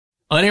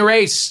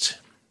Unerased.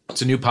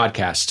 It's a new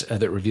podcast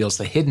that reveals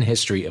the hidden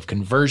history of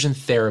conversion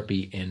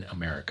therapy in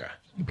America.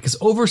 Because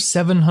over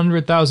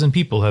 700,000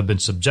 people have been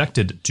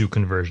subjected to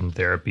conversion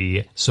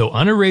therapy, so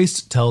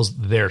Unerased tells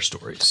their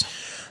stories.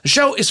 The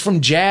show is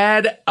from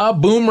Jad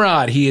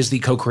Abumrad. He is the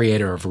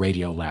co-creator of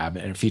Radiolab,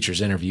 and it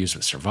features interviews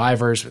with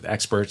survivors, with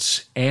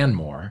experts, and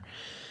more.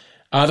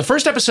 The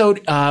first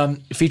episode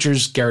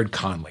features Garrett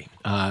Conley.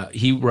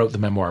 He wrote the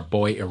memoir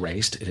Boy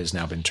Erased. It has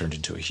now been turned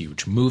into a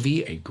huge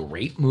movie, a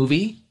great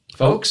movie,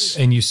 folks.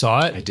 And you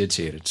saw it? I did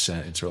see it.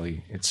 It's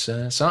really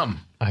something.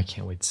 I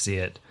can't wait to see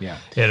it. Yeah.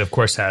 It, of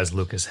course, has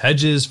Lucas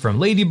Hedges from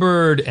Lady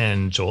Bird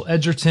and Joel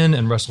Edgerton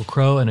and Russell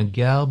Crowe and a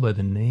gal by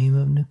the name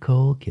of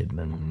Nicole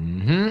Kidman.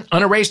 Mm-hmm.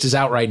 Unerased is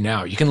out right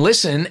now. You can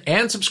listen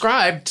and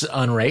subscribe to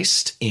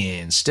Unerased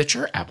in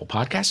Stitcher, Apple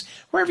Podcasts,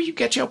 wherever you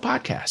get your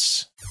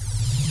podcasts.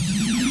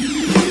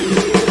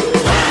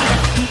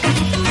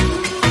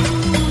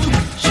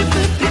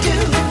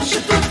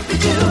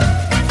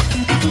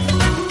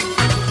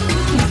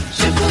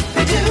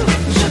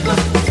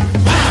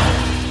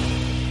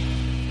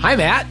 Hi,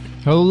 Matt.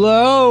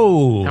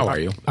 Hello. How are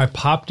you? I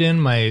popped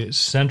in my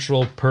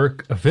Central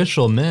Perk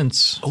official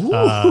mints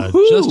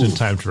just in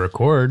time to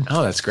record.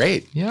 Oh, that's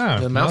great. Yeah,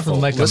 The mouthful.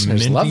 nothing like a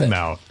Listeners love minty it.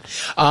 mouth.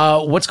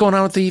 What's going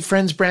on with the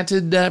Friends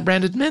branded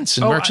mints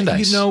and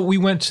merchandise? We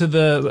went to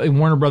the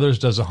Warner Brothers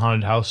does a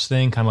haunted house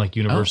thing, kind of like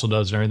Universal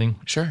does and everything.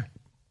 Sure.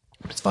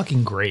 It's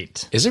fucking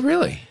great. Is it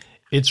really?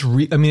 It's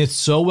it's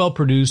so well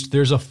produced.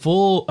 There's a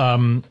full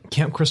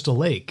Camp Crystal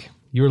Lake.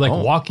 You were like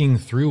walking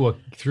through a.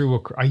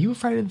 Are you a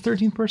Friday the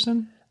 13th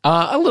person?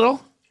 A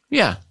little.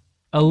 Yeah.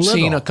 A little.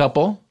 Seen a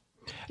couple.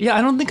 Yeah,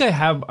 I don't think I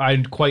have. I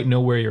quite know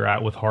where you're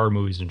at with horror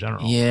movies in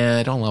general. Yeah,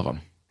 I don't love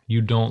them.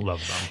 You don't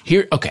love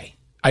them. Okay.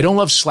 I don't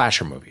love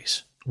slasher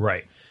movies.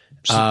 Right.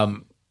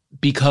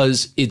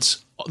 Because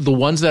it's the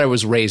ones that I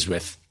was raised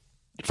with,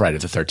 Friday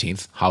the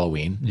 13th,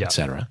 Halloween,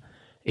 etc.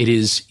 It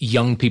is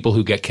young people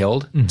who get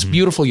killed. Mm-hmm. It's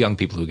beautiful young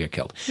people who get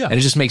killed. Yeah. And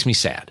it just makes me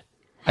sad.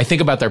 I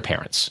think about their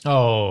parents.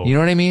 Oh. You know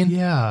what I mean?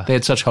 Yeah. They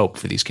had such hope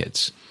for these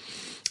kids.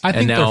 I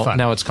think they're fun.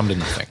 Now it's come to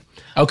nothing.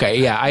 Okay,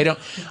 yeah,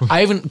 I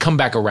haven't come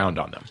back around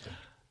on them.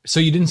 So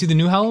you didn't see the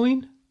new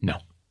Halloween? No.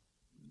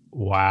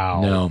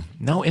 Wow.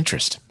 No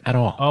interest at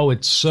all. Oh,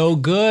 it's so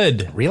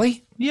good.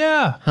 Really?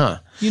 Yeah. Huh.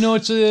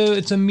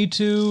 It's a Me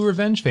Too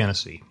revenge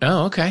fantasy,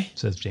 Oh, okay.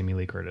 says Jamie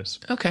Lee Curtis.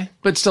 Okay.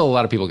 But still a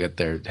lot of people get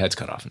their heads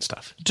cut off and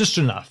stuff. Just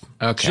enough.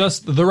 Okay.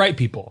 Just the right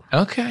people.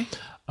 Okay.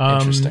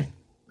 Interesting.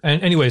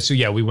 And anyway, so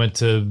yeah, we went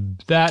to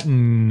that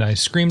and I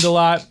screamed a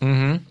lot.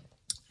 Mm-hmm.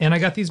 And I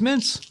got these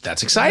mints.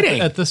 That's exciting.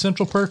 At the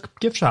Central Perk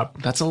gift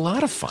shop. That's a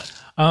lot of fun.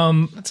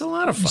 That's a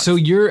lot of fun. So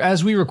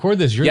as we record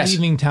this, you're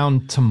leaving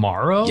town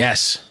tomorrow?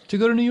 Yes. To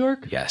go to New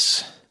York?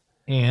 Yes.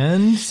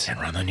 And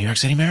run the New York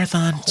City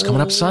Marathon. It's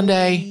coming up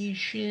Sunday.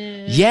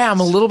 Shit. Yeah, I'm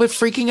a little bit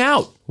freaking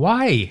out.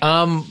 Why?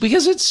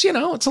 Because it's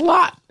a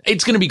lot.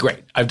 It's going to be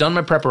great. I've done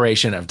my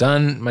preparation. I've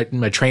done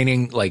my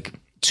training like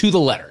to the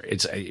letter.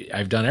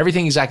 I've done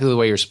everything exactly the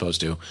way you're supposed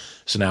to.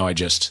 So now I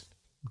just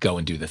go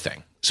and do the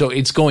thing. So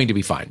it's going to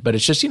be fine. But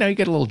it's just, you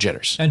get a little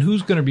jitters. And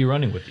who's going to be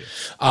running with you?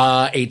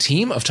 A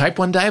team of type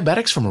 1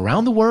 diabetics from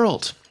around the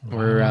world.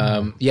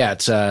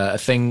 It's a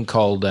thing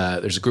called,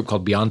 there's a group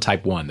called Beyond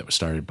Type 1 that was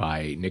started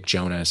by Nick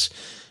Jonas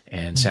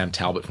and Sam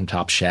Talbot from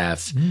Top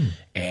Chef.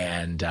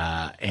 And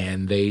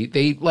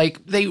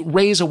they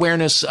raise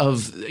awareness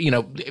of,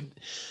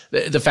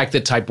 the fact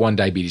that type 1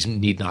 diabetes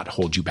need not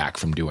hold you back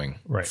from doing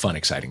fun,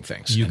 exciting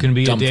things. You can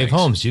be a Dave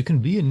Holmes. You can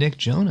be a Nick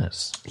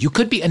Jonas. You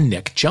could be a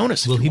Nick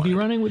Jonas. Will he be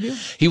running with you?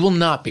 He will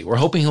not be. We're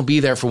hoping he'll be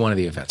there for one of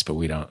the events, but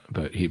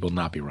he will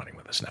not be running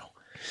with us now.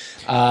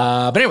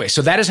 But anyway,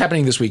 so that is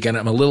happening this weekend.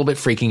 I'm a little bit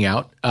freaking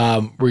out.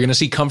 We're going to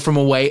see Come From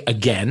Away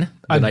again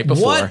the night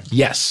before. What?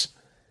 Yes.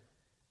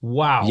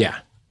 Wow. Yeah.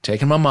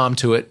 Taking my mom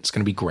to it. It's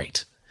going to be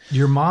great.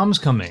 Your mom's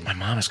coming. My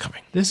mom is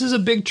coming. This is a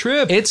big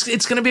trip.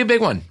 It's going to be a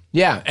big one.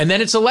 Yeah. And then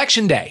it's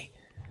election day,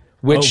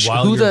 which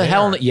who the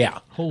hell? Yeah.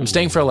 I'm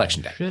staying for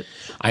election day. Shit.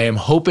 I am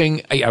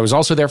hoping. I was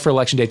also there for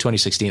election day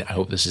 2016. I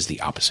hope this is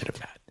the opposite of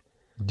that.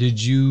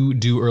 Did you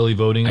do early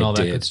voting and all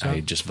that good stuff? I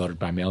just voted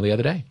by mail the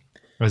other day.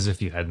 As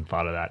if you hadn't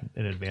thought of that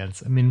in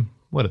advance. I mean,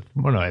 what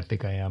do I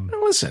think I am?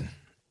 Listen,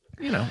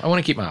 I want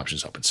to keep my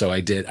options open. So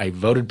I did. I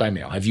voted by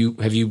mail. Have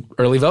you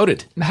early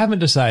voted? I haven't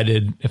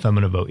decided if I'm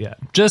going to vote yet.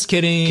 Just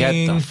kidding.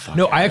 Get the fuck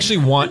No, out I actually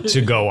want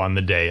to go on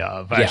the day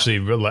of. I actually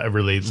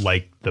really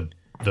like the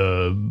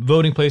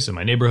voting place in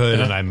my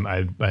neighborhood, and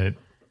I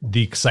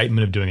the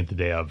excitement of doing it the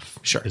day of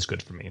is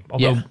good for me.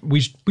 Although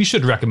we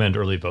should recommend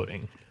early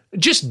voting.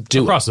 Just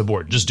do across the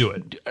board. Just do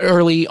it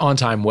early, on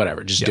time,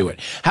 whatever. Just do it.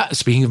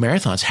 Speaking of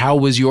marathons, how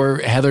was your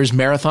Heather's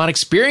marathon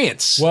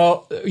experience?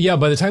 Well,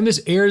 by the time this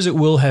airs, it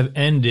will have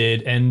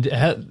ended. And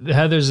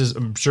Heather's is,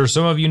 I'm sure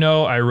some of you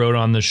know, I wrote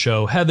on the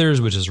show Heather's,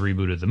 which is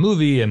rebooted the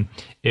movie, and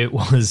it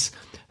was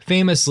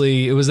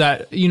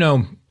that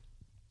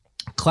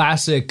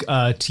classic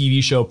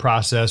TV show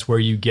process where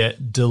you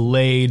get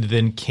delayed,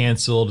 then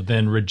canceled,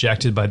 then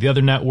rejected by the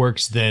other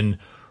networks, then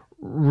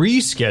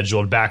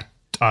rescheduled back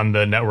on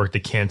the network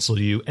that canceled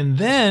you, and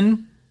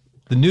then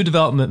the new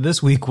development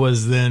this week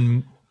was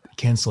then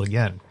cancel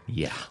again.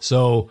 Yeah.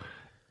 So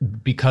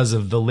because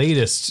of the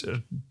latest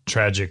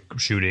tragic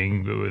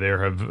shooting,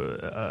 there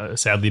have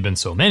sadly been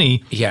so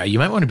many. Yeah, you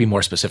might want to be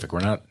more specific.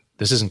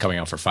 This isn't coming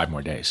out for 5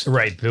 more days.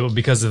 Right.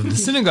 Because of the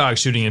synagogue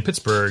shooting in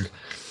Pittsburgh,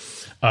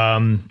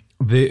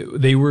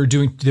 they were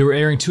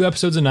airing 2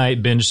 episodes a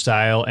night, binge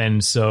style,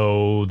 and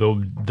so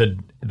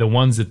the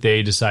ones that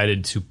they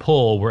decided to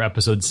pull were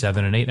episode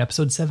 7 and 8.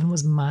 Episode 7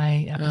 was my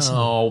episode.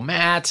 Oh,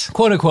 Matt.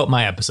 Quote unquote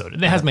my episode.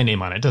 It has my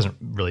name on it. It doesn't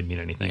really mean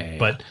anything.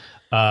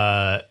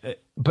 Yeah.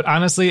 But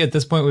honestly, at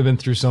this point, we've been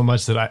through so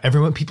much that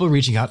people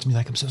reaching out to me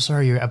like, I'm so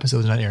sorry your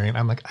episode's not airing.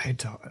 I'm like, I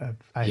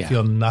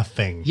feel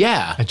nothing.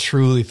 Yeah. I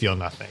truly feel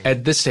nothing.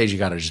 At this stage, you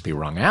got to just be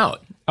wrung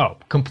out. Oh,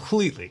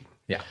 completely.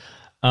 Yeah.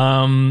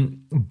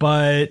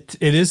 But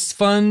it is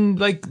fun,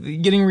 like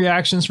getting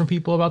reactions from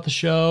people about the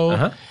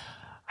show.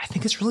 I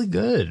think it's really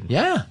good.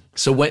 Yeah.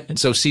 So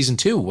season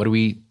 2, what do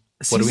we know?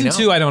 Season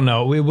 2, I don't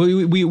know.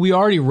 We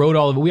already wrote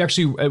all of it. We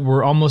actually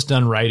were almost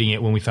done writing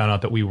it when we found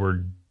out that we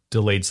were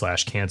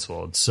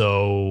delayed/canceled.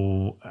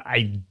 So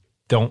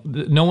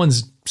no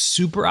one's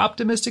super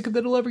optimistic that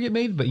it'll ever get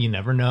made, but you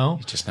never know.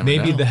 You just never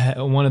Maybe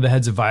know. One of the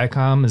heads of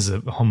Viacom is a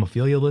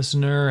homophilia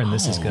listener, and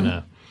this is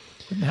gonna,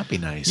 wouldn't that be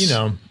nice?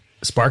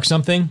 Spark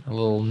something. A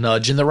little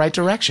nudge in the right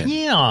direction.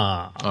 Yeah.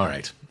 All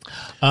right.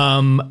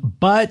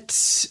 But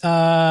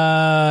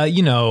Heathers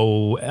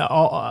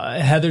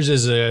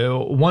is a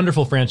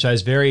wonderful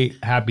franchise. Very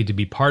happy to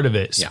be part of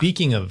it. Yeah.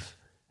 Speaking of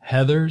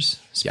Heathers,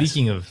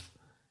 speaking of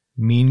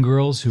mean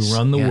girls who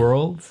run the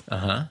world,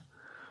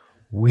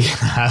 we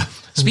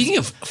have. Speaking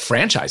of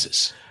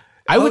franchises,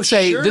 I would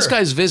say This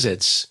Guy's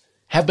Visits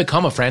have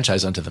become a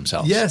franchise unto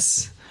themselves.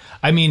 Yes,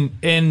 I mean,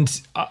 and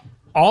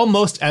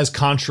almost as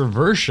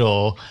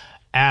controversial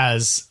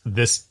as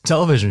this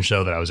television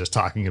show that I was just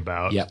talking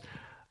about. Yep.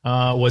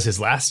 Was his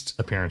last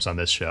appearance on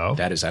this show.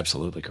 That is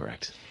absolutely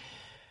correct.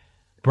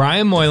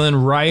 Brian Moylan,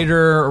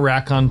 writer,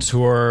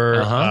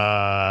 raconteur,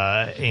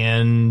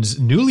 and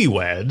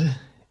newlywed,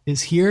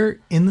 is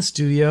here in the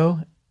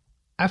studio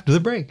after the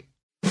break.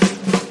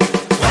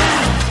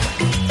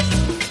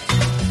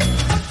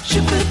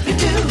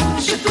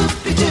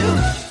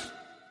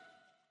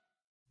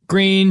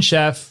 Green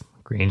Chef.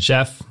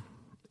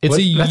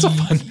 That's a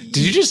fun. Did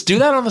you just do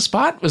that on the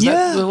spot? Was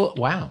that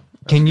wow?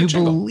 Can you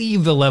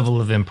believe the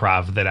level of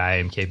improv that I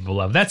am capable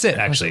of? That's it,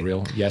 actually.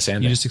 Real yes,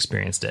 and you just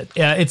experienced it.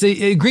 It's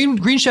a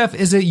Green Chef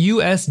is a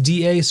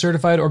USDA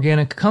certified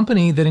organic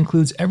company that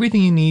includes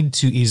everything you need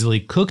to easily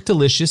cook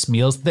delicious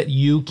meals that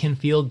you can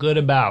feel good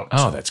about.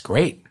 Oh, that's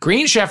great.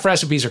 Green Chef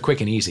recipes are quick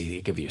and easy.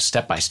 They give you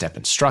step-by-step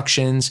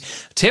instructions,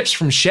 tips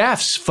from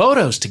chefs,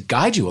 photos to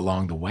guide you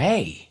along the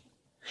way.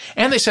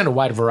 And they send a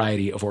wide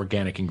variety of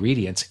organic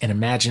ingredients and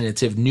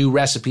imaginative new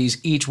recipes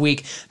each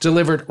week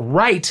delivered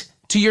right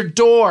to your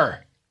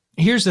door.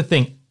 Here's the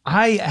thing.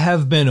 I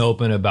have been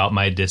open about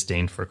my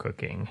disdain for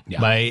cooking,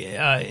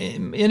 my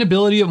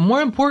inability,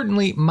 more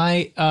importantly,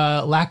 my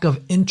lack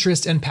of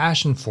interest and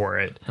passion for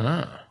it.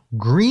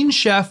 Green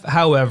Chef,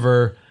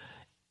 however,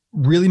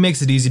 really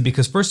makes it easy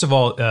because, first of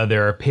all,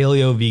 there are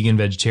paleo, vegan,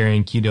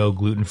 vegetarian, keto,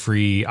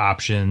 gluten-free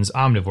options,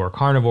 omnivore,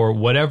 carnivore,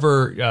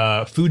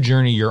 whatever food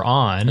journey you're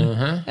on.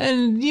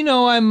 And,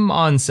 I'm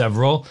on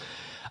several.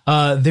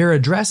 They're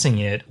addressing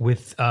it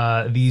with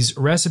these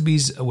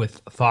recipes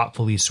with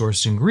thoughtfully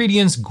sourced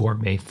ingredients,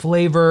 gourmet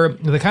flavor,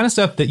 the kind of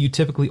stuff that you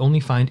typically only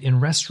find in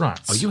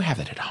restaurants. Oh, you have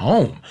it at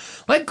home.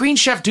 Let Green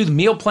Chef do the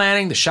meal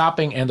planning, the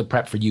shopping, and the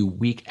prep for you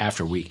week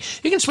after week.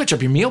 You can switch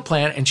up your meal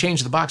plan and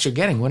change the box you're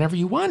getting whenever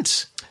you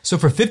want. So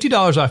for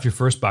 $50 off your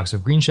first box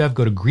of Green Chef,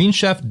 go to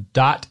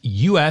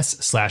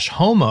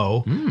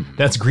greenchef.us/homo.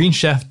 That's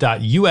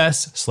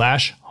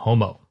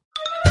greenchef.us/homo.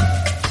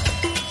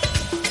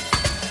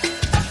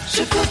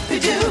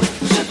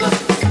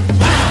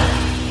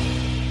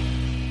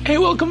 Hey,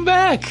 welcome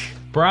back.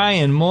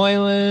 Brian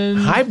Moylan.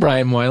 Hi,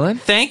 Brian Moylan.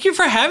 Thank you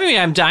for having me.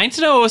 I'm dying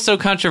to know what was so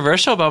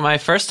controversial about my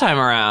first time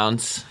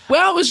around.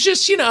 Well, it was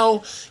just, you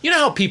know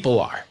how people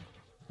are.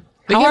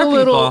 They How get are a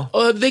little,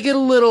 people? they get a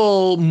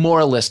little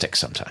moralistic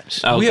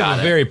sometimes. Oh, We have got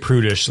a it. very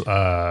prudish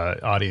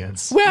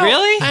audience. Well,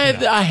 Really?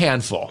 a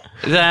handful.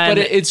 Then- But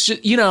it's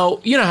just, you know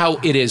how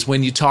it is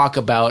when you talk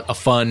about a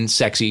fun,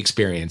 sexy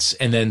experience,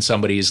 and then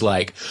somebody's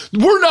like,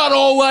 "We're not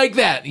all like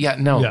that." Yeah,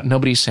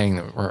 nobody's saying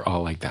that we're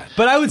all like that.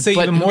 But I would say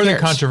But even who more than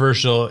cares?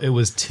 controversial, it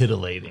was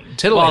titillating.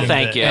 Titillating. Well,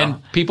 thank you.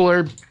 And people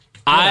are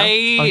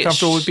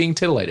uncomfortable with being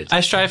titillated. I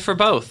strive for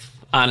both,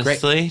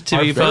 honestly, to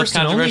Our be both first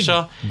and only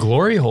controversial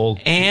glory hole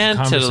and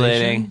conversation.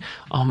 titillating.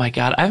 Oh my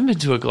God, I haven't been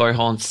to a glory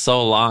hole in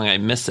so long. I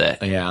miss it.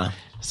 Yeah.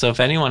 So if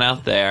anyone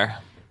out there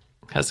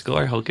has a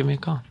glory hole, give me a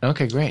call.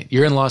 Okay, great.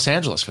 You're in Los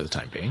Angeles for the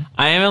time being.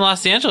 I am in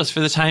Los Angeles for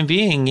the time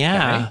being.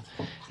 Yeah.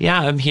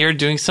 Yeah, I'm here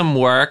doing some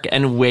work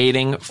and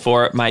waiting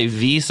for my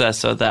visa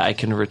so that I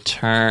can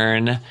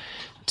return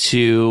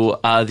to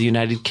the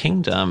United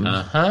Kingdom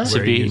to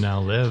Where be you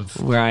now live.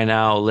 where I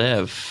now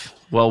live.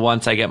 Well,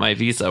 once I get my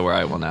visa, where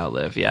I will now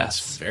live.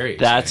 Yes, very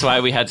That's exciting.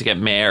 why we had to get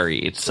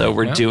married. So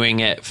we're doing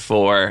it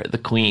for the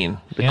Queen.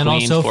 The And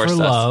Queen also for forced us.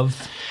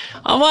 love.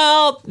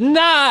 Well,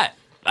 not.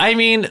 I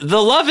mean,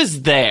 the love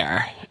is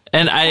there.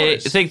 And I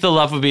think the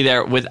love would be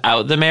there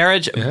without the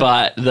marriage,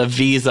 but the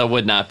visa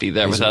would not be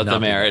there without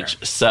the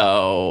marriage.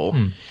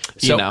 So,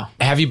 you know.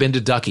 Have you been to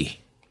Ducky?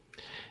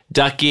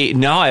 Ducky?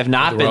 No, I have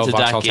not been to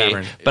Ducky,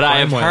 but I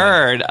have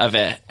heard of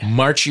it.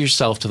 March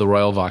yourself to the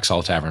Royal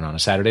Vauxhall Tavern on a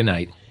Saturday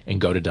night and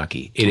go to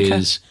Ducky.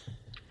 It's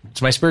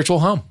my spiritual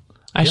home.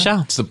 I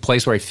shall. It's the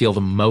place where I feel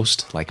the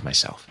most like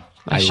myself.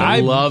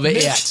 I love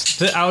it.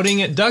 The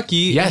outing at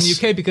Ducky in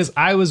the UK because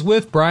I was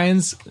with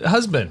Brian's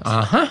husband.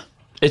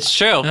 It's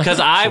true, because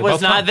I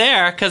was not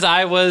there, because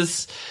I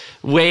was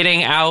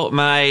waiting out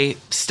my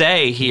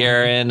stay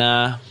here in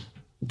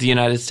the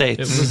United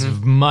States. It was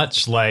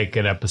much like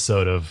an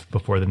episode of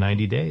Before the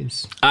 90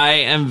 Days. I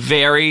am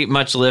very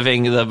much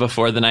living the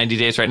Before the 90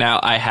 Days right now.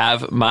 I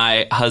have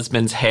my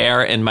husband's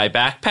hair in my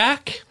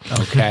backpack.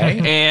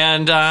 Okay.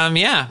 And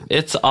yeah,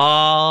 it's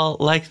all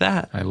like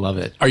that. I love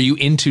it. Are you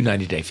into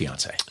 90 Day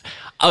Fiancé?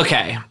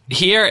 Okay,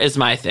 here is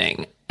my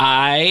thing.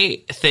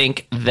 I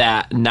think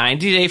that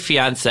 90 Day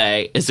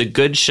Fiancé is a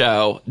good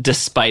show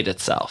despite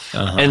itself.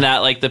 And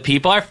that, like, the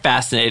people are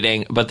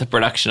fascinating, but the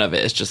production of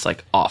it is just,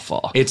 like,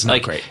 awful. It's not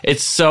like, great.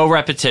 It's so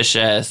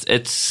repetitious.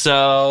 It's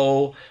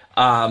so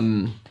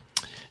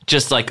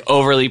just, like,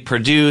 overly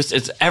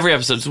produced. Every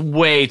episode's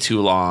way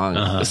too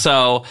long.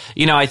 So,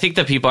 you know, I think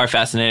the people are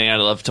fascinating. I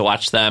love to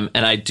watch them.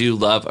 And I do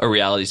love a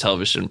reality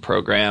television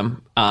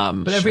program.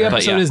 But every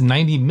episode is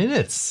 90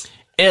 minutes.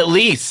 At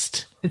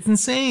least. It's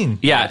insane.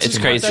 Yeah, it's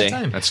crazy.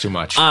 That's too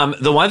much.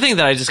 The one thing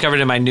that I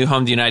discovered in my new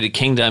home, the United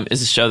Kingdom,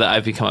 is a show that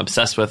I've become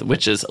obsessed with,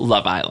 which is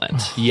Love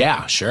Island.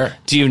 Yeah, sure.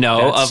 Do you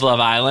know of Love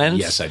Island?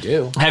 Yes, I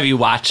do. Have you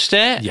watched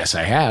it? Yes,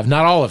 I have.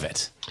 Not all of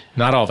it.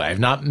 Not all of it. I have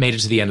not made it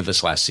to the end of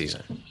this last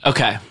season.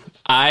 Okay.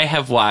 I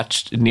have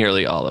watched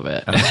nearly all of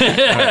it.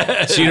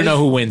 Right. So you don't know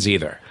who wins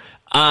either?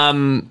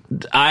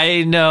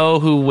 I know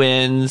who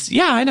wins.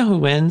 Yeah, I know who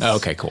wins.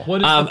 Okay, cool.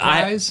 What is the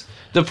prize?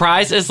 The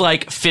prize is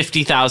like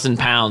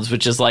 £50,000,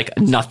 which is like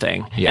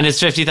nothing. Yeah. And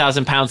it's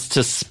 £50,000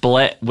 to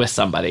split with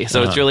somebody.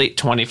 So it's really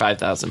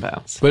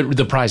 £25,000. But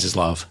the prize is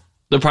love.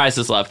 The prize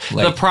is love.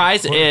 Like, the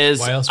prize is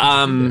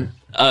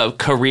a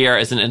career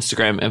as an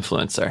Instagram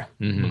influencer.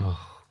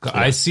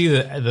 I see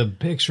the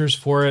pictures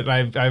for it.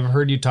 I've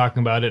heard you talking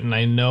about it, and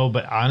I know.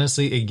 But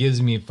honestly, it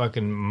gives me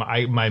fucking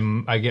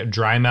I get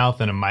dry mouth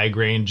and a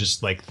migraine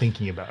just like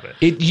thinking about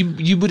it.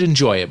 You would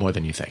enjoy it more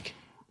than you think.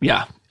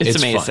 Yeah, it's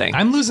amazing.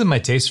 Fun. I'm losing my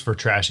taste for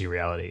trashy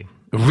reality.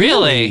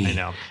 Really? I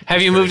know.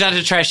 Have you moved on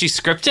to trashy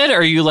scripted, or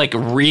are you like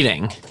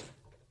reading?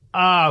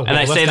 Well, and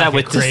I say that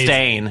with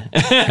disdain.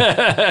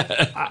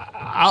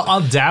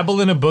 I'll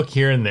dabble in a book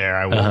here and there.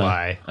 I won't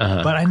lie,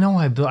 but I know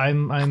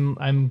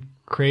I'm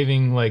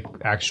craving like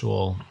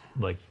actual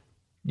like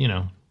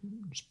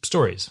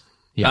stories.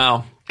 Yeah.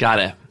 Oh, got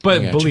it.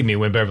 But believe me,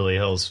 when Beverly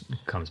Hills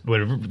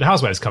when the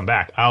Housewives come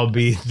back, I'll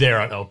be there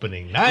on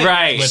opening night.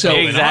 Right. So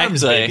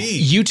exactly.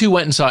 You two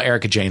went and saw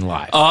Erika Jayne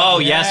live. Oh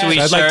yes, we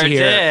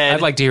did.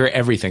 I'd like to hear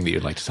everything that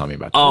you'd like to tell me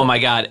about. Oh my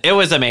God, it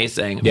was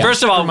amazing. Yeah.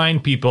 First of all,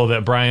 remind people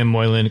that Brian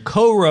Moylan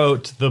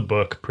co-wrote the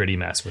book Pretty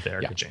Mess with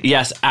Erika Jayne.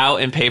 Yes,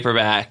 out in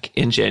paperback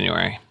in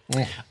January.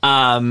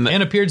 And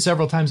appeared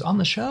several times on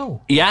the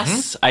show.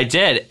 Yes, I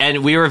did.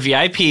 And we were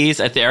VIPs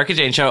at the Erika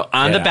Jayne show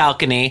on the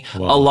balcony,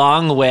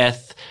 along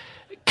with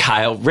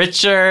Kyle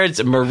Richards,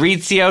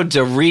 Maurizio,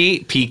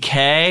 Dorit,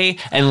 PK,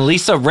 and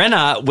Lisa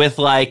Rinna with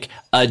like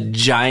a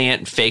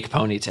giant fake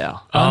ponytail.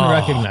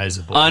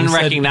 Unrecognizable.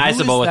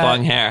 Unrecognizable with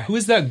long hair. Who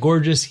is that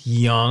gorgeous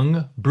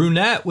young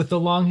brunette with the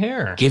long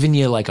hair? Giving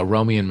you like a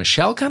Romeo and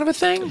Michelle kind of a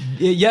thing?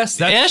 Yes,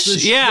 that's the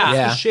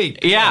shape.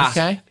 Yeah.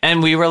 Okay.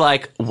 And we were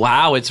like,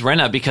 wow, it's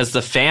Rinna, because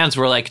the fans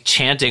were like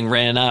chanting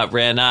Rinna,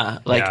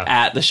 Rinna, like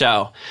at the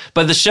show.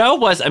 But the show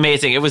was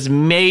amazing. It was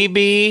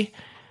maybe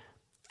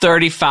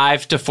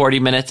 35 to 40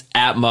 minutes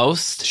at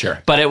most.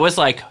 Sure. But it was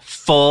like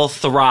full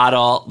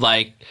throttle,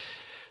 like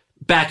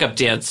backup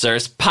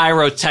dancers,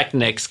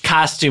 pyrotechnics,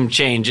 costume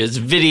changes,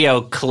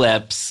 video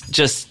clips,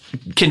 just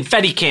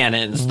confetti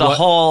cannons,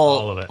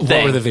 all of it.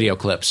 What were the video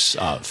clips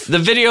of? The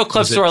video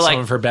clips were like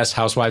some of her best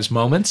Housewives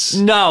moments?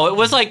 No, it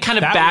was like kind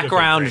of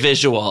background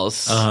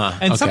visuals.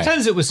 And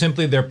sometimes it was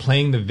simply they're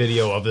playing the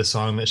video of the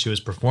song that she was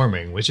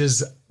performing, which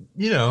is,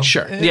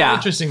 an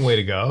interesting way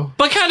to go.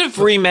 But kind of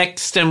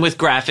remixed and with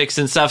graphics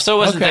and stuff. So it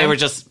wasn't they were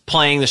just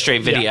playing the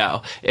straight video.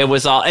 Yeah. It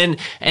was all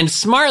and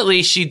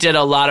smartly she did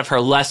a lot of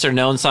her lesser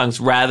known songs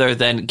rather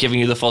than giving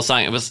you the full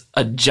song. It was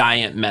a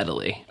giant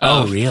medley.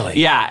 Oh, really?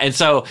 Yeah, and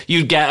so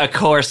you'd get a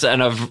chorus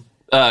and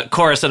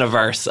a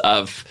verse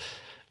of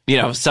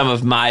some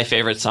of my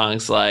favorite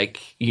songs, like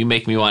You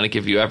Make Me Want to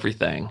Give You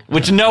Everything,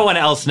 which no one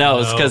else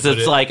knows because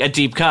it's like a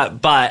deep cut,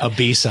 but a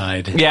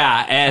B-side.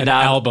 Yeah, and an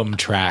album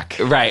track.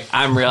 Right.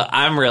 I'm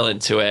real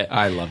into it.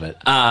 I love it.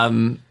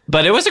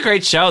 But it was a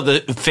great show. The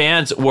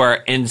fans were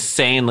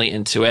insanely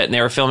into it, and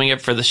they were filming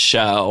it for the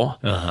show.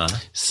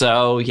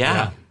 So,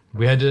 yeah.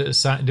 We had to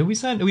sign. Did we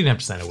sign? We didn't have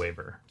to sign a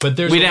waiver. But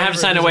we didn't have to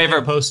sign a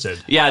waiver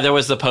posted. Yeah, there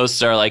was the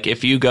poster like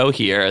if you go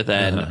here,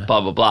 then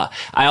blah blah blah.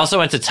 I also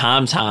went to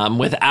Tom Tom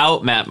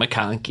without Matt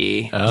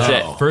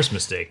McConkey. First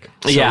mistake.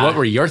 So what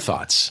were your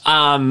thoughts?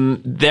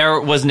 There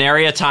was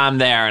nary a Tom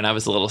there, and I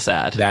was a little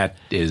sad. That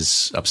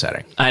is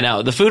upsetting. I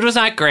know the food was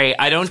not great.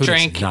 I don't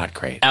drink not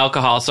great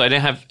alcohol, so I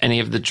didn't have any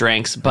of the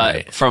drinks.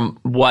 But from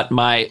what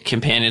my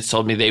companions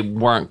told me, they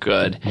weren't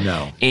good.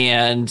 No,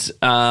 and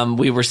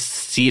we were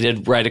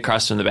seated right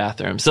across from the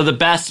bathroom. So the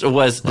best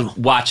was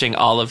watching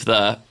all of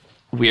the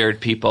weird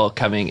people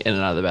coming in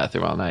and out of the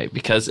bathroom all night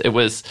because it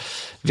was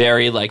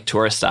very like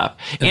tourist stop.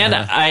 And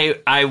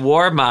I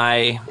wore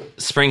my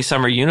spring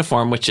summer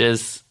uniform, which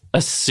is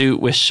a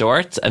suit with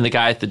shorts, and the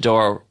guy at the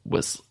door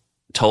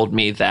told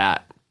me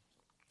that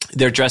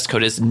their dress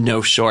code is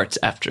no shorts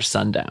after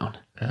sundown.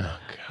 Oh, God.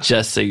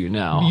 Just so you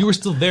know. You were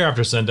still there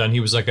after sundown. He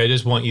was like, I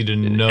just want you to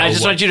know. I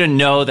just want you to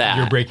know that.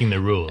 You're breaking the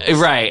rules.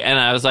 Right. And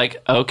I was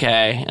like,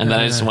 okay. And then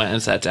I just went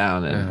and sat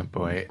down and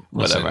boy.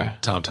 Whatever.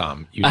 Listen,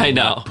 Tom, you I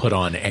know. put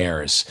on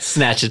airs.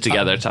 Snatch it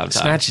together, Tom.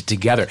 Snatch it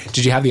together.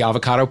 Did you have the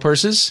avocado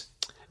purses?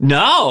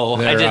 No,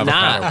 I did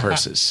avocado not.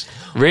 Purses.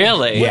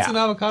 Really? What's an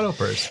avocado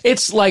purse?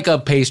 It's like a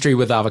pastry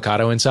with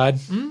avocado inside.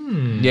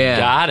 Yeah.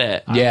 Got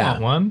it. Yeah. I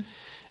want one.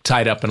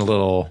 Tied up in a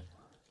little,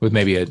 with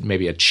maybe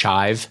a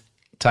chive.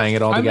 Tying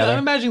it all together. I'm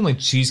imagining like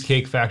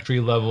Cheesecake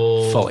Factory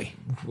level fully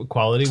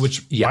quality,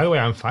 which by the way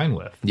I'm fine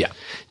with. Yeah.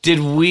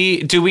 Do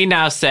we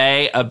now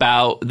say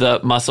about the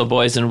Muscle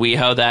Boys and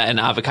WeHo that an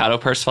avocado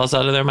purse falls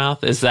out of their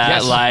mouth? Is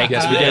that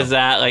is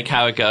that like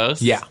how it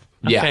goes? Yeah.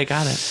 Yeah. Okay,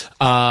 got it.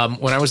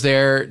 When I was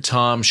there,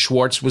 Tom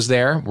Schwartz was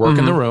there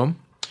working the room.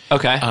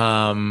 Okay.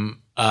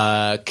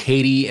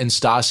 Katie and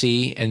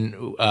Stassi, and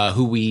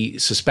who we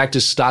suspect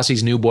is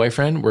Stassi's new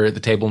boyfriend, were at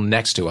the table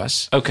next to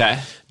us. Okay.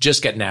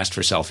 Just getting asked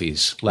for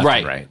selfies left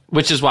and right.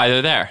 Which is why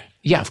they're there.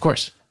 Yeah, of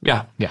course.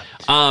 Yeah. Yeah.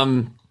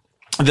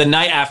 The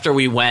night after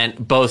we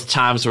went, both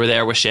Toms were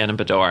there with Shannon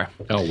Bedore.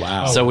 Oh,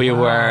 wow. So we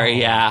were,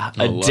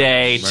 a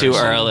day too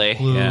early.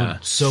 Flew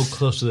so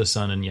close to the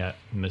sun and yet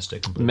missed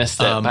it completely. Missed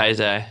it by a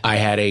day. I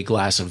had a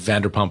glass of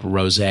Vanderpump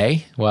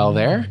Rosé while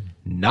there.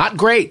 Not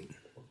great.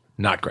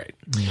 Not great.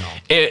 No.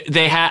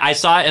 I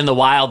saw it in the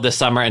wild this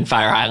summer in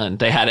Fire Island.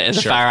 They had it in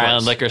the Fire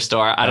Island liquor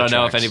store. I don't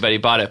know if anybody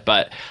bought it,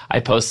 but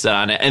I posted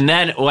on it. And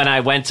then when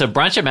I went to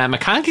brunch at Matt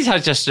McConkey's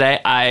house yesterday,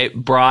 I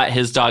brought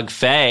his dog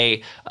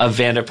Faye a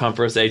Vanderpump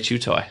Rosé chew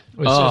toy.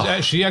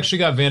 She actually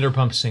got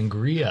Vanderpump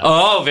Sangria.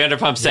 Oh,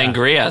 Vanderpump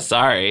Sangria.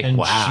 Sorry.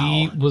 And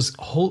she was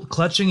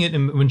clutching it.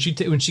 And when she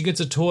gets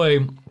a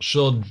toy,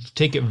 she'll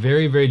take it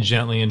very, very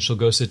gently and she'll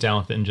go sit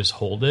down with it and just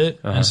hold it.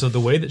 And so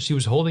the way that she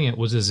was holding it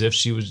was as if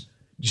she's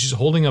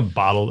holding a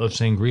bottle of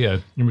sangria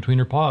in between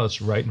her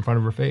paws, right in front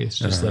of her face.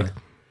 Just like,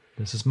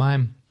 this is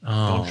mine.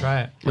 Don't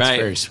try it. That's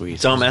very sweet.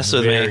 Don't mess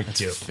with me.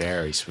 That's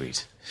very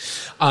sweet.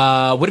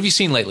 What have you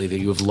seen lately that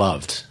you have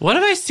loved? What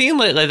have I seen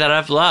lately that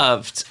I've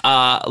loved?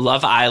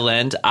 Love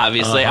Island,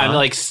 obviously. I'm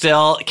like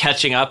still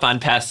catching up on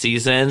past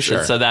seasons,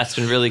 and so that's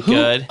been really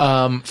good.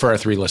 For our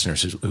 3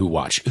 listeners who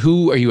watch,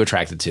 who are you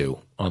attracted to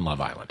on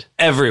Love Island?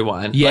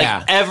 Everyone. Yeah.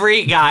 Like,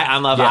 every guy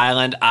on Love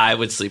Island I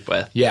would sleep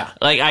with. Yeah.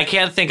 Like, I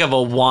can't think of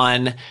a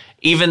one,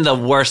 even the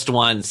worst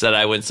ones that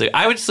I wouldn't sleep.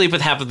 I would sleep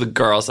with half of the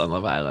girls on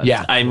Love Island.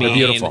 Yeah. I mean,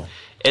 beautiful.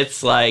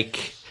 It's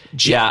like,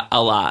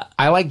 a lot.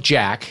 I like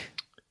Jack.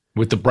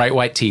 With the bright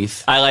white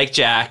teeth. I like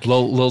Jack.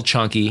 Little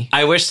chunky.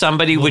 I wish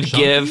somebody would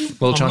give...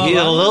 Little chunky. He's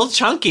a little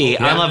chunky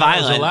on Love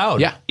Island. It's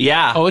allowed. Yeah.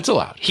 Yeah. Oh, it's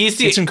allowed.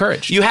 It's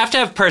encouraged. You have to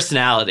have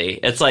personality.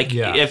 It's like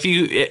if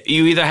you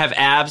either have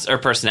abs or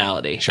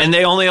personality. Sure. And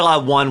they only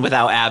allow one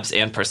without abs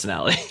and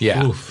personality.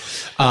 Yeah.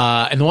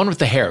 And the one with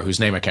the hair, whose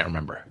name I can't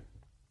remember.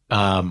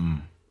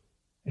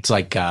 It's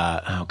like,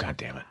 oh, God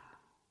damn it.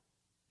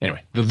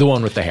 Anyway, the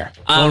one with the hair.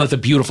 The one with the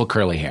beautiful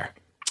curly hair.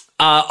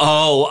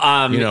 Eyal.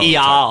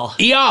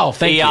 Eyal,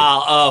 thank you.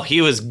 Oh,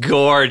 he was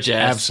gorgeous.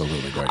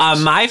 Absolutely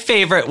gorgeous. My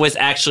favorite was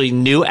actually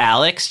New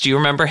Alex. Do you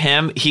remember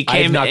him? He came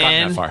I have not in.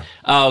 gotten that far.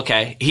 Oh,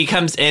 okay. He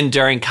comes in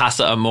during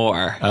Casa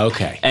Amor.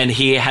 Okay. And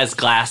he has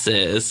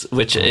glasses,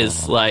 which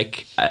is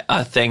like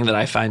a thing that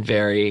I find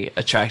very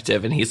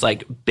attractive. And he's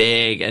like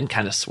big and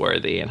kind of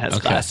swarthy and has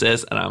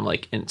glasses. And I'm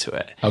like into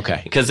it.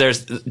 Okay. Because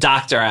there's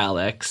Dr.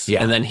 Alex.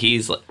 Yeah. And then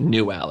he's like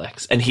New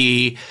Alex. And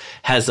he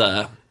has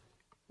a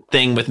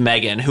thing with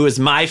Megan, who is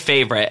my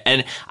favorite.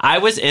 And I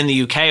was in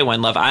the UK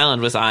when Love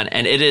Island was on,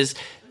 and it is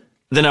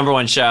the number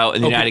 1 show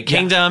in the United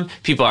Kingdom.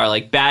 People are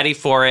like batty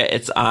for it.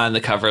 It's on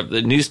the cover of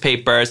the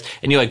newspapers,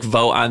 and you like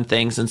vote on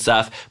things and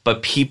stuff.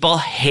 But people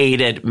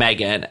hated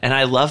Megan, and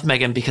I love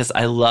Megan because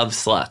I love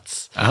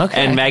sluts.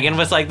 Okay. And Megan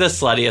was like the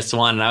sluttiest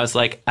one, and I was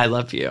like, I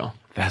love you.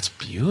 That's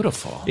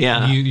beautiful.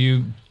 Yeah.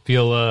 You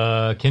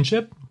feel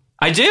kinship?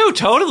 I do,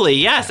 totally,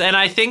 yes. And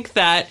I think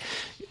that,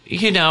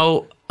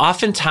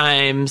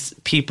 oftentimes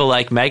people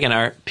like Megan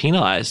are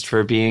penalized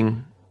for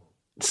being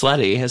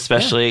slutty,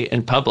 especially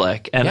in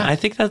public. And I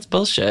think that's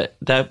bullshit,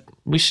 that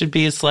we should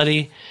be as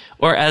slutty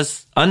or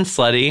as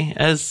unslutty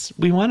as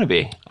we want to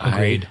be.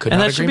 Agreed.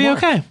 And that should be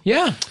okay.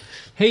 Yeah.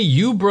 Hey,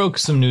 you broke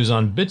some news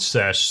on Bitch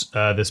Sesh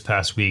this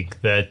past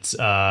week that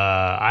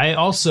I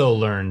also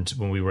learned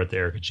when we were at the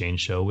Erica Jane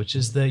show, which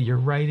is that you're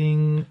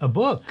writing a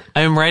book.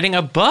 I'm writing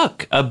a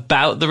book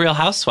about the Real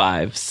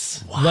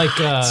Housewives. What? Like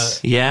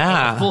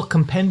a full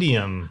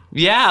compendium.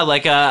 Yeah,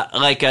 like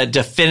a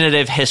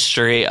definitive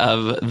history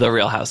of the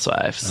Real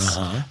Housewives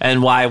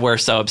and why we're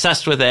so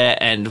obsessed with it,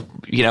 and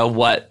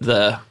what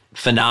the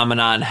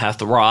phenomenon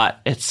hath wrought,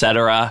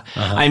 etc.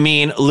 I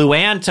mean,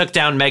 Luann took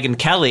down Megyn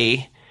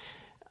Kelly.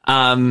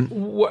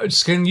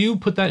 Can you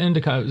put that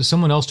into?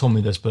 Someone else told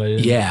me this, but I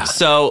didn't. Yeah.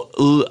 So,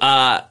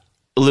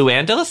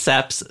 Luann de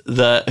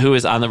Lesseps, who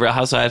is on the Real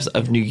Housewives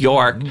of New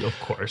York, of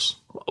course,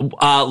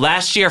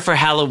 last year for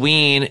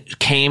Halloween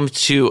came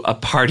to a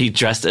party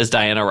dressed as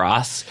Diana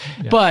Ross,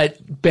 but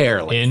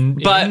barely.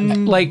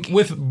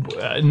 With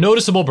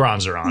noticeable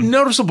bronzer on,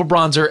 noticeable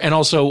bronzer, and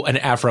also an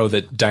afro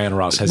that Diana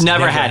Ross has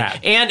never had.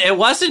 And it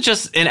wasn't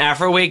just an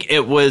afro wig;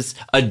 it was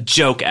a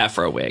joke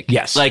afro wig.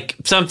 Yes, like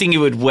something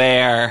you would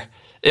wear.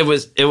 It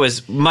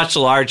was much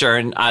larger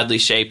and oddly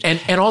shaped.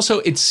 And also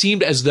it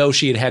seemed as though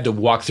she had to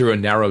walk through a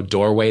narrow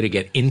doorway to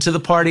get into the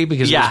party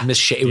because it was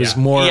misshaped. It was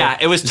more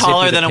it was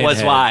taller than it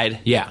was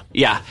wide. Yeah.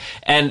 Yeah.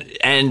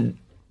 And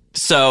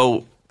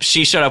so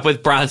she showed up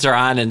with bronzer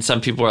on, and some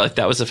people were like,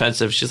 that was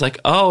offensive. She's like,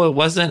 oh, I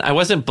wasn't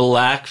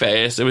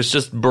blackface. It was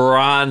just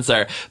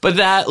bronzer. But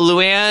that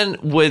Luann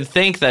would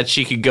think that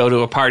she could go to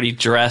a party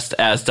dressed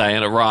as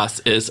Diana Ross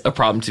is a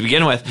problem to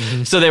begin with.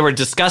 Mm-hmm. So they were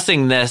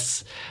discussing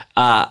this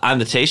on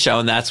the Tay Show,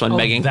 and that's when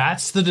Megyn...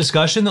 That's the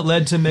discussion that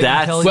led to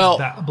Megyn Kelly's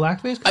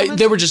blackface?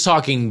 They were just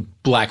talking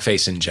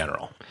blackface in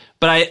general.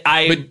 But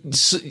I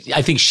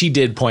think she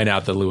did point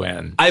out the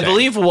Luann. I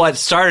believe what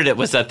started it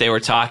was that they were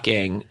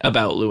talking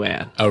about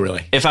Luann. Oh,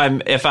 really? If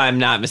I'm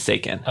not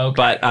mistaken. Okay.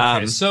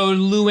 But so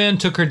Luann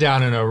took her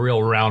down in a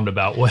real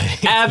roundabout way.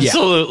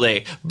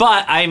 Absolutely. Yeah.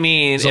 But I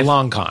mean, it's a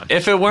long con.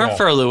 If it weren't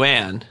for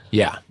Luann,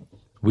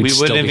 we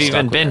wouldn't have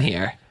even been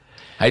here.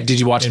 Did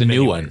you watch the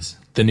new ones?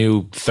 The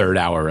new third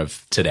hour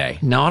of Today?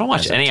 No, I don't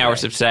watch any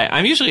hours of Today.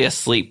 I'm usually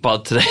asleep while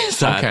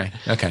Today's on.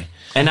 Okay.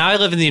 And now I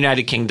live in the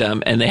United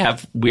Kingdom, and they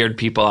have weird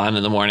people on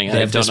in the morning. And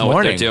I don't know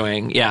what they're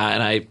doing. Yeah,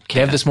 and I can't. They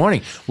have this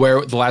morning,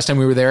 where the last time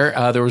we were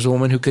there, there was a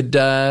woman who could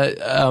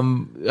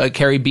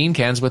carry bean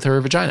cans with her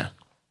vagina.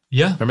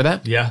 Yeah. Remember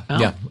that? Yeah. Oh.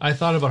 Yeah. I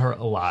thought about her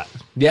a lot.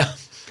 Yeah.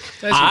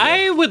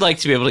 I would like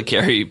to be able to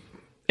carry,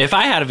 if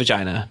I had a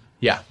vagina.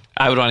 Yeah.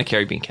 I would want to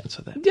carry bean cans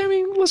with it. Yeah, I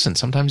mean, listen,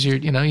 sometimes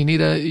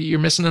you're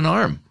missing an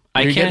arm.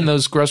 You're getting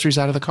those groceries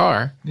out of the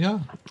car. Yeah.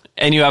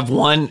 And you have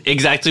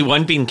exactly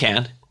one bean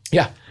can.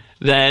 Yeah.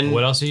 Then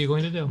what else are you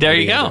going to do? There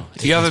you go.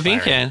 You have a bean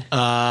can.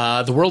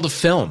 The world of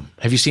film.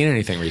 Have you seen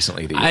anything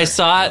recently? I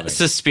saw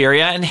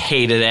Suspiria and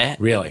hated it.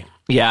 Really?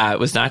 Yeah, it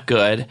was not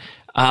good.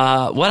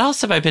 What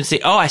else have I been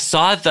seeing? Oh, I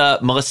saw the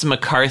Melissa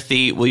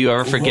McCarthy Will You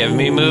Ever Forgive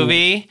Me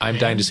movie. I'm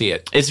dying to see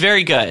it. It's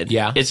very good.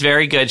 Yeah. It's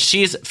very good.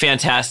 She's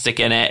fantastic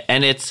in it.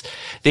 And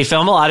they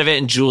film a lot of it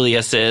in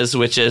Julius's,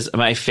 which is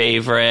my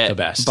favorite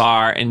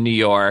bar in New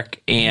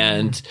York.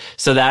 And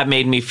so that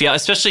made me feel,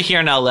 especially here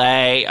in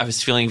LA, I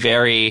was feeling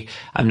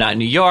I'm not in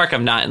New York,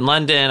 I'm not in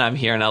London, I'm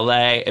here in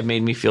LA. It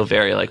made me feel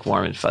very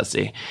warm and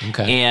fuzzy.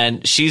 Okay.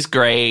 And she's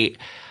great.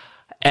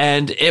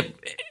 And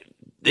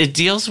it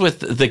deals with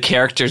the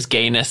character's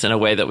gayness in a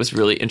way that was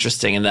really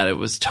interesting, in that it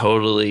was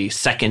totally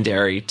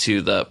secondary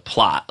to the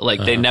plot.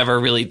 They never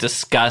really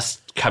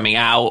discussed coming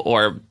out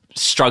or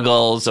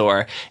struggles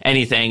or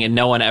anything, and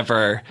no one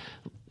ever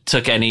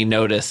took any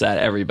notice that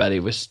everybody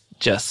was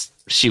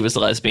she was a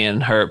lesbian.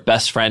 Her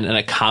best friend and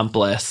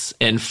accomplice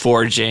in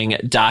forging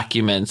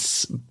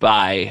documents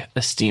by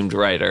esteemed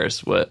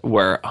writers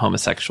were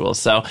homosexuals.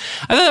 So I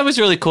thought that was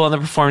really cool, and the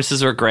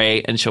performances were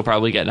great, and she'll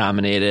probably get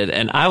nominated.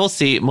 And I will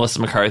see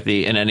Melissa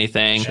McCarthy in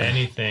anything.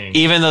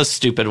 Even those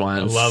stupid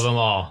ones. I love them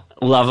all.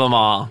 Love them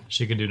all.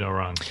 She could do no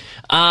wrong.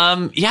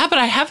 Yeah, but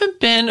I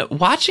haven't been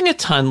watching a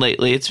ton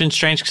lately. It's been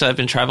strange because I've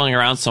been traveling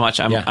around so much.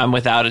 I'm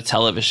without a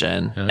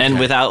television and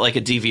without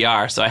a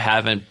DVR, so I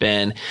haven't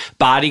been.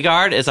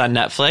 Bodyguard is on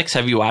Netflix.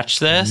 Have you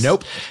watched this?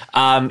 Nope.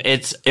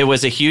 It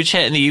was a huge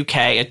hit in the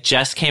UK. It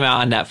just came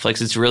out on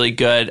Netflix. It's really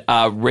good.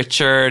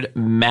 Richard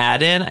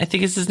Madden, I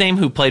think is his name,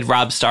 who played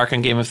Robb Stark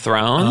on Game of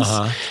Thrones,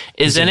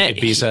 is in it.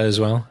 Ibiza as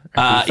well.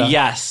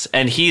 Yes,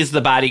 and he's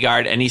the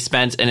bodyguard, and he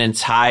spends an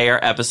entire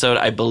episode,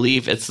 I believe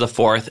it's the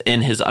fourth,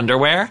 in his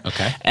underwear.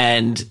 Okay.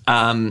 And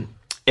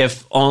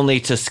if only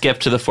to skip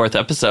to the fourth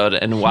episode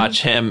and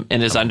watch him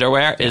in his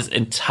underwear is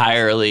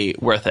entirely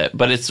worth it.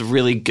 But it's a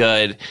really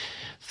good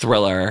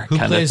thriller Who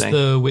kind of plays thing.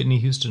 the Whitney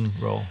Houston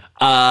role?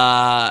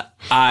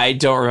 I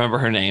don't remember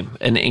her name.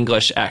 An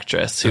English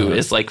actress who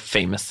is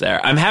famous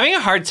there. I'm having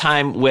a hard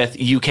time with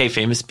UK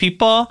famous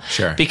people.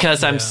 Sure.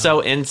 Because I'm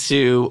so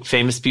into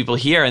famous people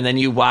here, and then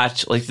you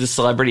watch the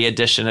celebrity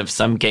edition of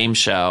some game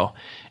show,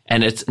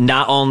 and it's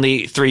not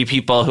only three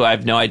people who I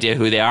have no idea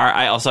who they are,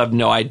 I also have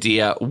no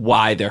idea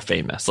why they're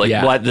famous.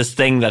 What this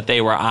thing that they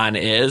were on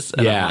is.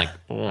 And I'm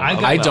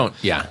I don't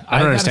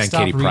understand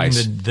Katie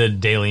Price. The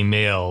Daily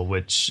Mail,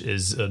 which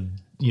is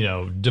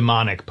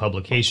demonic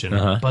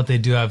publication, but they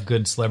do have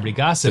good celebrity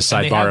gossip. The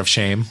sidebar of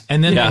shame.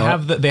 And then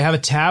they have a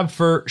tab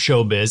for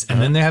showbiz,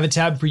 and then they have a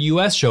tab for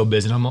US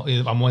showbiz. And I'm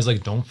always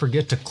like, don't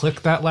forget to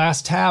click that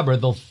last tab, or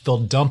they'll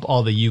dump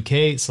all the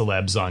UK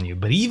celebs on you.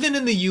 But even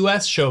in the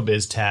US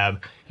showbiz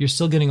tab, you're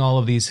still getting all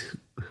of these.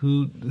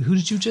 Who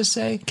did you just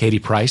say? Katie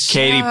Price.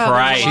 Katie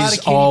Price. She's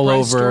all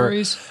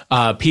over.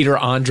 Peter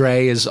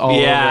Andre is all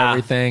over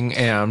everything.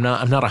 And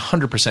I'm not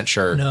 100%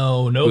 sure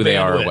who they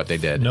are or what they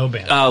did. No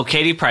band. Oh,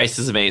 Katie Price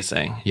is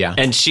amazing. Yeah.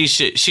 And she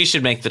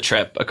should make the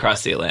trip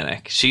across the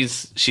Atlantic.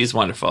 She's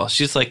wonderful.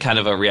 She's like kind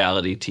of a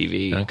reality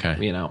TV,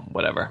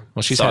 whatever.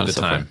 Well, she's had the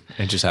time.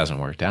 It just hasn't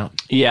worked out.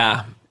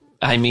 Yeah.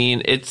 I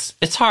mean,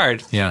 it's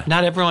hard. Yeah.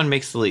 Not everyone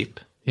makes the leap.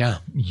 Yeah.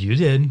 You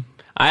did.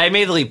 I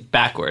made the leap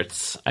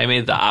backwards. I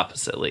made the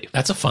opposite leap.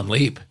 That's a fun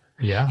leap.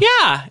 Yeah.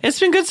 Yeah, it's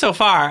been good so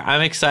far.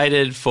 I'm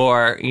excited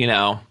for,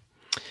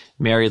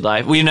 married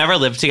life. We've never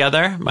lived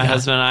together, my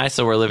husband and I,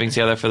 so we're living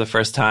together for the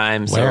first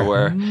time. So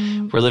Where?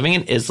 we're living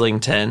in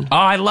Islington. Oh,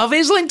 I love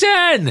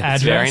Islington.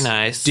 It's very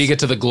nice. Do you get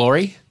to the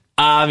Glory?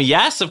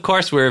 Yes, of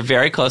course. We're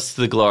very close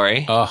to the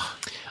Glory. Oh.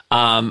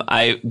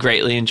 I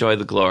greatly enjoy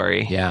the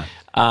Glory. Yeah.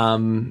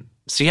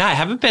 So I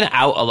haven't been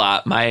out a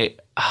lot. My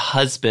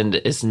husband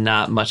is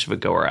not much of a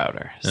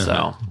goer-outer,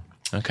 so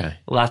okay,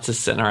 lots of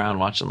sitting around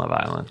watching Love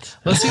Island.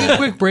 Let's take a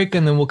quick break,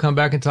 and then we'll come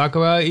back and talk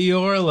about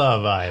your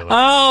Love Island.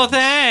 Oh,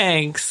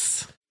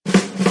 thanks.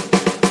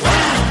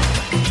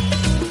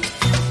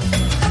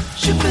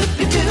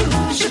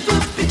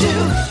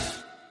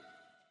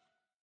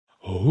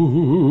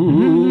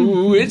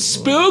 Ooh, it's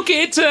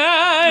spooky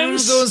times. I'm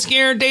so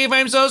scared, Dave.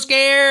 I'm so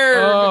scared.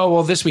 Oh,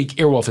 well, this week,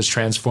 Earwolf is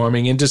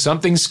transforming into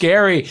something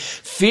scary.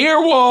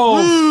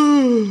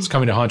 Fearwolf! It's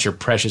coming to haunt your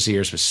precious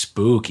ears with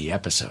spooky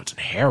episodes and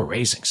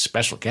hair-raising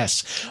special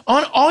guests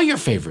on all your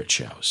favorite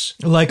shows.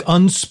 Like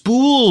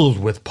Unspooled,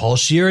 with Paul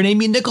Scheer and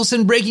Amy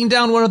Nicholson breaking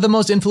down one of the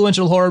most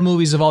influential horror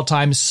movies of all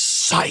time,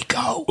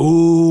 Psycho.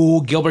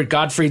 Ooh, Gilbert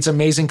Gottfried's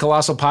amazing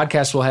Colossal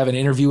podcast will have an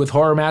interview with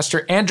horror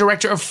master and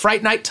director of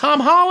Fright Night, Tom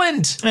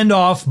Holland. And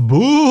Off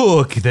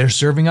Book, they're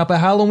serving up a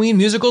Halloween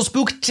musical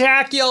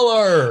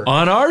spooktacular.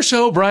 On our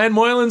show, Brian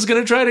Moylan's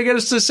going to try to get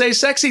us to say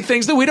sexy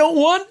things that we don't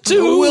want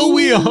to. Will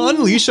we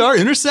unleash our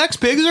intersex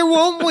pigs or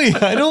won't we?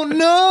 I don't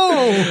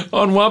know.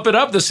 On Womp It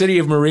Up, the city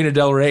of Marina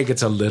del Rey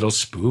gets a little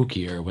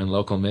spookier when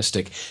local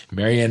mystic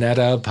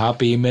Marianetta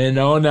Papi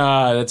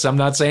Minona, I'm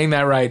not saying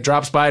that right,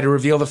 drops by to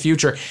reveal the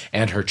future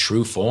and her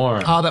true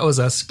form. Oh, that was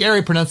a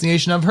scary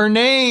pronunciation of her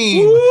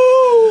name.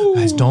 Woo!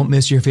 Guys, don't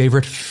miss your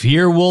favorite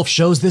Fearwolf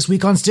shows this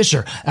week on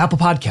Stitcher, Apple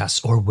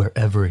Podcasts, or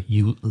wherever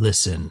you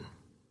listen.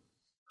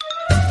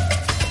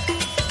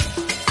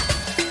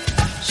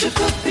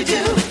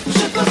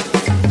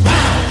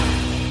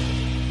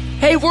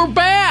 Hey, we're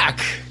back!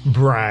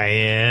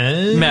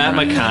 Brian. Matt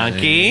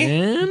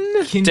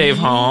McConkey. Dave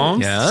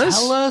Holmes. Yes?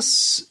 Tell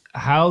us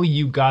how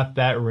you got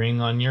that ring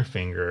on your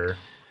finger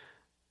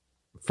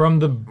from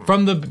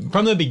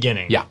the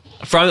beginning. Yeah.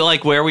 From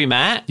where we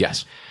met?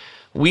 Yes.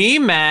 We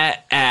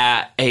met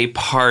at a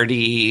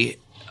party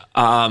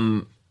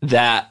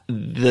that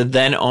the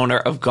then owner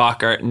of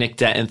Gawker, Nick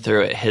Denton,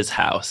 threw at his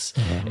house.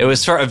 Mm-hmm. It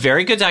was for a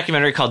very good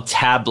documentary called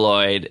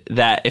Tabloid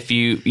that if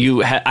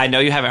I know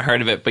you haven't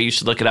heard of it, but you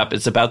should look it up.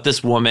 It's about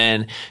this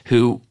woman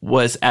who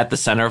was at the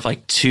center of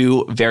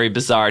two very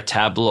bizarre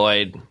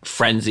tabloid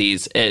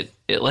frenzies. It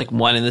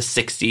one in the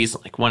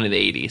 60s, one in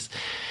the 80s.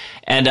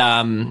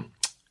 And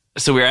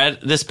so we were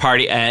at this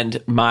party,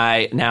 and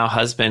my now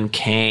husband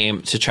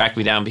came to track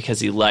me down because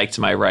he liked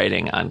my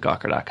writing on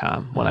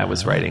Gawker.com when I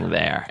was writing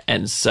there.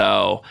 And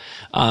so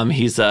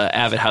he's an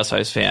avid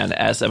Housewives fan,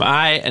 as am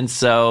I. And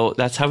so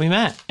that's how we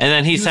met. And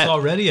then he was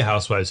already a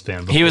Housewives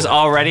fan before. He was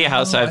already a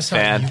Housewives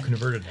fan. You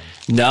converted him.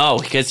 No,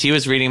 because he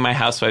was reading my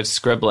Housewives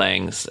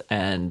scribblings.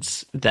 And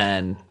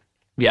then,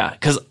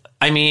 because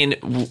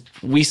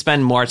we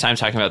spend more time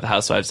talking about the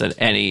Housewives than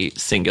any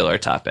singular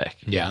topic.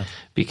 Yeah.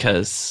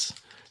 Because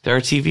they're our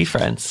TV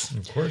friends.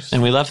 Of course.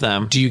 And we love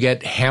them. Do you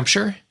get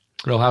Hampshire?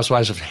 Real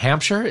Housewives of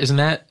Hampshire? Isn't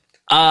that?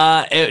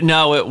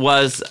 No, it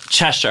was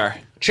Cheshire.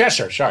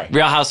 Cheshire, sorry.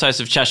 Real Housewives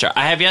of Cheshire.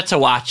 I have yet to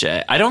watch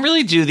it. I don't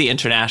really do the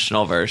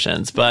international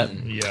versions, but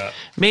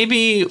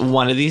maybe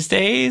one of these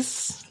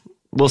days.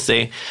 We'll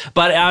see.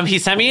 But he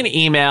sent me an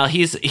email.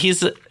 He's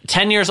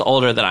 10 years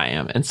older than I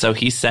am. And so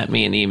he sent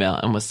me an email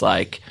and was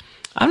like,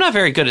 I'm not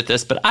very good at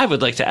this, but I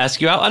would like to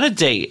ask you out on a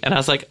date. And I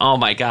was like, oh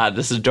my God,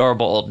 this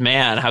adorable old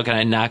man. How can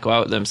I not go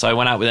out with him? So I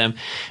went out with him.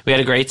 We had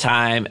a great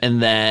time.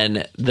 And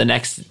then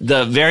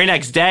the very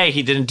next day,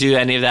 he didn't do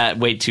any of that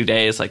wait 2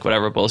 days,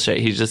 whatever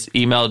bullshit. He just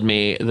emailed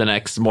me the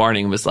next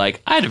morning, was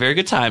like, I had a very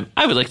good time.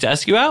 I would like to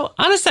ask you out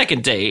on a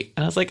second date.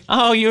 And I was like,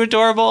 oh, you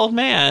adorable old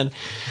man.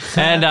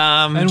 And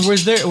and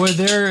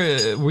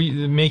were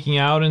you making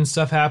out and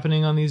stuff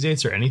happening on these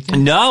dates or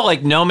anything? No,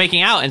 no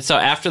making out. And so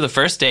after the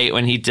first date,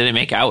 when he didn't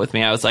make out with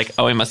me, I was like,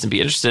 oh, he mustn't be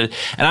interested.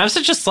 And I'm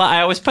such a slut.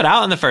 I always put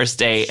out on the first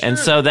date. Sure. And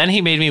so then he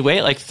made me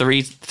wait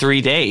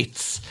three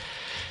dates.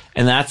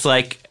 And that's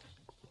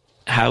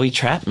how he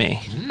trapped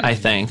me, I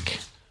think.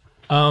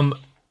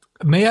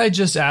 May I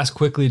just ask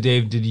quickly,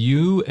 Dave, did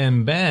you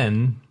and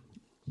Ben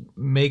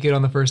make it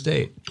on the first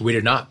date? We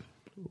did not.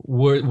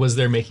 Was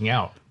there making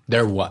out?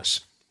 There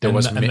was.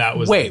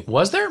 Wait,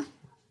 was there?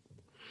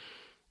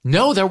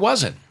 No, there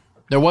wasn't.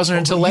 There wasn't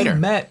until later. We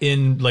met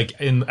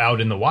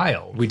out in the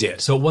wild. We did.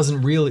 So it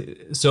wasn't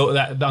really. So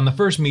that on the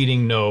first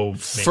meeting, no.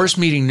 First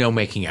meeting, no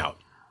making out.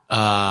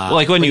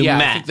 Like when you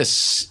met. I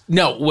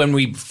think when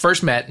we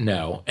first met,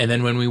 no, and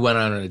then when we went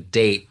on a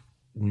date,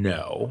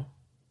 no.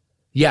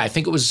 Yeah, I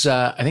think it was.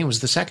 I think it was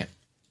the second.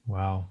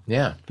 Wow.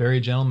 Yeah. Very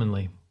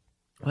gentlemanly.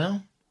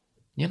 Well,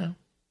 you know.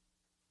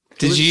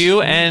 Did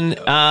you and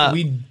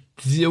we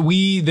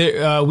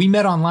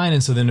met online,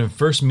 and so then the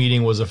first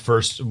meeting was a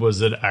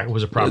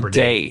proper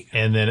date,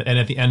 and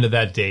at the end of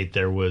that date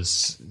there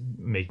was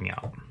making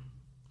out.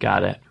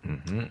 Got it.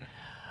 Mm-hmm.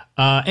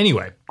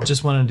 Anyway,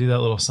 just wanted to do that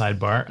little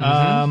sidebar.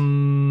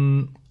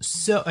 Mm-hmm.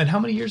 So, and how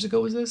many years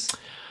ago was this?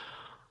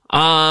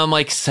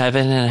 Like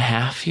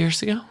 7.5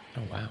 years ago.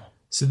 Oh wow.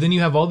 So then you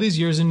have all these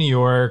years in New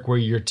York where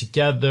you're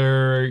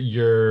together,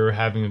 you're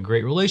having a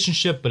great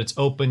relationship, but it's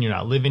open, you're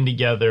not living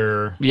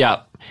together.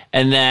 Yeah.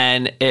 And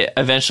then it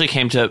eventually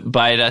came to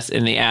bite us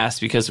in the ass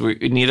because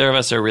neither of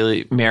us are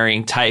really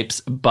marrying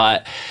types.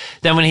 But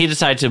then when he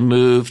decided to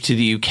move to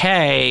the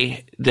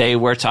UK, they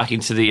were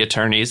talking to the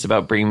attorneys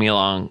about bringing me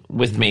along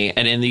with me.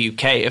 And in the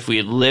UK, if we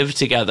had lived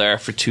together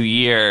for 2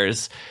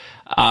 years,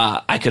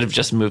 I could have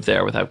just moved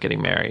there without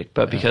getting married.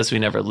 But because we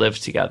never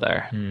lived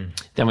together,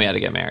 then we had to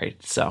get married.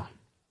 So...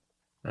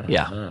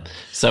 yeah.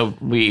 So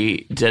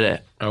we did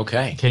it.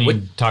 Okay. Can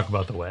you talk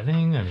about the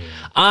wedding? I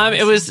mean,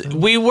 it was,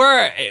 we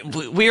were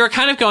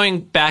kind of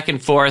going back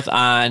and forth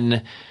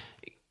on,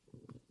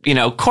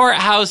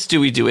 courthouse. Do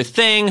we do a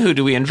thing? Who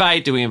do we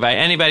invite? Do we invite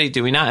anybody?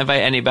 Do we not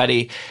invite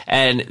anybody?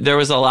 And there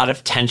was a lot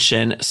of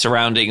tension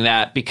surrounding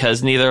that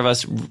because neither of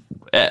us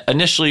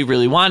initially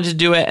really wanted to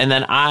do it. And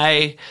then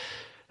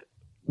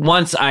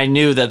once I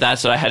knew that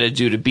that's what I had to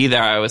do to be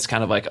there, I was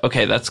kind of like,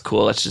 okay, that's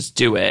cool. Let's just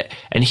do it.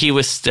 And he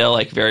was still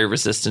like very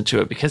resistant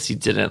to it because he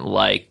didn't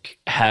like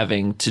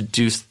having to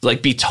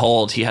be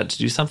told he had to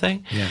do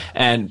something. Yeah.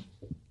 And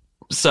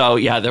so,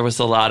 yeah, there was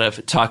a lot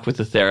of talk with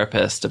the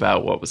therapist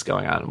about what was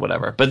going on and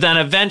whatever. But then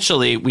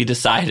eventually we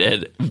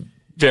decided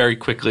very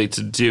quickly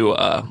to do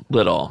a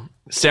little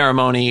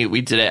ceremony.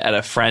 We did it at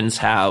a friend's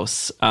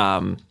house,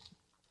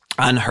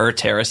 on her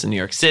terrace in New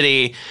York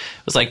City. It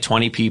was like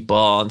 20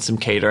 people and some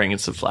catering and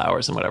some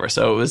flowers and whatever.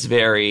 So it was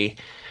very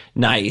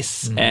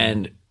nice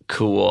and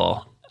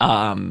cool.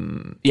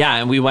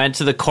 And we went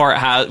to the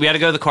courthouse. We had to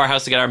go to the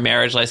courthouse to get our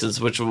marriage license,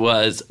 which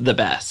was the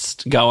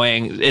best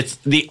going. It's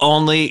the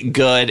only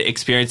good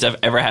experience I've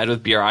ever had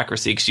with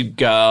bureaucracy because you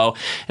go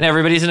and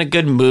everybody's in a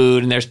good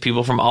mood and there's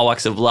people from all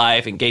walks of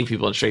life and gay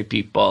people and straight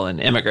people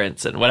and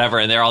immigrants and whatever.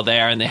 And they're all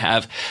there and they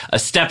have a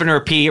step and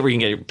repeat where you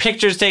can get your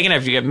pictures taken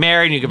after you get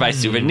married and you can buy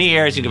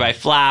souvenirs, you can buy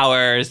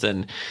flowers.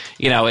 And,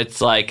 it's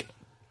like,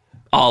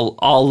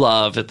 all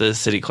love at the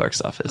city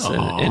clerk's office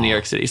in New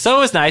York City. So it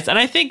was nice. And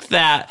I think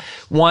that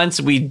once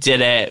we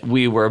did it,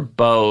 we were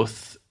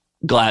both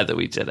glad that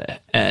we did it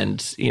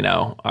and,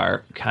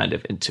 are kind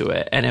of into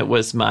it. And it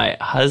was my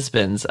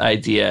husband's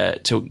idea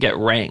to get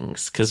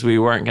rings because we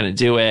weren't going to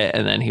do it.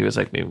 And then he was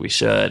like, maybe we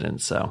should.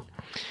 And so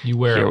you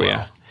wear here it we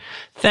well. are.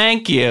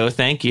 Thank you.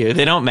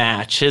 They don't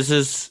match. His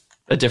is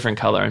a different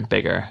color and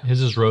bigger.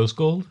 His is rose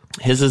gold?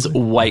 His is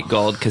white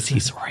gold because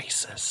he's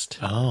racist.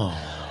 Oh.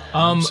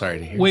 I'm sorry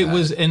to hear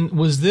that.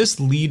 Was this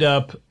lead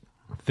up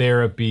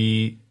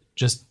therapy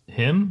just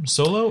him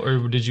solo,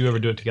 or did you ever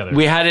do it together?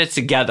 We had it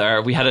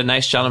together. We had a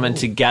nice gentleman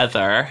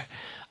together,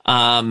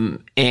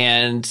 and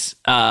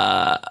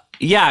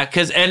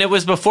it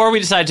was before we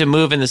decided to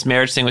move and this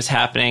marriage thing was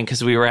happening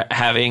because we were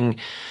having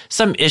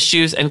some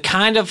issues and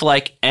kind of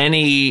like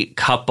any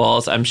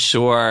couples, I'm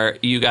sure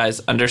you guys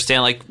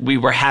understand, like we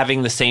were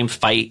having the same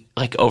fight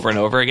like over and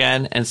over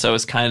again, and so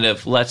it's kind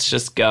of let's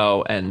just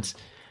go and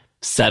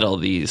settle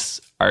these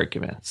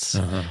arguments.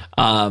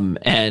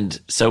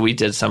 And so we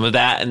did some of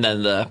that, and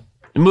then the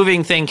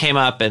moving thing came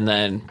up, and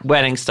then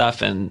wedding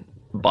stuff, and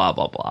blah,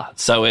 blah, blah.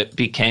 So it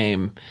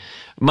became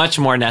much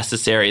more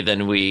necessary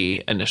than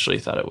we initially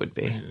thought it would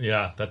be.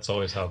 Yeah, that's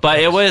always how. But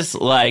it was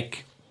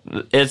like,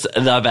 it's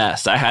the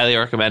best. I highly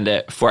recommend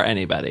it for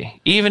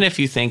anybody. Even if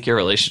you think your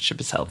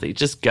relationship is healthy,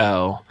 just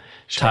go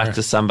talk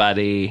to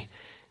somebody,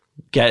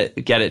 get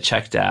it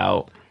checked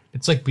out.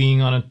 It's like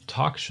being on a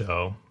talk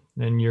show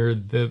and you're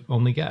the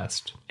only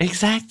guest.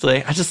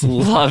 Exactly. I just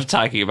love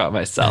talking about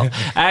myself.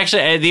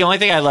 Actually, the only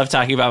thing I love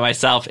talking about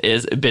myself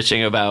is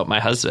bitching about my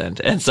husband.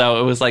 And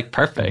so it was like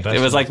perfect. It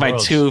was like my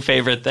two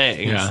favorite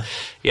things.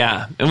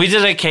 Yeah. And we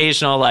did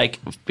occasional, like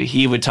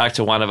he would talk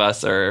to one of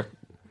us or,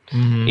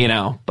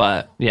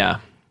 but yeah.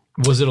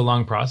 Was it a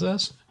long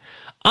process?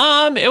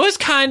 It was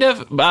kind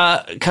of,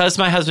 cause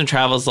my husband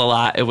travels a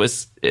lot. It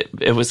was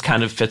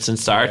kind of fits and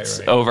starts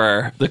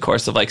over the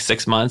course of like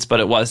 6 months, but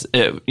it was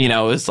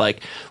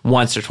like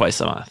once or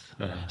twice a month.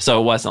 So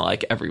it wasn't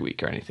like every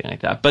week or anything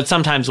like that. But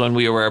sometimes when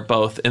we were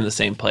both in the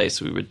same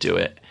place, we would do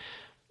it,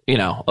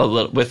 a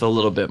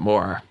little bit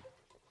more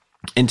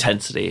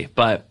intensity,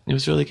 but it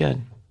was really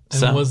good.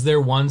 And was there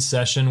one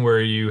session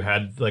where you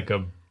had like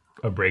a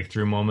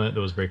breakthrough moment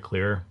that was very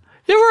clear?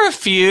 There were a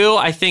few.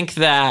 I think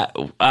that,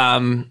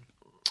 and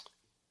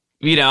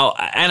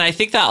I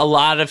think that a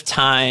lot of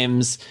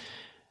times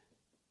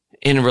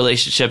in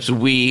relationships,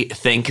 we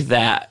think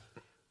that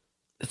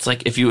it's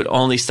like, if you would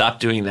only stop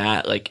doing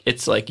that, like,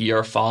 it's like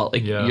your fault,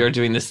 like you're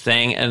doing this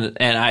thing. And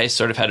I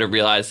sort of had to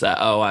realize that,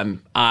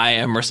 I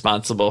am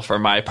responsible for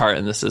my part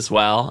in this as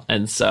well.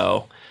 And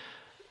so,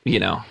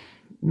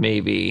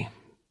 maybe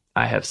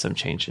I have some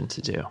changing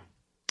to do.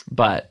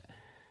 But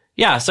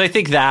yeah, so I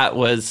think that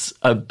was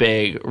a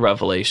big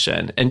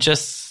revelation. And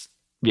just,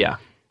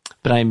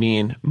 but I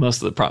mean,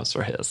 most of the problems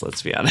were his,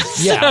 let's be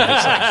honest.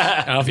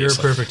 Yeah, obviously. You're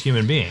a perfect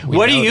human being.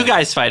 What do you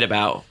guys fight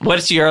about?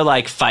 What's your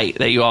like fight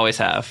that you always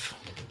have?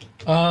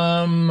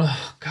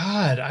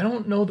 God, I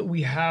don't know that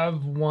we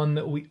have one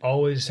that we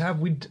always have.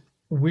 We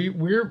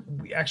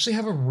actually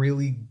have a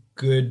really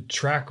good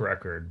track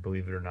record,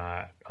 believe it or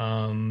not.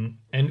 And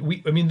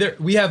we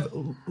have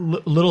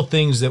little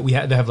things that we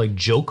have like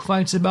joke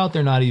fights about.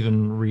 They're not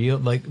even real.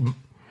 Like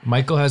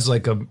Michael has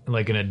like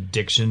an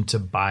addiction to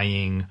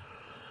buying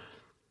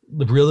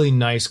really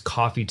nice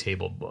coffee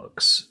table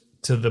books,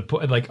 to the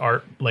like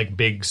art, like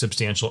big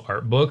substantial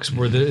art books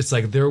where it's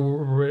like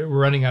we're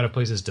running out of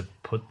places to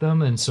put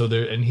them, and so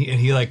there and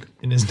he like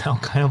and is now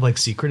kind of like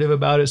secretive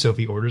about it. So if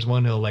he orders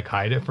one, he'll like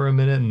hide it for a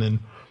minute, and then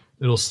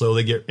it'll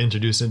slowly get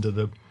introduced into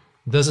the.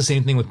 Does the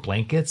same thing with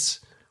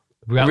blankets.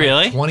 We got really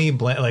like 20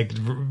 like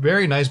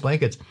very nice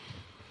blankets,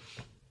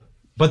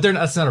 but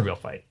that's not a real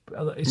fight,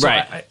 so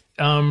right?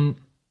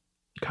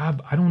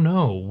 God, I don't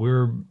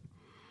know.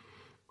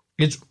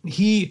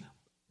 He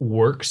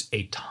works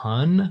a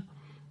ton.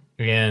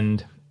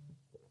 And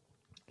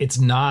it's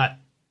not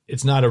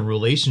a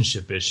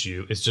relationship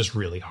issue. It's just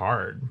really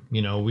hard.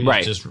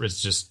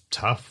 It's just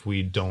tough.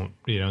 We don't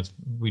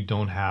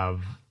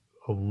have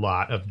a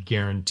lot of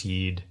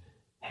guaranteed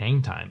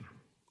hang time.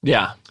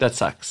 Yeah, that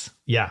sucks.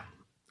 Yeah.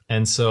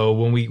 And so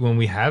when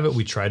we have it,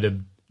 we try to,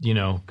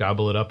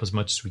 gobble it up as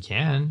much as we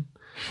can.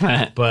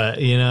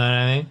 But you know what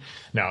I mean?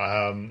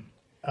 No,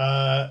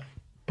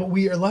 but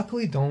we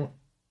luckily don't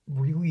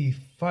really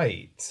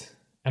fight.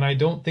 And I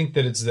don't think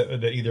that it's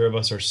that either of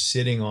us are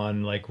sitting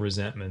on like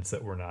resentments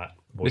that we're not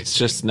voicing. It's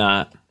just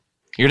not.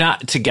 You're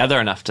not together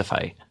enough to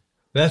fight.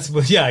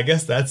 I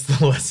guess that's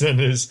the lesson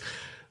is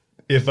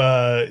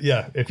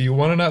if you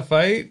want to not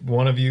fight,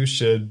 one of you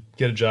should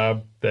get a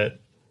job that,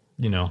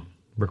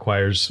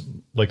 requires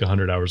like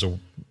 100 hours of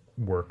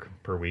work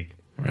per week.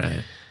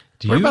 Right.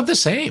 We're about the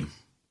same.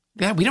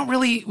 Yeah, we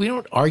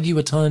don't argue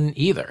a ton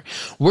either.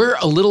 We're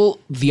a little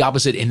the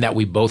opposite in that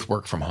we both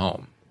work from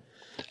home.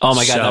 Oh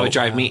my God, that would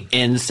drive me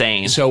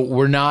insane. So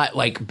we're not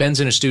like Ben's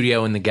in a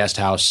studio in the guest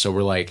house. So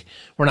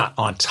we're not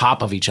on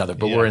top of each other,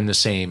 but we're in the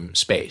same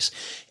space.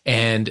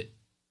 And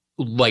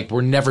like,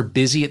 we're never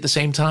busy at the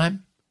same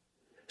time.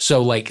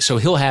 So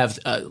he'll have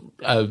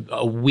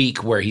a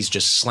week where he's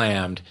just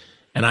slammed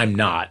and I'm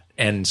not.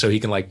 And so he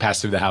can like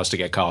pass through the house to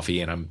get coffee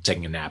and I'm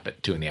taking a nap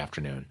at 2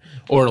 p.m,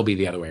 or it'll be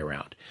the other way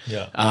around.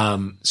 Yeah.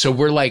 So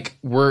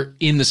we're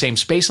in the same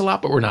space a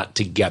lot, but we're not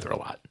together a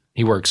lot.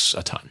 He works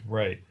a ton.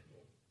 Right.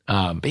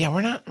 But yeah,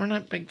 we're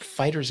not big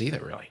fighters either,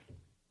 really.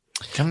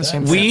 Kind of the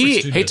same.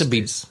 We hate to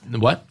be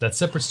what? That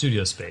separate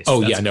studio space.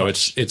 Oh yeah, no,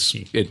 it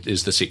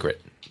is the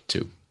secret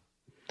too.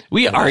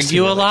 We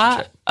argue a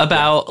lot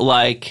about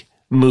like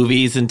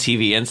movies and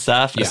TV and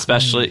stuff,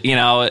 especially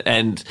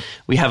and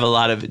we have a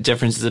lot of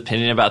differences of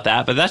opinion about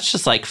that. But that's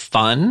just like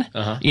fun,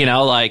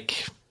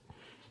 like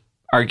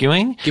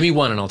arguing. Give me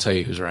one, and I'll tell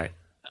you who's right.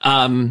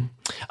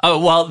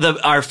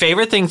 Our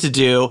favorite thing to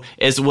do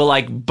is we'll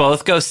like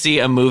both go see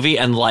a movie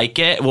and like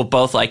it. We'll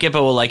both like it,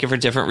 but we'll like it for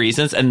different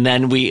reasons. And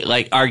then we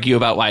like argue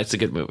about why it's a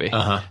good movie.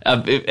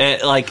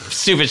 Like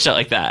stupid shit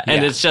like that.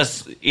 And it's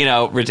just,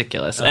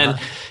 ridiculous. And,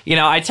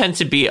 I tend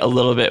to be a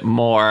little bit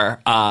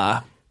more,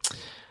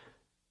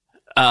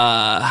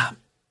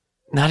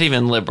 not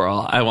even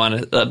liberal. I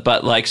want to,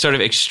 but like sort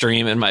of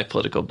extreme in my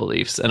political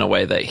beliefs in a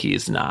way that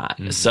he's not.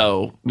 Mm-hmm.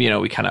 So,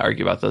 we kind of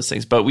argue about those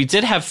things. But we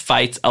did have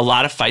a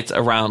lot of fights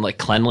around like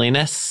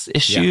cleanliness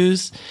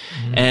issues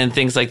and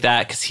things like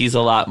that, because he's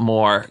a lot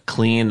more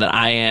clean than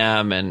I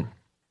am. And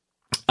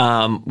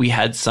we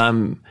had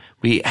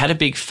a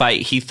big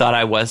fight. He thought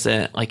I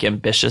wasn't like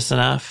ambitious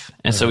enough.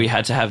 And so we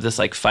had to have this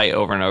like fight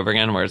over and over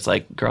again where it's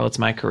like, girl, it's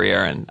my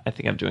career and I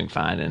think I'm doing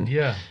fine. And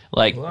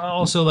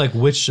also like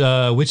which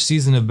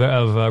season of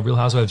Real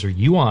Housewives are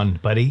you on,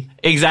 buddy?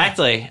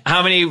 Exactly.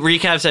 How many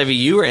recaps have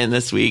you written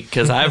this week?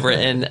 Because I've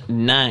written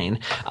 9.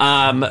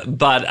 But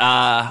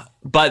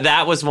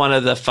that was one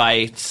of the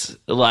fights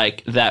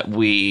like that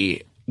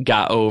we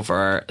got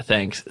over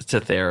thanks to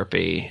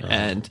therapy.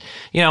 And,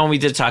 we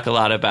did talk a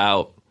lot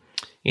about,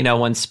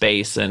 one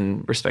space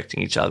and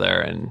respecting each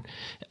other and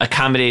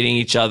accommodating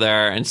each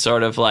other and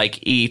sort of like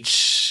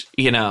each,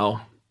 me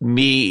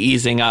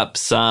easing up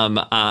some,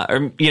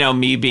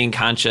 me being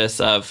conscious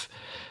of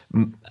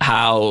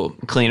how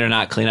clean or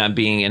not clean I'm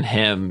being and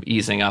him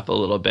easing up a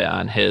little bit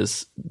on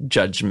his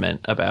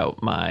judgment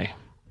about my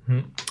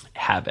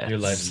habits. Your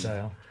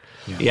lifestyle.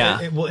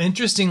 Yeah. Well,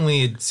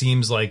 interestingly, it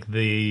seems like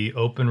the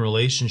open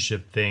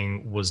relationship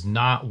thing was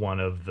not one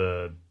of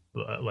the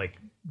like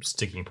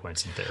sticking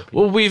points in therapy.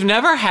 Well, we've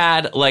never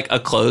had like a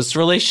closed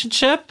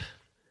relationship.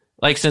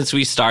 Like since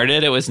we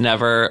started, it was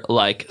never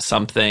like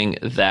something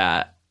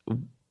that,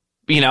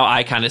 you know,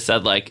 I kind of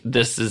said like,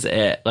 this is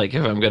it. Like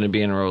if I'm going to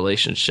be in a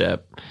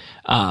relationship,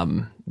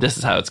 this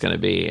is how it's going to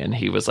be. And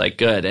he was like,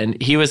 good.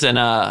 And he was in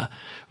a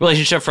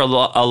relationship for a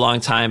long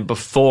time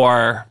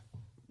before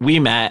we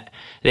met.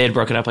 They had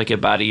broken up like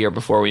about a year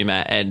before we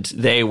met, and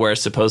they were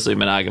supposedly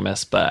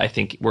monogamous, but I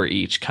think we're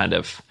each kind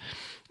of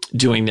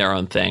doing their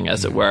own thing,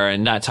 as it were,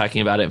 and not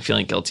talking about it and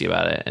feeling guilty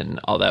about it and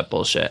all that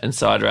bullshit. And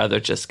so I'd rather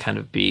just kind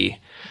of be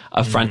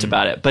upfront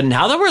about it. But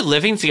now that we're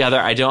living together,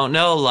 I don't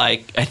know,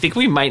 like, I think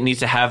we might need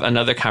to have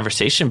another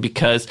conversation,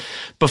 because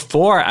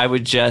before I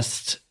would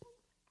just,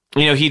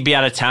 you know, he'd be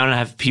out of town and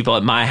have people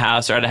at my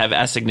house, or I'd have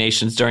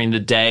assignations during the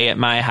day at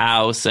my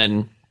house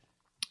and,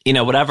 you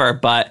know, whatever.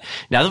 But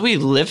now that we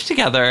live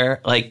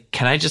together, like,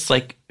 can I just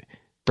like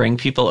bring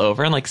people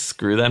over and like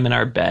screw them in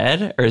our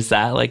bed? Or is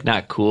that like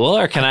not cool?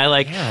 Or can I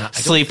like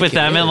sleep with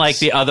them in like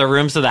the other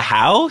rooms of the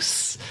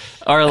house?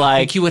 Or like, I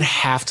think you would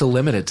have to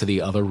limit it to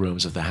the other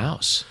rooms of the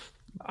house.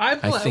 I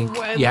think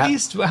at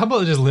least, how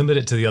about just limit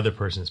it to the other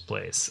person's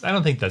place? I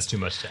don't think that's too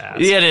much to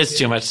ask. Yeah, it is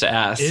too much to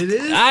ask. It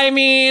is? I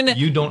mean,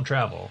 you don't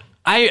travel.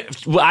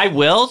 I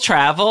will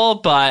travel,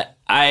 but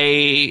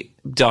I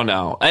don't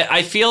know.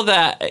 I feel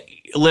that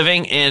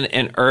living in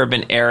an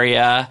urban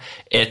area,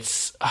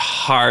 it's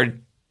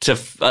hard to,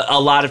 a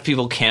lot of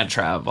people can't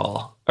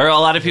travel, or a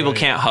lot of people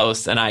can't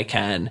host, and I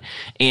can.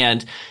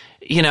 And,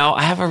 you know,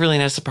 I have a really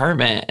nice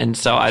apartment, and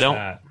so I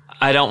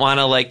don't want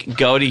to like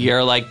go to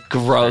your like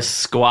gross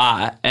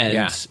squat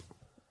and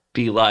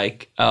be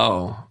like,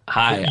 oh,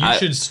 hi. You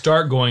should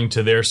start going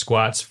to their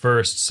squats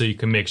first, so you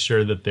can make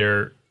sure that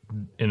they're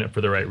in it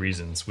for the right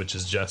reasons, which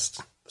is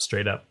just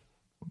straight up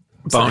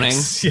boning.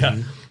 Sex.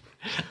 Yeah.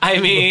 I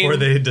mean, before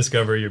they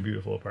discover your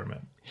beautiful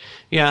apartment.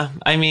 Yeah,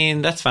 I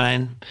mean, that's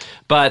fine.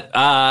 But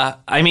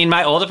I mean,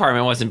 my old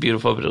apartment wasn't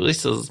beautiful, but at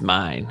least it was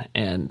mine.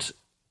 And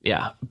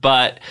yeah,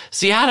 but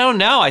see, I don't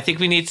know. I think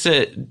we need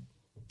to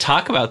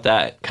talk about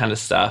that kind of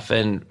stuff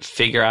and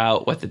figure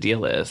out what the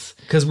deal is.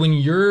 Because when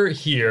you're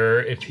here,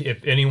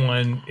 if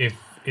anyone,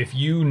 if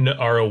you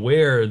are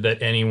aware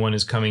that anyone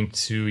is coming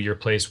to your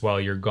place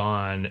while you're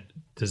gone,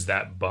 does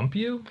that bump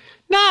you?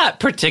 Not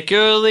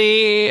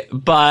particularly,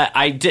 but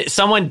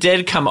someone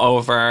did come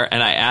over,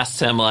 and I asked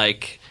him,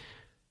 like,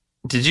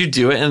 did you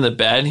do it in the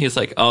bed? And he's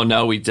like, oh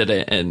no, we did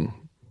it in,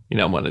 you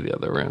know, one of the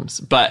other rooms.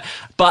 But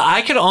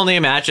I could only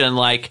imagine,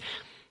 like,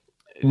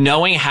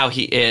 knowing how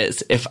he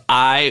is, if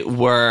I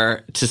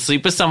were to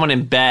sleep with someone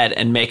in bed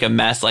and make a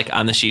mess, like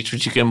on the sheets,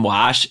 which you can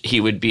wash, he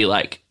would be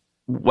like,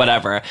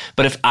 whatever.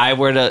 But if I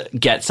were to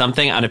get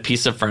something on a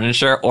piece of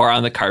furniture or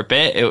on the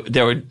carpet,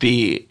 there would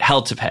be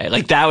hell to pay.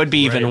 Like that would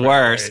be even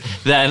worse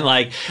than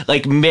like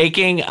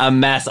making a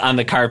mess on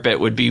the carpet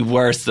would be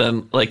worse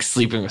than like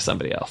sleeping with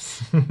somebody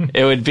else.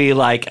 It would be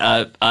like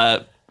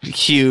a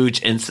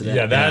huge incident.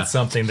 Yeah, that's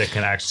something that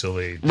can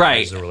actually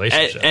lose a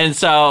relationship. And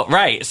so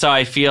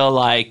I feel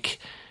like,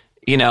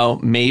 you know,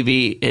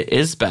 maybe it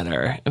is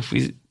better if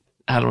we,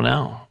 I don't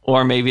know,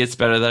 or maybe it's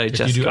better that I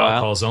just you do go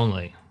alcohols out.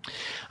 Only.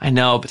 I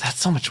know, but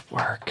that's so much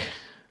work.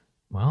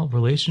 Well,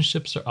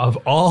 relationships of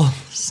all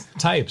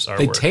types are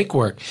They work. take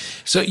work.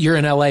 So you're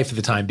in LA for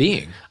the time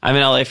being. I'm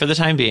in LA for the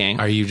time being.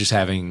 Are you just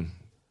having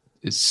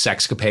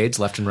sexcapades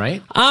left and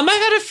right? I've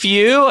had a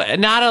few,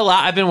 not a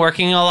lot. I've been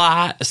working a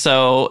lot,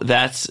 so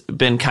that's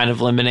been kind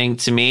of limiting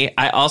to me.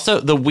 I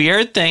also, the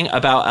weird thing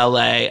about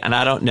LA, and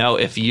I don't know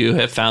if you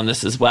have found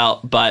this as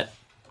well, but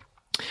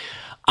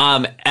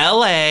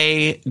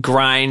LA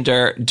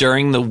Grinder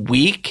during the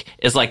week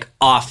is like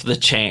off the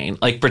chain,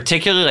 like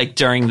particularly like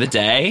during the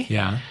day.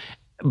 Yeah.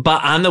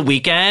 But on the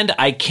weekend,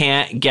 I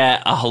can't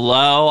get a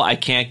hello. I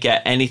can't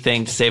get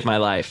anything to save my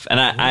life. And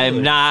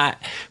I'm not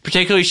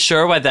particularly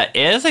sure what that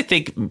is. I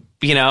think,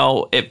 you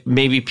know,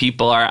 maybe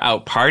people are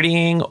out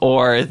partying,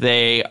 or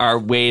they are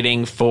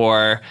waiting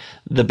for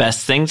the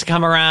best thing to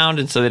come around,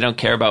 and so they don't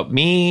care about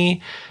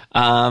me.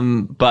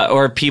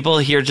 Or people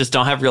here just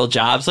don't have real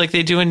jobs like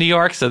they do in New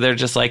York, so they're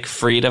just like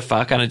free to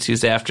fuck on a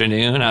Tuesday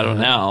afternoon. I don't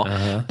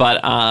know.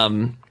 But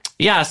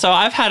yeah, so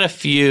I've had a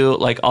few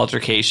like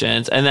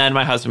altercations, and then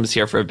my husband was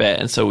here for a bit,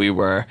 and so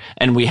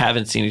we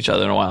haven't seen each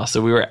other in a while,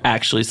 so we were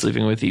actually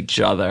sleeping with each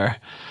other.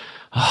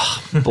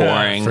 Oh,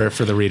 boring.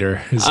 for the reader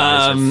who's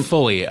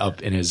fully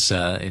up in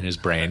his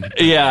brain.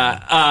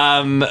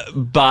 Yeah.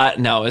 But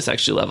no, it's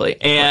actually lovely.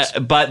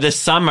 But this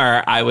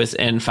summer I was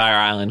in Fire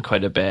Island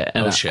quite a bit,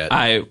 and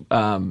I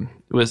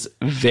was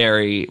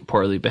very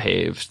poorly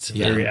behaved.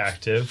 Very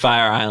active.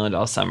 Fire Island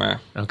all summer.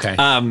 Okay.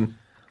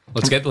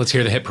 Let's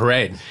hear the hit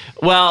parade.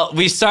 Well,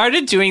 we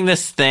started doing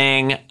this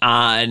thing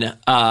on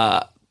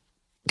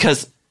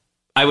because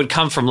I would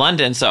come from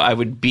London, so I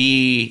would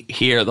be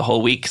here the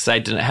whole week because I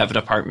didn't have an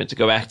apartment to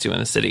go back to in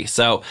the city.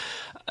 So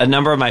a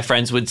number of my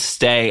friends would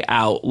stay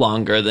out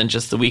longer than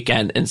just the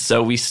weekend. And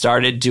so we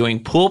started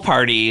doing pool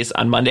parties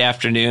on Monday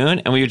afternoon,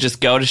 and we would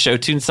just go to Show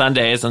Tune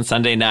Sundays on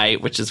Sunday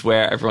night, which is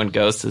where everyone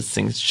goes to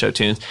sing show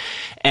tunes.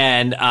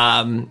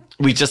 And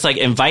we just like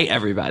invite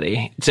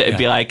everybody to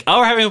be like, oh,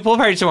 we're having a pool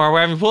party tomorrow.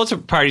 We're having a pool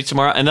party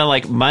tomorrow. And then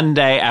like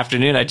Monday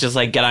afternoon, I just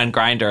like get on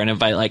Grindr and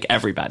invite like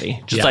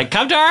everybody. Just like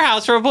come to our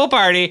house for a pool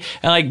party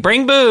and like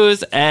bring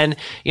booze. And,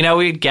 you know,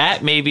 we'd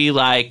get maybe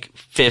like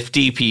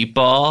 50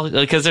 people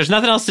because there's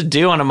nothing else to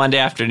do on a Monday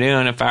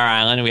afternoon at Fire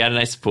Island. We had a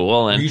nice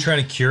pool. And are you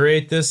trying to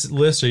curate this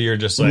list or you're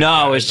just like,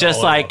 no, it's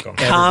just like welcome.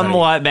 Come everybody.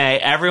 What may,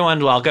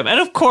 everyone welcome. And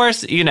of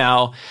course, you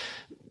know,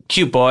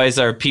 cute boys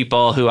or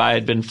people who I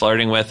had been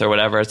flirting with or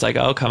whatever. It's like,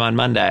 oh, come on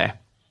Monday.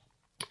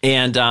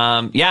 And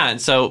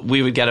and so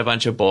we would get a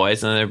bunch of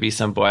boys and there'd be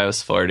some boy I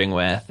was flirting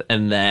with.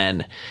 And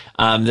then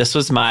this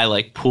was my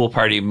like pool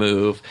party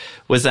move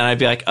was then I'd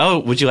be like, oh,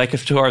 would you like a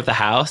tour of the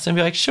house? And I'd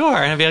be like, sure.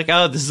 And I'd be like,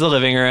 oh, this is the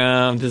living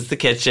room. This is the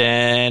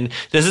kitchen.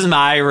 This is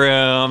my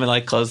room. And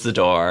like close the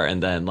door.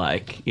 And then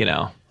like, you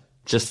know,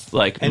 just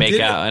like make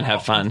out and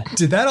have fun.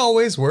 Did that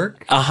always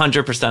work?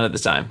 100% of the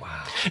time. Wow.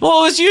 Well,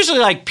 it was usually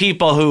like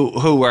people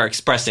who were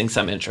expressing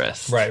some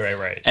interest.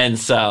 Right. And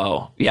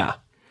so, yeah.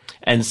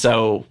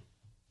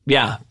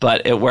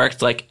 But it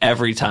worked like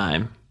every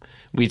time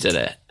we did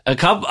it.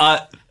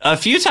 A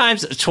few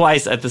times,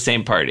 twice at the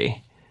same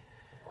party.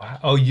 Wow.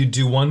 Oh, you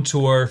do one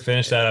tour,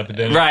 finish that up, and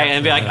then right,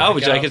 and be like, "Oh,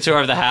 would you like a tour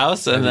of the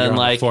house?" And then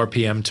like 4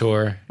 p.m.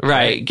 tour,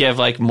 right? Give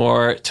like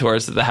more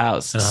tours of the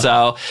house.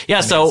 So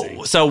yeah,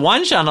 so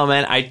one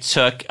gentleman I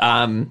took,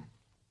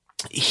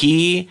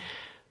 he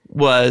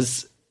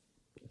was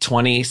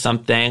 20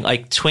 something,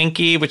 like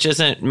Twinkie, which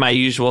isn't my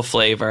usual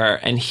flavor,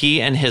 and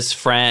he and his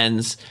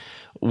friends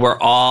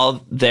were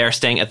all there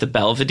staying at the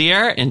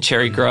Belvedere in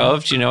Cherry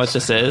Grove. Do you know what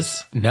this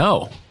is?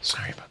 No,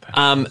 sorry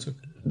about that.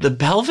 The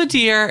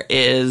Belvedere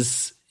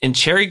is in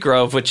Cherry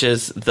Grove, which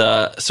is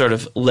the sort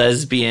of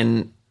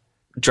lesbian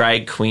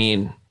drag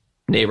queen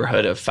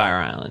neighborhood of Fire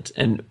Island.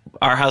 And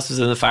our house was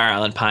in the Fire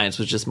Island Pines,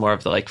 which is more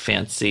of the like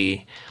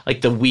fancy,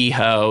 like the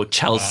WeHo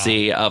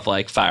Chelsea of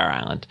like Fire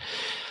Island.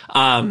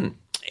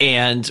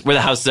 And where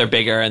the houses are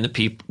bigger and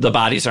the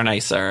bodies are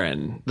nicer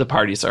and the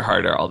parties are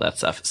harder, all that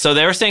stuff. So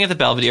they were staying at the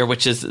Belvedere,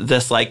 which is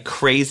this like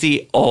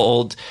crazy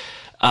old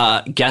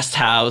guest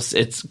house.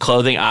 It's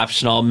clothing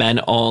optional, men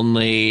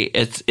only.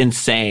 It's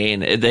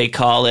insane. They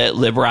call it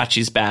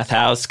Liberace's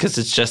bathhouse because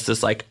it's just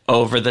this like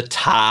over the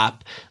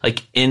top,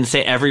 like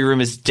insane. Every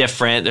room is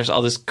different. There's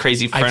all this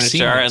crazy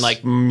furniture and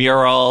like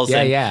murals.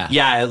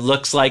 Yeah. It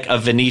looks like a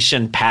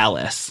Venetian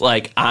palace,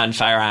 like on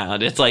Fire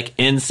Island. It's like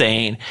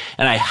insane,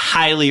 and I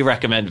highly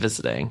recommend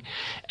visiting.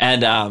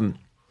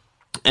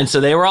 And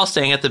so they were all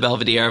staying at the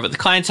Belvedere, but the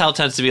clientele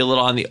tends to be a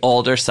little on the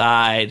older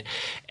side.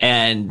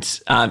 And,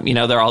 you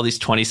know, there are all these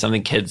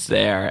 20-something kids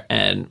there.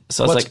 And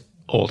so it's like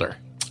older?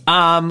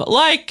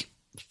 Like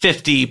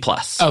 50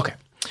 plus. Okay.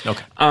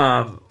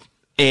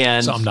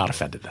 And so I'm not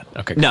offended then.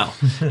 Okay. No.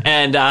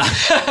 And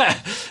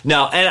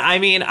no. And I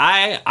mean,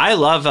 I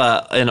love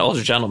an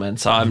older gentleman.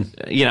 So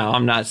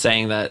I'm not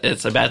saying that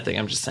it's a bad thing.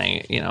 I'm just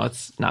saying, you know,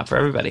 it's not for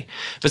everybody.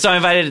 But so I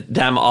invited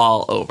them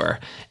all over.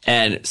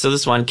 And so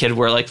this one kid,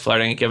 we're like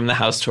flirting, give him the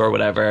house tour,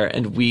 whatever.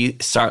 And we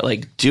start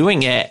like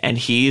doing it. And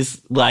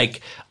he's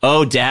like,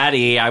 oh,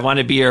 daddy, I want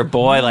to be your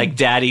boy, like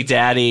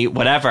daddy,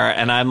 whatever.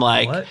 And I'm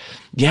like, what?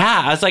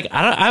 Yeah, I was like,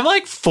 I'm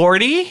like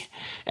 40.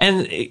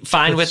 And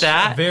fine with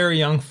that. Very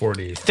young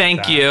 40s.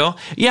 Thank you.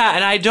 Yeah,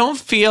 and I don't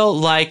feel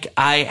like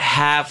I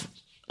have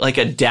like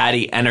a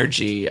daddy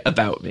energy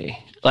about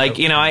me. Like,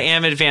 you know, I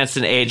am advanced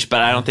in age,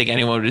 but I don't think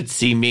anyone would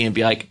see me and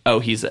be like, oh,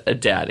 he's a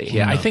daddy.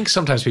 Yeah, I think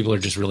sometimes people are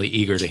just really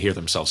eager to hear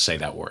themselves say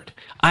that word.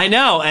 I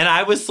know. And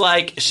I was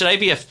like, should I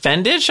be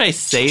offended? Should I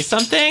say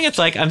something? It's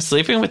like, I'm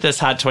sleeping with this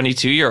hot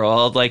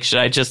 22-year-old. Like, should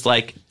I just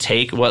like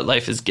take what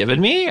life has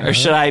given me? Or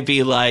should I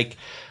be like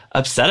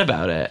upset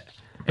about it?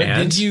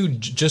 Did you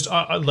just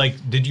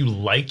did you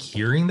like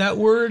hearing that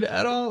word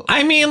at all?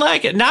 I mean,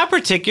 like not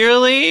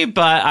particularly,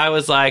 but I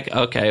was like,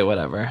 okay,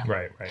 whatever.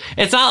 Right.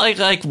 It's not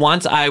like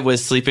once I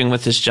was sleeping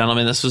with this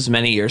gentleman. This was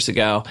many years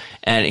ago,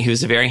 and he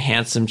was a very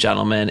handsome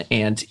gentleman,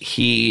 and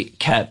he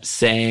kept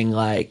saying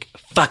like,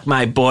 "Fuck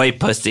my boy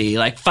pussy,"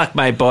 like "fuck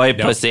my boy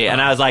pussy," and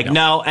I was like,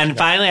 no. And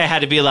finally, I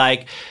had to be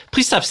like,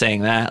 please stop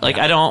saying that. Like,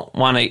 I don't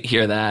want to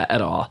hear that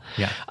at all.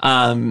 Yeah.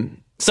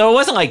 So it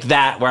wasn't like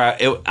that where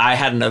I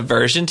had an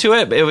aversion to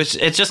it. But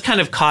it just kind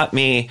of caught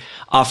me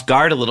off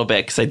guard a little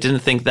bit because I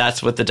didn't think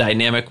that's what the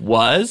dynamic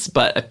was.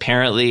 But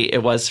apparently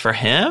it was for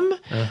him.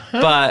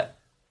 But,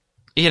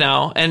 you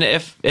know, and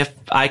if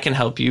I can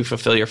help you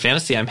fulfill your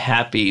fantasy, I'm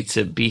happy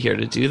to be here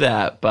to do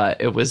that. But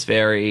it was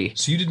very...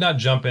 So you did not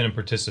jump in and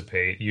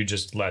participate. You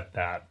just let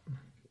that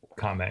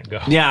comment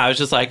go. Yeah, I was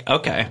just like,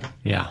 okay.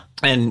 Yeah.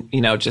 And,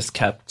 you know, just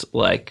kept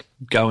like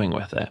going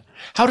with it.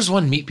 How does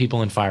one meet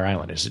people in Fire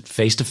Island? Is it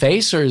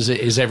face-to-face or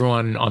is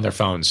everyone on their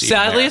phones?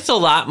 Sadly, it's a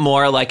lot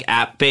more like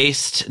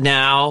app-based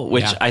now,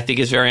 which I think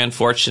is very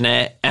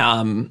unfortunate.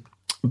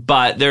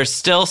 But there's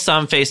still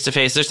some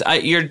face-to-face.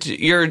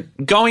 You're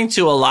going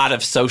to a lot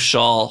of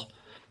social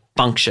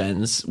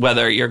functions,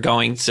 whether you're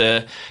going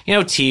to,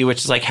 tea, which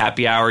is like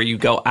happy hour, you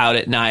go out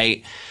at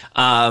night,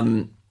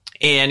 and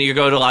you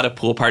go to a lot of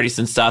pool parties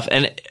and stuff.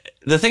 And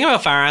the thing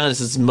about Fire Island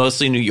is it's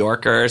mostly New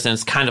Yorkers, and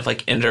it's kind of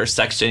like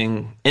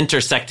intersecting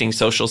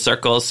social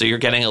circles. So you're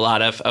getting a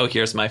lot of, oh,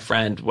 here's my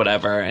friend,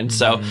 whatever. And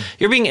so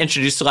you're being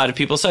introduced to a lot of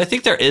people. So I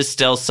think there is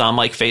still some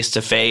like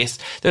face-to-face.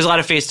 There's a lot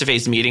of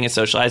face-to-face meeting and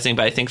socializing,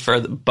 but I think for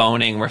the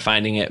boning, we're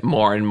finding it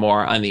more and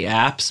more on the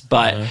apps.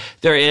 But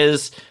there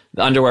is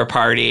the underwear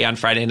party on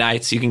Friday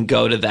nights. You can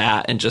go to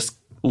that and just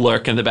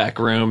lurk in the back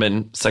room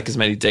and suck as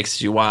many dicks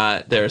as you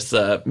want. There's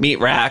the meat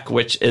rack,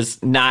 which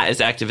is not as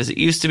active as it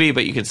used to be,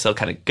 but you can still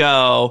kind of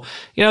go.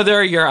 There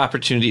are your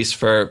opportunities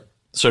for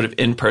sort of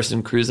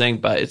in-person cruising,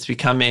 but it's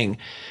becoming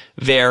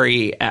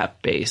very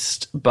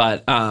app-based.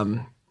 But,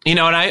 and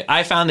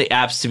I found the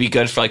apps to be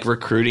good for like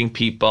recruiting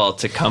people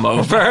to come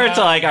over to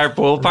like our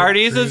pool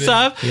parties and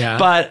stuff. Yeah.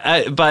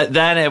 But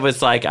then it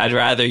was like, I'd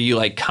rather you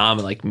like come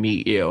and like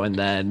meet you and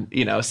then,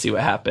 see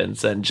what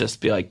happens and just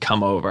be like,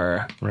 come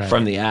over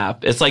from the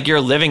app. It's like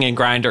you're living in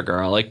Grindr,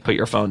 girl. Like put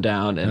your phone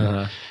down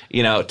and,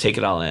 take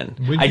it all in.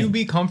 Would you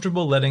be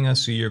comfortable letting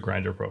us see your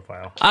Grindr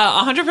profile?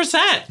 100%.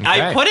 Okay.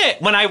 I put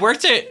it, when I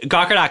worked at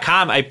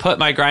Gawker.com, I put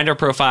my Grindr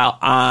profile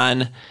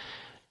on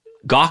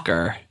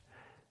Gawker.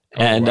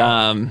 And,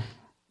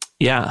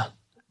 Grindr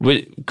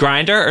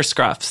or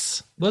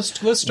Scruffs? Let's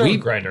start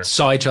with Grindr.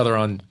 Saw each other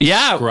on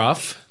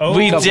Scruff. Oh,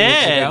 we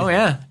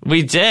did.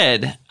 We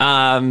did.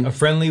 A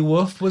friendly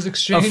woof was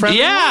exchanged. And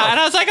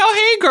I was like, oh,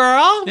 hey,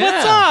 girl,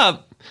 what's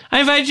up?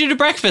 I invited you to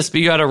breakfast, but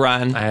you had to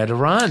run. I had to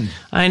run.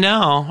 I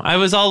know. I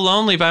was all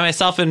lonely by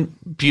myself in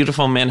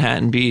beautiful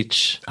Manhattan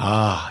Beach.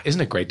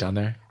 Isn't it great down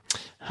there?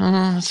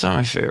 It's not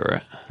my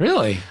favorite.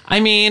 Really? I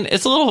mean,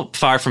 it's a little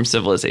far from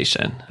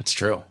civilization. That's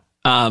true.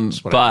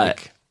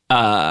 But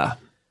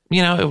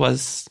it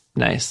was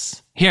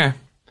nice. Here,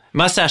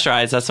 Mustache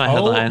Rides. That's my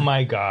headline. Oh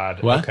my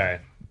God. What? Okay.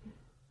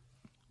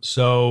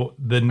 So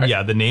the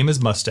name is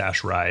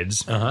Mustache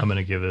Rides. I'm going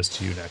to give this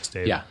to you next,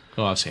 Dave. Yeah.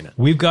 Oh, I've seen it.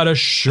 We've got a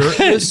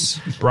shirtless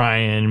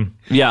Brian.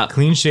 Yeah.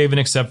 Clean shaven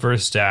except for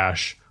his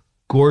stash.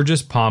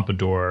 Gorgeous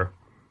pompadour.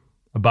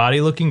 A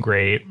body looking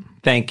great.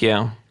 Thank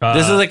you.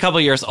 This is a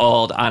couple years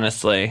old,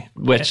 honestly,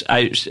 which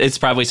it's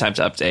probably time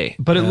to update.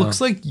 But it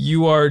looks like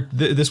you are.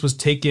 This was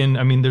taken.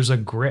 I mean, there's a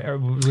great.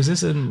 Was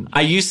this in?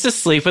 I used to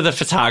sleep with a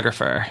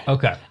photographer.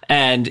 Okay.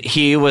 And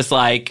he was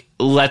like,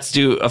 let's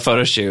do a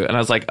photo shoot. And I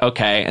was like,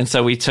 okay. And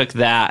so we took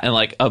that and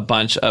like a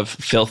bunch of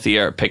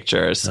filthier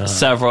pictures,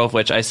 several of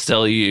which I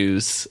still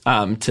use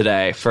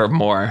today for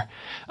more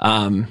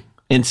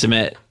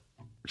intimate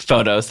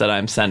photos that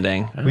I'm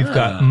sending. We've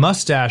got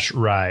Mustache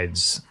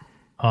Rides.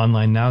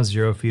 Online now,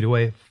 0 feet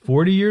away.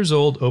 40 years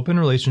old, open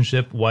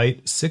relationship,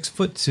 white,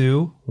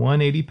 6'2",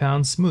 180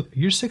 pounds, smooth.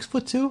 You're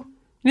 6'2"?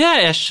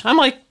 Yeah, ish. I'm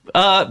like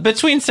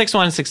between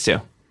 6'1" and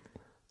 6'2".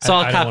 So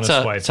I'll cop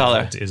to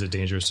taller. Is it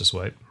dangerous to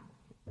swipe?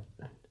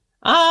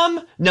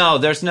 No,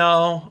 there's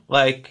no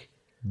like.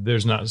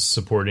 There's not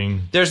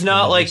supporting. There's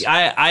no like.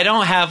 I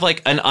don't have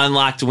like an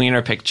unlocked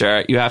wiener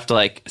picture. You have to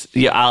like.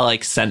 I'll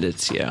like send it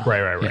to you.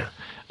 Right. Yeah.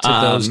 To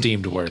those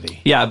deemed worthy.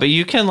 Yeah, but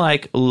you can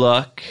like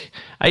look.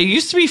 I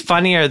used to be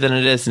funnier than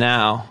it is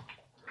now.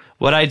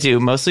 What I do,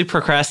 mostly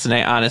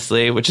procrastinate,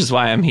 honestly, which is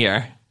why I'm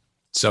here.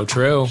 So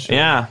true.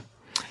 Yeah.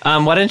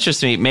 What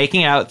interests me?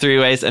 Making out,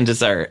 three-ways, and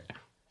dessert.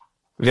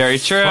 Very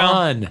true.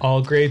 Fun.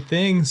 All great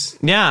things.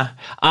 Yeah.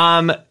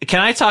 Can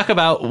I talk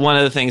about one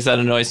of the things that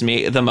annoys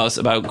me the most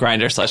about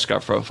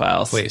Grindr/Scruff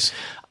profiles? Please.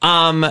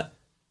 Girl,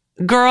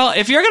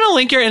 if you're going to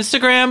link your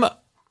Instagram,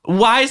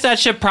 why is that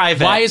shit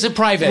private? Why is it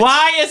private?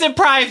 Why is it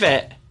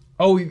private?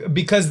 Oh,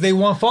 because they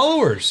want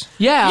followers.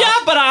 Yeah. Yeah,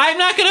 but I'm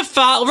not going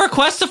to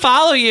request to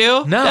follow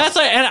you. No. That's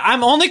like, and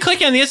I'm only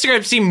clicking on the Instagram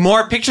to see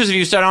more pictures of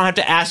you so I don't have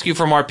to ask you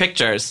for more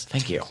pictures.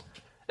 Thank you.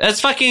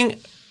 That's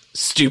fucking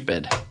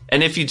stupid.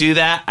 And if you do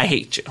that, I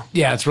hate you.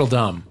 Yeah, it's real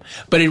dumb.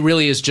 But it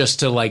really is just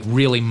to like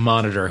really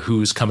monitor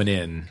who's coming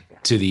in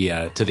to the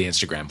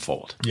Instagram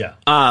fold. Yeah.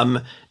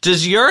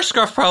 Does your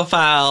Scruff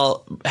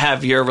profile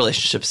have your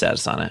relationship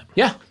status on it?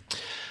 Yeah.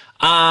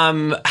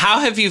 How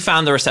have you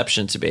found the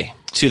reception to be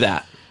to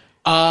that?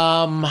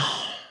 I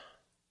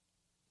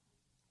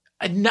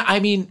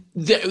mean,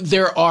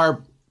 there are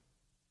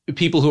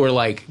people who are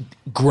like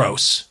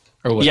gross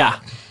or whatever. Yeah.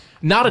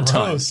 Not a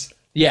Gross. ton.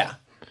 Yeah.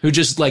 Who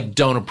just like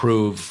don't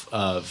approve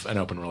of an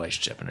open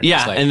relationship. And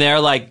Yeah. like, And they're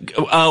like,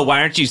 oh,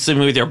 why aren't you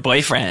sleeping with your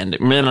boyfriend?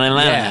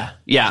 yeah.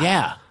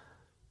 Yeah.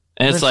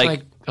 And it's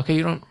like, okay,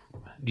 you don't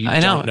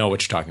know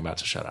what you're talking about,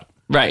 so shut up.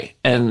 right.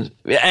 And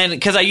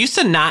because I used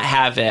to not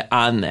have it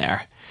on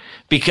there.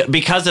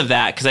 Because of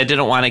that, because I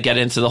didn't want to get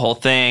into the whole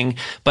thing.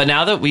 But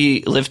now that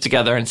we live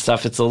together and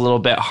stuff, it's a little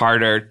bit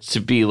harder to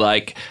be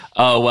like,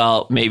 oh,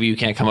 well, maybe you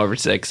can't come over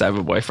today because I have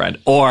a boyfriend.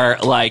 Or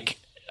like,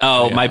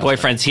 oh, my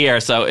boyfriend's here.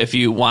 So if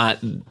you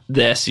want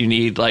this, you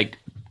need like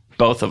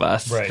both of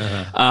us. Right.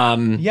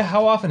 Yeah,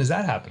 how often is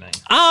that happening?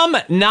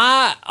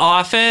 Not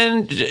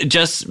often,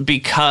 just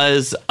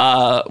because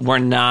we're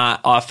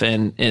not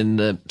often in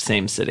the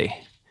same city.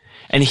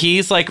 And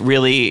he's like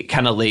really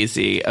kind of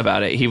lazy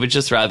about it. He would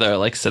just rather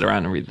like sit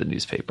around and read the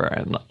newspaper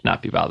and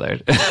not be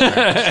bothered.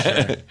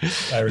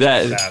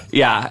 Sure.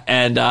 Yeah.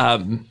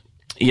 And,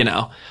 you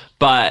know,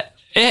 but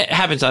it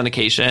happens on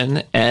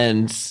occasion.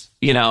 And,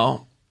 you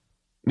know,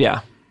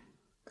 yeah.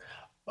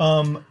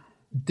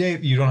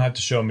 Dave, you don't have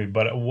to show me,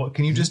 but what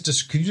can you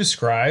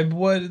describe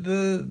what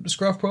the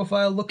Scruff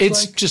profile looks like?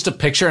 It's just a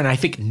picture, and I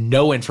think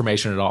no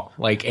information at all,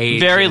 like age,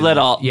 very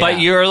little. Yeah. But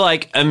you're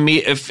like,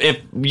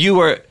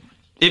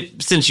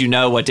 since you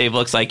know what Dave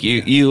looks like,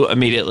 you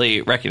immediately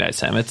recognize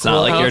him. It's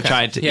not like you're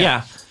trying to,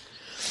 yeah.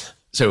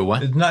 So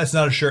what? It's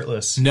not a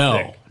shirtless.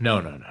 No.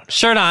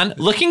 Shirt on,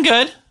 looking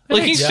good,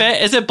 looking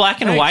fit. Is it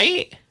black and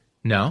white?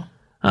 No.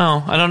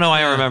 Oh, I don't know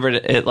why I remembered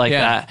it like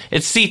that.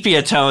 It's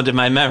sepia toned in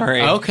my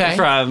memory. Okay.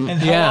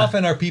 And how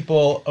often are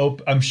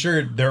people, I'm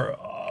sure they're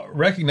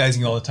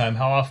recognizing all the time,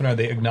 how often are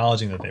they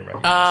acknowledging that they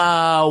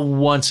recognize?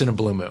 Once in a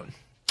blue moon.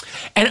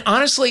 And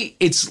honestly,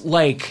 it's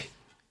like,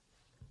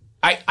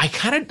 I'm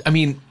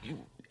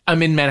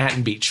in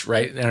Manhattan Beach,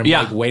 right? And I'm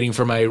like waiting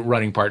for my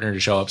running partner to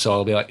show up. So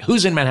I'll be like,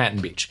 who's in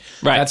Manhattan Beach?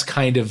 Right. That's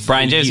kind of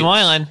Brian James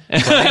Moylan.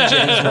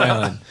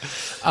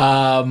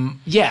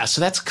 Yeah.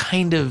 So that's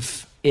kind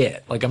of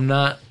it. Like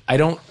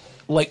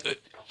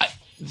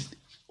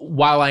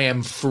while I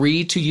am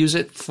free to use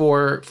it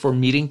for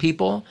meeting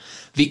people,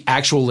 the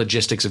actual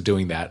logistics of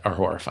doing that are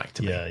horrifying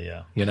to me.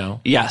 Yeah. You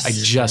know? Yes. I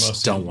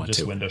just don't want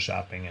to. Window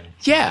shopping.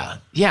 Yeah,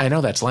 I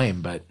know that's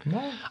lame, but...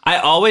 I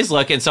always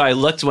look, and so I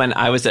looked when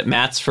I was at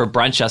Matt's for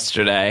brunch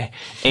yesterday,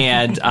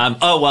 and,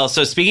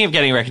 so speaking of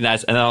getting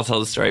recognized, and then I'll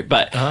tell the story,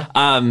 but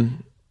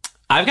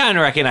I've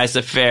gotten recognized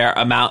a fair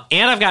amount,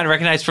 and I've gotten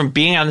recognized from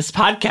being on this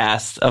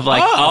podcast of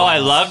like, I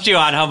loved you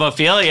on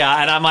Homophilia,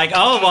 and I'm like,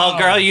 well,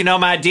 girl, you know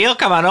my deal,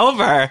 come on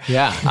over.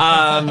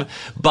 Yeah.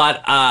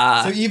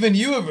 So even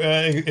you have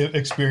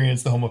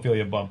experienced the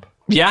Homophilia bump.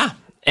 Yeah.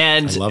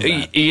 And,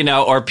 you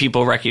know, or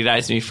people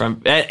recognize me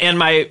from, and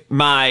my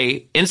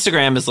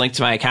Instagram is linked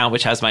to my account,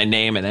 which has my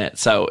name in it.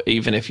 So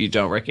even if you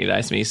don't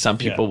recognize me, some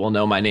people will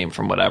know my name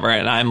from whatever.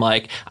 And I'm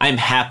like, I'm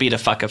happy to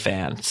fuck a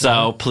fan.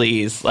 So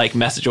please, like,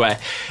 message away.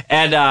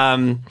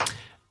 And,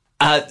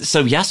 so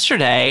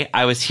yesterday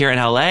I was here in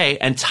LA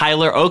and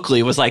Tyler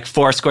Oakley was like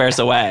 4 squares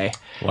away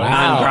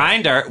on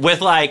Grindr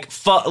with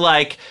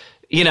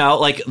you know,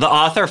 like the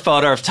author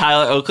photo of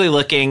Tyler Oakley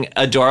looking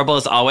adorable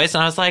as always.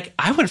 And I was like,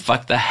 I would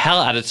fuck the hell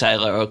out of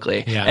Tyler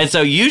Oakley. Yeah. And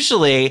so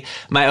usually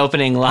my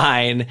opening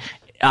line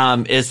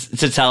is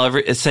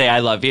to say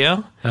I love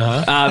you.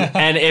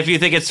 And if you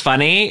think it's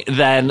funny,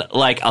 then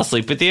like I'll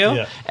sleep with you.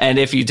 Yeah. And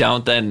if you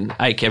don't, then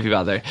I can't be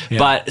bothered. Yeah.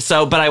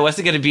 But I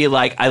wasn't going to be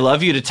like, I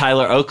love you to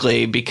Tyler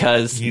Oakley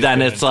because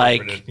then it's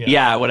like,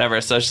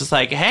 whatever. So it's just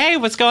like, hey,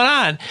 what's going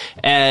on?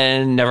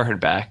 And never heard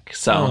back.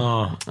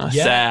 So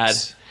sad.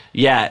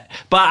 Yet.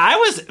 But I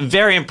was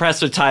very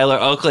impressed with Tyler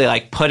Oakley,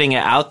 like putting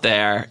it out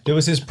there. It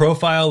was his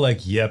profile, like,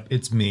 yep,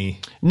 it's me.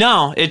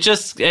 No, it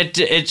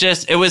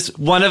was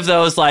one of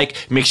those,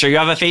 like, make sure you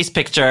have a face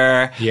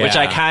picture, which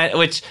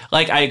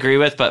I agree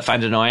with, but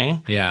find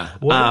annoying. Yeah.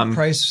 What did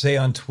Price say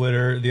on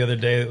Twitter the other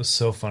day that was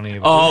so funny?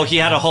 He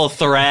had a whole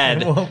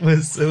thread.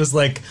 It was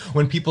like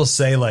when people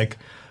say, like,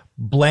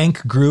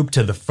 blank group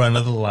to the front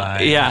of the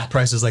line. Yeah.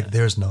 Price is like,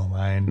 there's no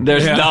line.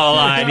 There's no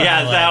line.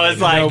 Yeah, that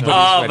was like,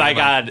 my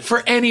God.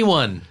 For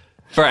anyone.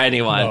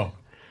 No.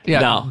 Yeah.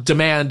 No.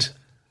 Demand.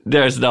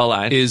 There's no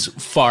line. Is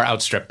far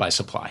outstripped by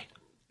supply.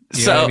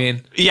 You know what I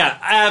mean? Yeah,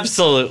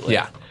 absolutely.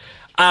 Yeah.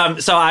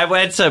 So I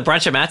went to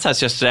brunch at Matt's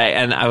house yesterday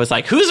and I was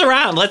like, who's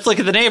around? Let's look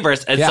at the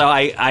neighbors. And so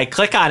I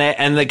click on it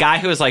and the guy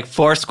who was like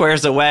 4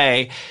 squares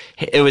away,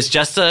 it was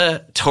just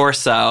a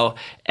torso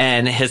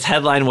and his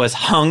headline was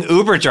hung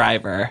Uber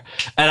driver.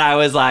 And I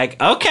was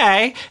like,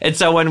 okay. And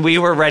so when we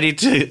were ready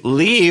to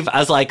leave, I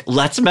was like,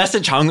 let's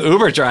message hung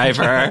Uber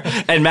driver.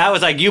 And Matt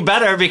was like, you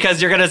better because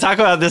you're going to talk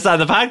about this on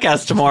the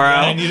podcast tomorrow.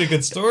 I need a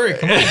good story.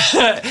 Come on.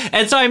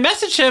 And so I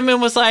messaged him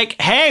and was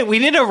like, hey, we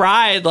need a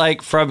ride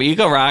like from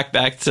Eagle Rock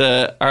back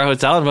to our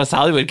hotel in West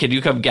Hollywood. Can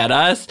you come get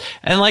us?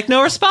 And like,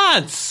 no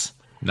response.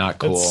 Not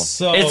cool. It's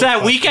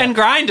that weekend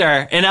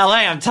grinder in LA,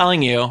 I'm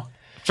telling you,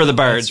 for the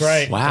birds. That's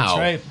right. Wow. That's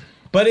right.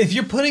 But if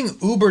you're putting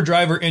Uber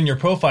driver in your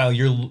profile,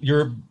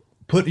 you're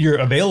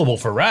available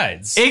for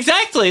rides.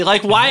 Exactly.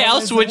 Like, why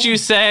else would you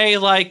say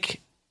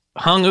like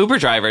hung Uber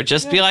driver?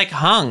 Just be like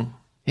hung.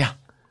 Yeah.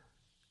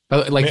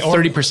 Like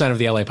 30% of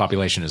the LA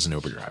population is an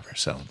Uber driver,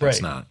 so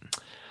that's not.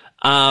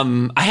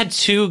 I had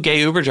 2 gay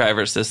Uber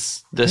drivers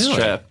this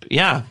trip.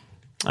 Yeah,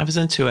 I was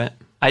into it.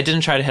 I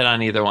didn't try to hit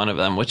on either one of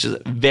them, which is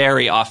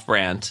very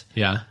off-brand.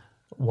 Yeah.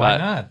 Why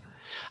not?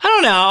 I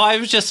don't know. I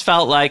just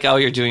felt like,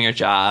 you're doing your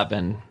job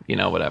and, you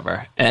know,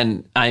 whatever.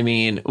 And, I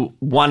mean,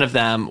 one of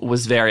them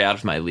was very out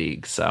of my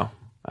league, so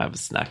I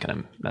was not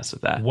going to mess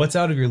with that. What's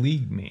out of your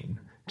league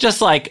mean?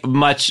 Just, like,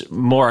 much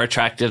more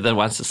attractive than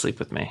wants to sleep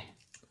with me.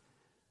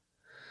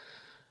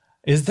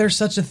 Is there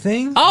such a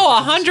thing?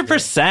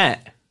 100%.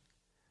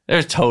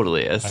 There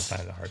totally is. I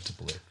find it hard to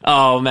believe.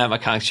 Oh, Matt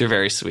McConks, you're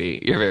very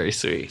sweet. You're very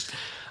sweet.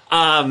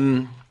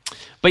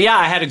 But, yeah,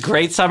 I had a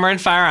great summer in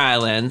Fire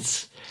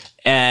Islands.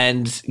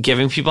 and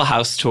giving people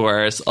house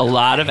tours. A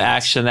lot of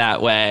action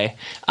that way.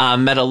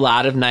 Met a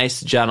lot of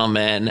nice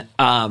gentlemen.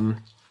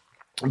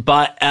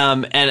 But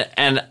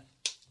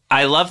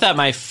I love that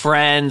my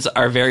friends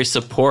are very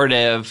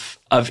supportive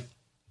of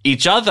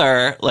each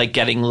other, like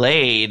getting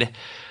laid,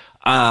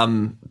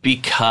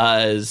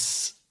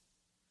 because,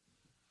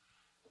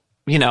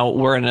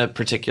 we're in a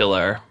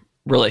particular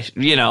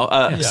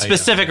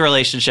specific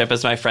relationship,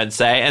 as my friends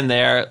say, and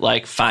they're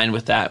like fine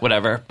with that,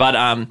 whatever.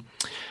 But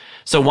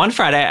so one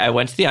Friday I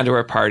went to the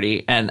underwear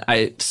party and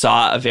I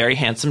saw a very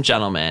handsome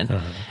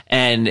gentleman,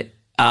 and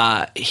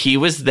he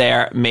was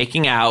there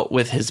making out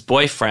with his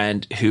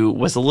boyfriend, who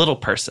was a little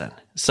person.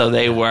 So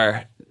they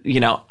were,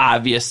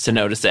 obvious to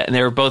notice it. And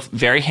they were both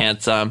very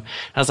handsome.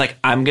 I was like,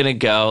 I'm going to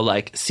go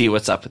like see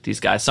what's up with these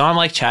guys. So I'm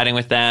like chatting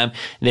with them.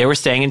 They were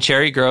staying in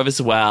Cherry Grove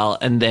as well.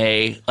 And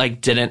they like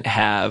didn't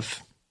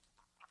have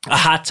a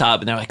hot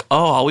tub. And they're like, oh,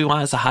 all we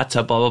want is a hot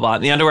tub, blah, blah, blah.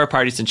 And the underwear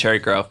party's in Cherry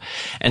Grove.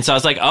 And so I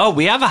was like, oh,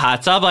 we have a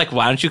hot tub. Like,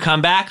 why don't you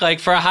come back like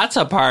for a hot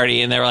tub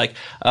party? And they were like,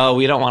 oh,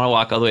 we don't want to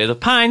walk all the way to the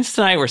Pines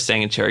tonight. We're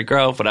staying in Cherry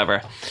Grove,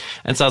 whatever.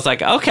 And so I was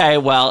like, okay,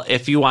 well,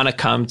 if you want to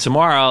come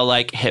tomorrow,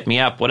 like hit me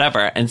up, whatever.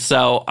 And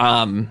so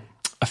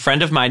a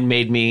friend of mine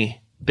made me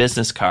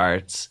business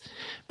cards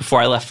before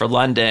I left for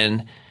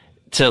London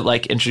to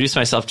like introduce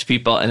myself to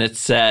people. And it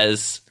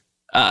says,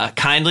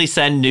 kindly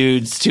send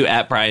nudes to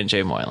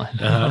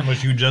 @BrianJMoylan.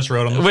 Which you just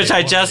wrote on the Which table.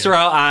 I just wrote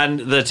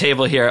on the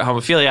table here at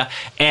Homophilia.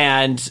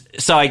 And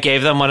so I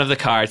gave them one of the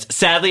cards.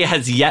 Sadly, it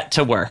has yet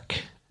to work,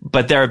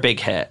 but they're a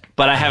big hit.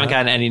 But I haven't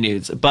gotten any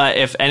nudes. But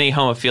if any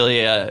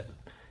Homophilia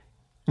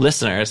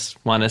listeners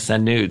want to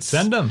send nudes,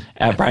 send them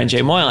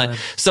 @BrianJMoylan.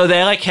 So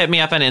they like hit me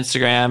up on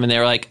Instagram and they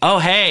were like, oh,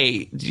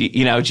 hey, do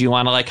you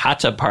want to like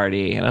hot tub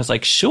party? And I was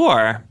like,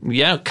 sure.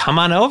 Come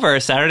on over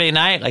Saturday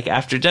night, like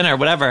after dinner,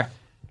 whatever.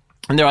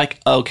 And they're like,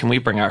 oh, can we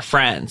bring our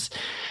friends?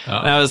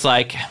 And I was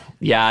like,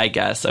 yeah, I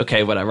guess.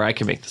 Okay, whatever. I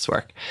can make this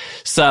work.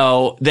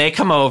 So they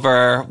come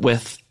over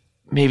with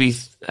maybe,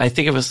 I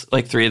think it was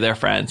like 3 of their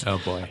friends. Oh,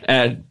 boy.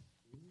 And,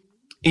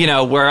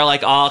 we're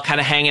like all kind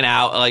of hanging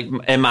out, like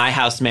in my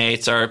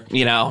housemates or,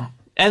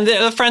 and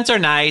the friends are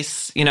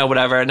nice,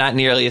 whatever, not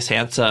nearly as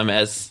handsome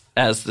as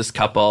this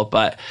couple.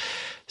 But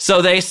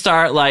so they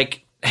start like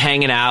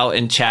hanging out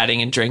and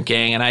chatting and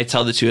drinking, and I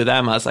tell the 2 of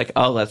them, I was like,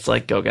 oh, let's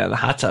like go get in the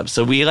hot tub.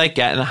 So we like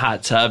get in the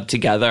hot tub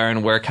together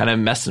and we're kind of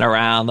messing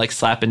around, like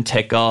slap and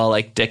tickle,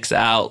 like dicks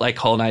out, like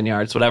whole 9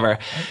 yards, whatever.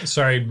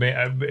 Sorry,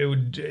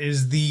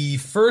 is the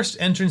first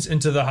entrance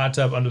into the hot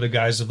tub under the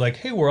guise of like,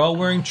 hey, we're all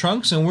wearing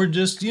trunks and we're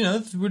just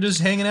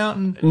hanging out?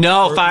 And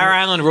no, Fire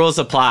Island rules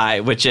apply,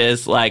 which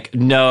is like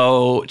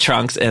no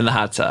trunks in the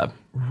hot tub.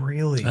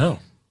 Really? Oh,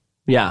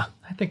 yeah.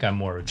 I think I'm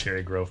more of a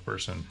Cherry Grove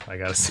person, I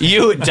gotta say.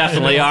 You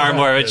definitely are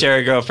more of a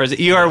Cherry Grove person.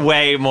 You are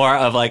way more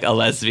of like a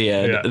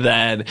lesbian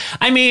than...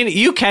 I mean,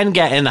 you can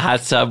get in the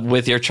hot tub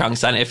with your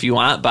trunks on if you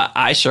want, but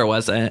I sure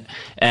wasn't.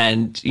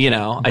 And,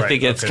 I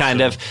think it's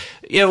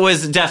it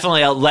was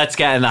definitely a let's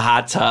get in the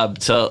hot tub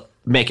to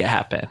make it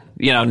happen.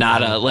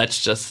 Not a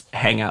let's just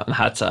hang out in the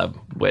hot tub,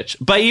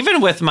 but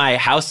even with my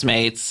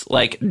housemates,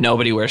 like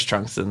nobody wears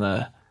trunks in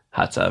the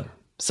hot tub.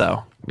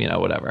 So,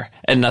 whatever.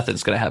 And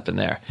nothing's going to happen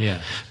there.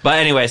 Yeah. But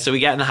anyway, so we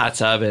get in the hot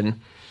tub and,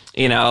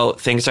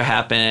 things are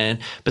happening.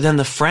 But then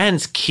the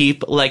friends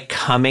keep like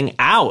coming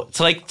out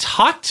to like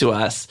talk to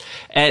us,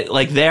 and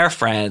like their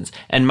friends.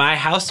 And my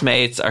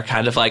housemates are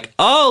kind of like,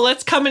 oh,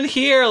 let's come in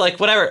here,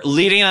 like whatever,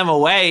 leading them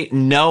away,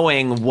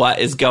 knowing what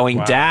is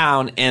going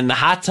down in the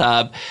hot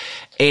tub.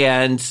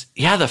 And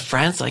the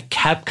friends like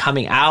kept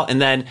coming out.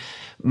 And then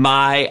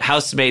my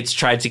housemates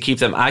tried to keep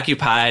them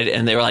occupied,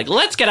 and they were like,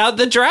 let's get out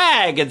the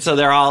drag. And so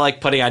they're all like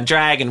putting on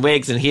drag and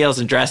wigs and heels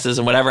and dresses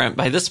and whatever. And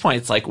by this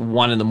point, it's like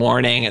 1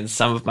 a.m, and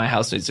some of my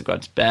housemates would go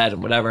to bed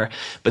and whatever.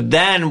 But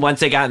then once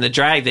they got in the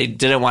drag, they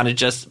didn't want to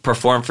just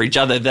perform for each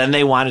other. Then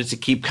they wanted to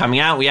keep coming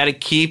out. We had to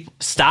keep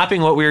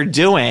stopping what we were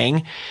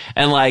doing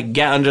and like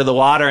get under the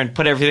water and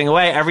put everything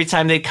away every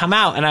time they'd come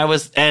out.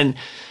 And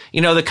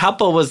the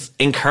couple was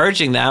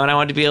encouraging them, and I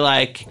wanted to be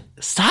like,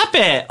 stop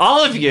it,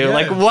 all of you. Yeah.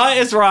 Like, what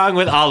is wrong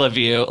with all of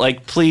you?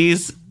 Like,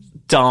 please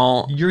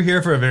don't. You're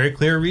here for a very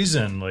clear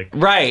reason. Like,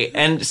 right.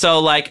 And so,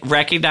 like,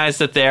 recognize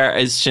that there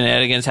is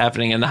shenanigans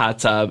happening in the hot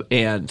tub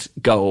and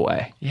go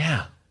away.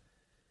 Yeah.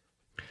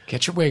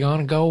 Get your wig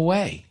on and go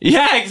away.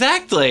 Yeah,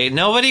 exactly.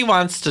 Nobody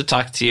wants to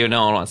talk to you.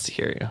 No one wants to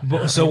hear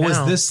you. So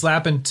was this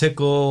slap and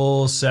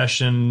tickle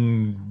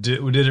session,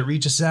 did it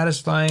reach a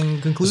satisfying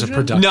conclusion? Was it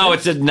productive? No,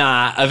 it did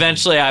not.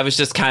 Eventually, I was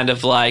just kind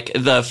of like,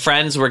 the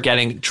friends were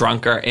getting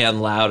drunker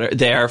and louder.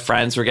 Their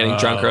friends were getting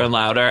drunker and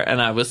louder.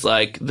 And I was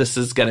like, this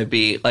is going to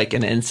be like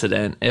an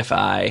incident if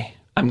I'm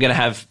going to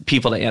have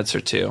people to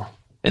answer to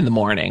in the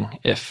morning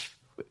if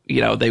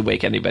they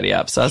wake anybody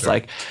up. So I was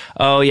like,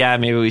 oh yeah,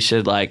 maybe we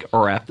should like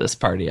wrap this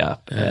party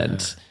up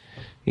and,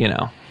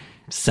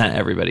 sent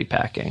everybody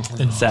packing.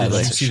 And sadly,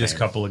 did you see this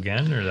couple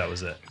again, or that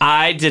was it?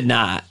 I did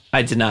not,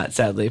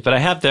 sadly, but I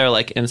have their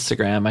like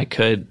Instagram. I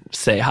could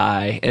say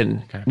hi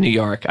in New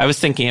York. I was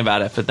thinking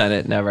about it, but then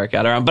it never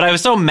got around. But I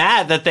was so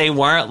mad that they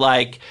weren't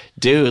like,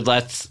 dude,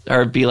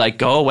 be like,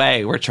 go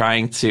away. We're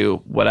trying to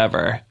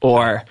whatever,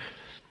 or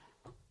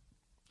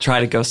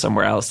try to go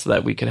somewhere else so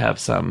that we could have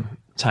some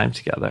time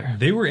together.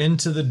 They were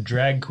into the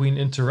drag queen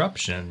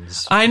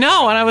interruptions. I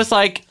know. And I was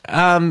like,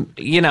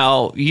 you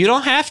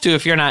don't have to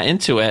if you're not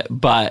into it,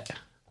 but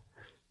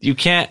you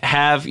can't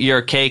have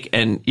your cake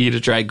and eat a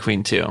drag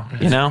queen too,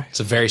 you know? It's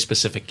a very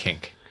specific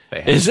kink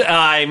they have.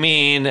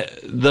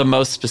 The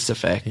most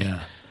specific. Yeah.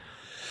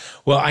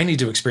 Well, I need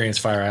to experience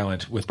Fire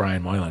Island with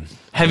Brian Moylan.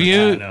 Have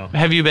you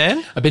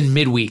been? I've been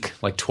midweek,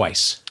 like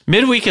twice.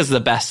 Midweek is the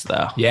best,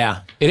 though.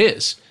 Yeah, it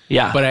is.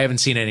 Yeah. But I haven't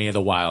seen any of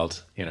the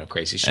wild,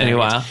 crazy shit. Any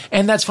wild?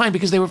 And that's fine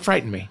because they would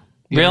frighten me.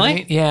 You know Really? what I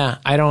mean?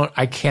 Yeah.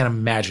 I can't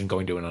imagine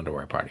going to an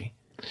underwear party.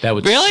 That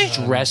would Really?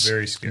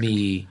 stress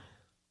me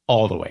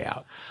all the way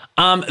out.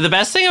 The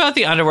best thing about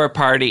the underwear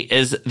party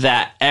is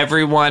that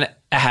everyone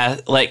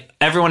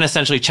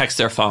essentially checks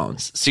their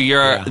phones. So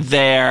you're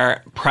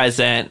there,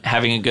 present,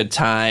 having a good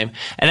time,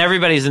 and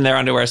everybody's in their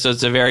underwear. So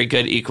it's a very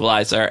good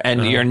equalizer,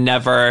 and you're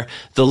never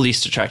the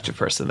least attractive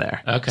person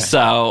there. Okay.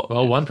 So,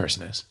 well, one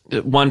person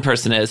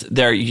is.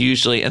 They're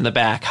usually in the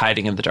back,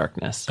 hiding in the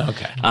darkness.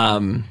 Okay.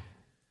 I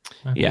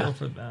feel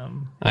for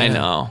them. I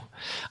know.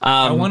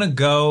 I want to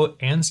go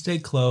and stay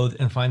clothed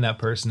and find that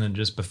person and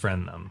just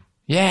befriend them.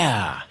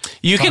 Yeah.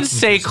 You can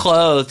stay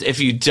clothed if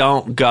you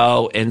don't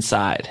go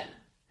inside.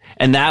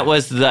 And that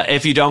was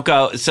if you don't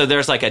go, so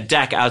there's like a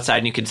deck outside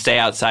and you can stay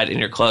outside in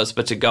your clothes,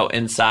 but to go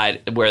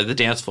inside where the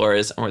dance floor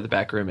is and where the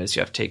back room is,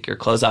 you have to take your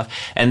clothes off.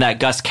 And that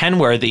Gus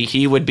Kenworthy,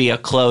 he would be a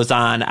clothes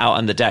on out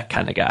on the deck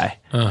kind of guy.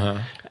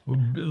 Uh-huh.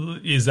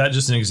 Is that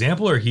just an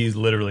example, or he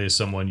literally is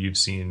someone you've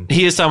seen?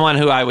 He is someone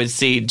who I would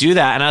see do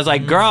that. And I was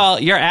like, girl,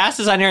 your ass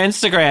is on your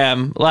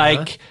Instagram.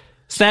 Like,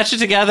 snatch it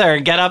together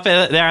and get up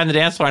there on the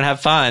dance floor and have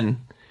fun.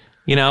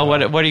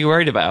 What are you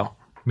worried about?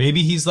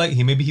 Maybe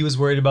he was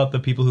worried about the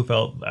people who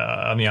felt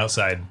on the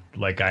outside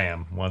like I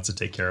am, wants to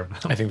take care of them.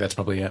 I think that's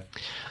probably it.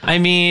 I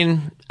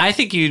mean, I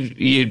think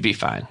you'd be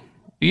fine.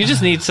 You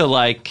just need to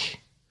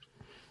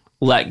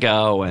let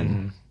go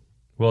and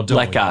don't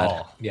let God.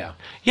 All.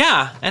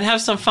 Yeah, and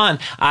have some fun.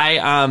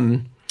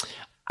 I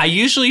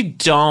usually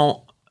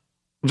don't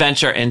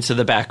venture into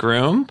the back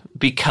room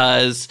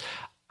because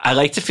I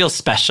like to feel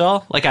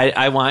special. Like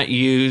I want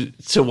you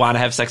to want to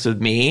have sex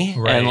with me,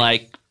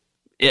 and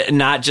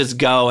not just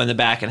go in the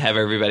back and have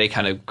everybody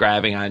kind of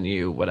grabbing on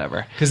you,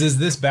 whatever. Because is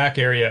this back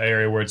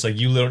area where it's like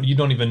you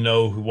don't even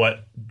know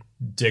what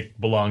dick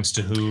belongs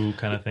to who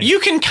kind of thing? You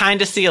can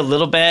kind of see a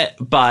little bit,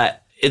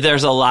 but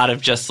there's a lot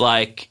of just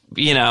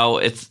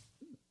it's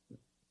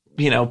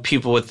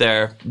people with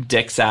their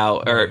dicks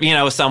out, or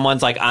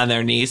someone's like on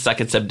their knees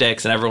sucking some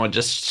dicks and everyone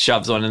just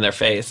shoves one in their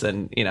face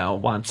and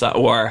wants some,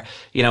 or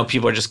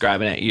people are just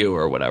grabbing at you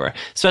or whatever,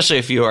 especially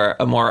if you are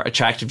a more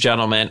attractive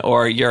gentleman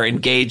or you're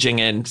engaging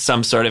in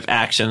some sort of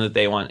action that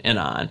they want in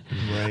on.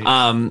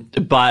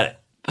 But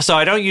so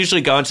I don't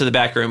usually go into the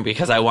back room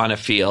because I want to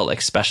feel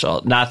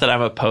special. Not that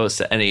I'm opposed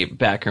to any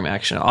backroom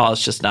action at all.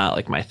 It's just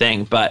not my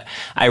thing. But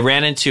I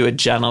ran into a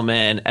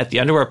gentleman at the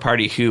underwear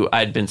party who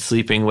I'd been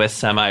sleeping with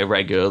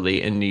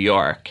semi-regularly in New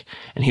York.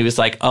 And he was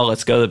like, oh,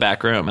 let's go to the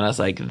back room. And I was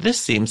like, this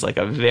seems like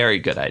a very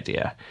good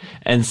idea.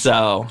 And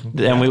so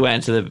then we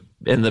went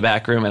in the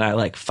back room and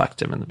I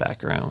fucked him in the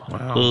back room.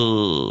 Wow.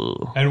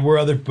 Ooh. And were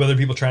other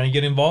people trying to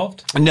get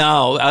involved?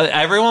 No,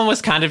 everyone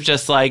was kind of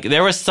just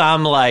there was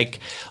some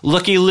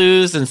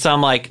looky-loos and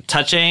some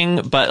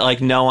touching,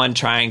 but no one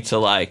trying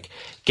to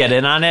get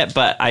in on it.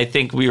 But I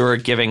think we were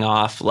giving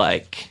off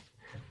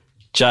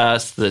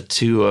just the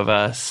two of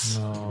us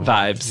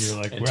vibes.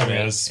 You're we're having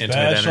a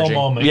special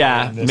moment.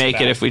 Yeah, make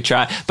it if we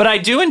try. But I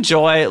do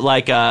enjoy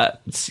a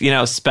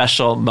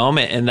special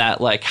moment in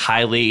that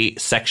highly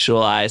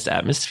sexualized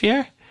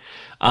atmosphere.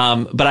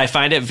 But I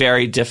find it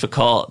very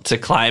difficult to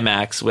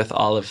climax with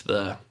all of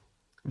the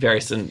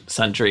very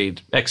sundry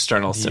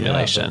external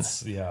stimulation.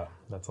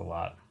 That's a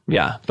lot.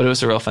 Yeah, but it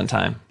was a real fun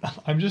time.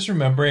 I'm just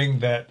remembering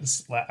that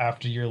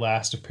after your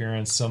last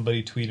appearance,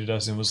 somebody tweeted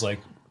us and was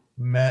like,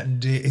 Matt and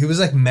Dave, he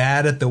was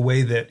mad at the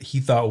way that he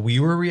thought we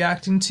were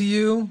reacting to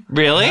you.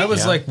 Really? And I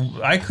was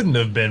I couldn't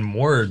have been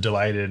more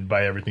delighted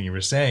by everything you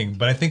were saying,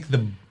 but I think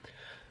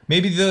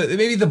maybe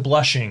the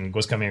blushing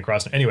was coming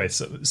across. Anyway,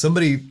 so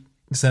somebody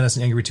sent us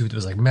an angry tweet that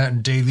was Matt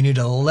and Dave, you need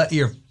to let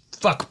your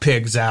fuck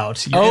pigs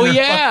out. Your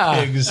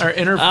fuck pigs. Our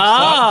inner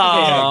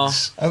fuck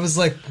pigs. I was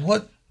like,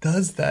 what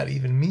does that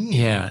even mean?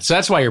 Yeah, so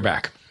that's why you're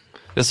back.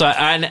 So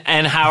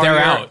and how They're are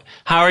out.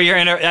 How are your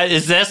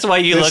is this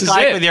what you look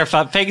like with your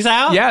fuck pigs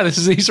out? Yeah,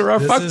 these are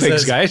our fuck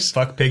pigs, guys.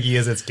 Fuck piggy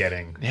as it's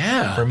getting.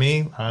 Yeah. For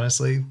me,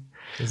 honestly,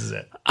 this is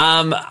it.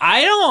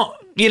 I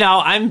don't,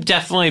 I'm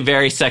definitely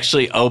very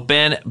sexually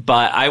open,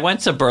 but I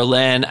went to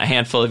Berlin a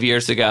handful of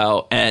years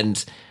ago,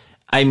 and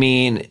I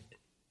mean,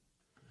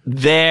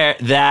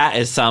 that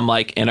is some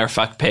like inner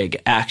fuck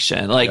pig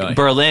action. Like Really?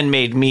 Berlin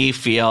made me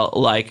feel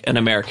like an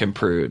American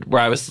prude,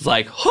 where I was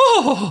like,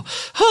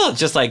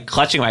 just like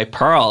clutching my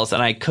pearls,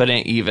 and I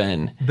couldn't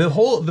even.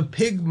 The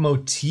pig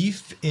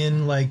motif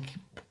in like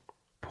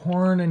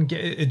porn and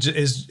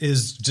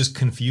is just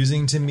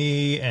confusing to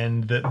me,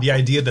 and the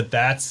idea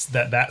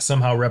that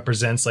somehow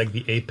represents like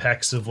the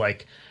apex of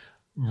like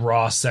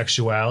raw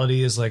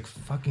sexuality is like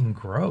fucking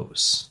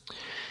gross.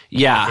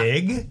 Yeah.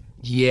 Pig.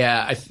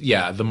 Yeah,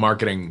 the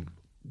marketing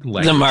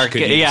language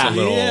could use a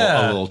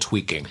little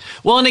tweaking.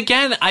 Well, and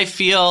again, I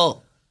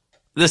feel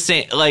the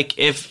same. Like,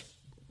 if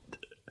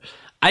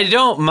I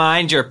don't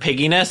mind your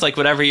pigginess, like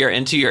whatever you're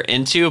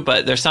into,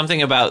 but there's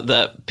something about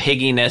the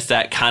pigginess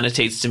that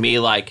connotates to me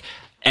like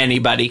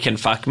anybody can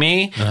fuck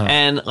me.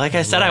 And like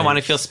I said, I want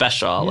to feel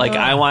special. Yeah. Like,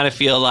 I want to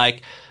feel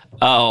like,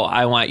 oh,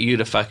 I want you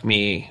to fuck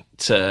me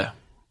to,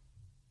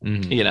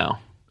 you know.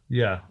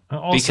 Yeah.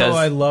 Also, because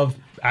I love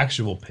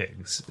actual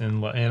pigs,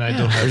 and I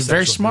don't have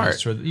very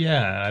smart.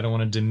 I don't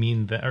want to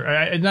demean that,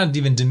 or not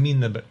even demean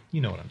them, but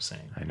you know what I'm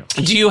saying. I know.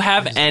 Do you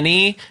have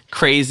any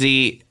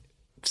crazy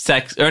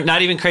sex, or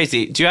not even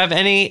crazy? Do you have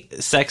any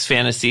sex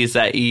fantasies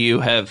that you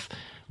have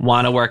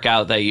want to work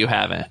out that you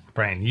haven't?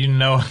 Brian, you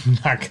know I'm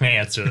not going to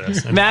answer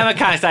this. Matt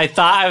McConkey, I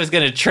thought I was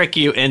going to trick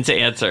you into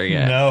answering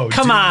it. No,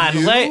 come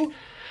on,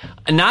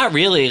 not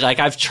really. Like,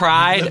 I've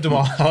tried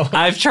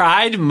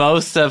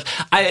most of,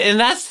 and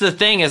that's the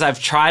thing, is I've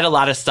tried a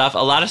lot of stuff. A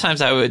lot of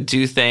times I would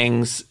do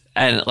things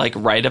and like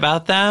write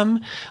about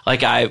them.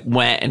 Like, I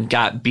went and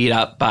got beat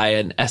up by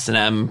an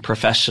S&M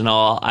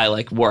professional. I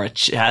like wore a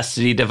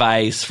chastity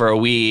device for a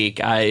week.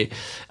 I,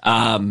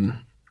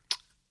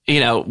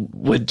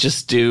 would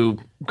just do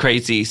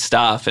crazy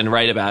stuff and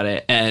write about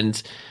it.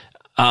 And,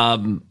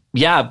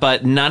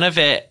 but none of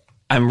it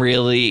I'm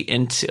really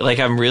into. Like,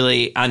 I'm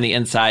really on the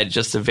inside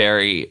just a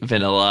very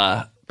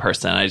vanilla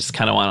person. I just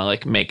kind of want to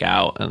like make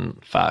out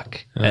and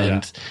fuck.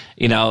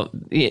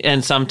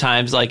 And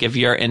sometimes like if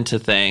you're into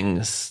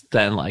things,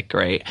 then like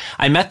great.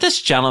 I met this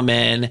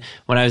gentleman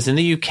when I was in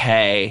the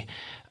UK,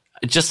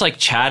 just like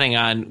chatting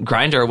on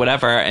Grindr or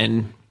whatever,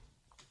 and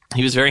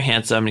he was very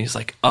handsome, and he's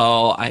like,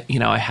 "Oh, I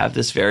have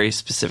this very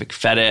specific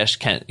fetish.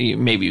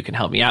 Maybe you can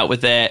help me out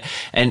with it?"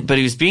 But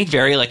he was being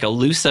very like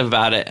elusive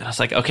about it, and I was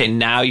like, "Okay,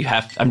 now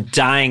I'm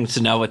dying to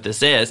know what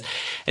this is."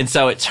 And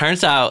so it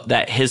turns out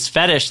that his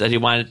fetish that he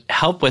wanted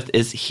help with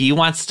is he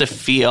wants to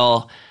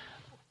feel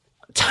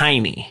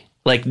tiny,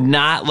 like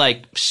not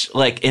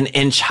like an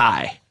inch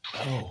high.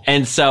 Oh.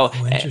 And so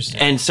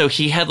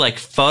he had like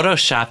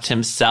photoshopped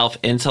himself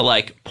into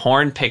like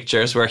porn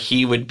pictures where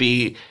he would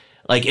be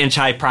like inch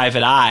high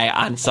private eye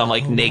on some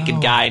like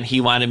naked guy, and he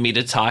wanted me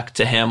to talk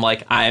to him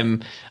like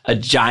I'm a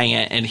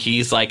giant and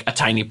he's like a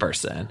tiny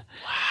person.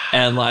 Wow.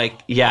 And like,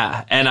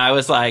 yeah. And I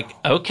was like,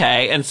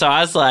 okay. And so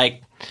I was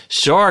like,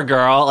 sure,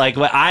 girl, like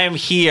I am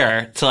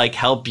here to like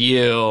help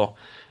you.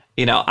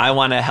 I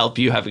want to help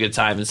you have a good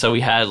time. And so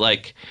we had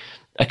like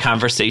a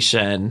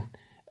conversation.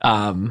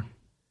 And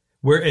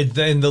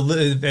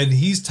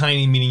he's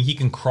tiny, meaning he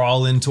can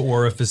crawl into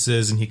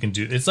orifices, and he can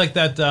do. It's like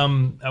that.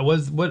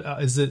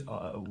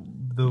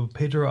 The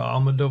Pedro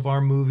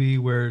Almodovar movie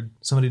where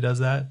somebody does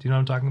that? Do you know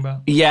what I'm talking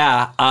about?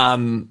 Yeah.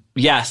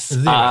 Yes.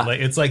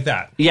 It's like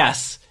that.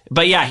 Yes.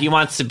 But yeah, he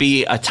wants to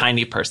be a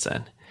tiny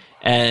person,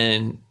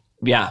 and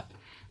yeah,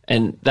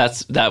 and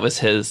that was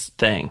his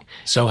thing.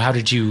 So how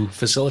did you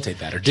facilitate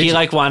that? Or did he you?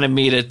 Like wanted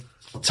me to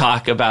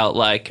talk about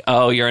like,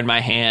 oh, you're in my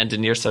hand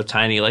and you're so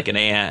tiny like an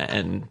ant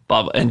and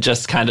blah, blah, and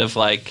just kind of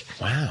like,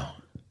 wow,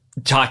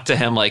 talk to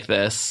him like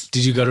this.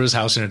 Did you go to his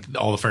house and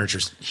all the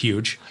furniture's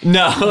huge?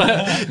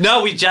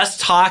 No, we just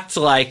talked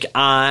like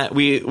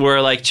we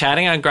were like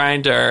chatting on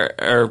Grindr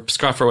or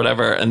Scruff or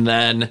whatever, and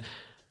then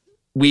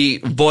we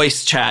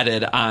voice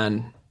chatted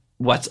on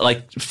what's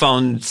like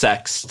phone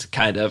sexed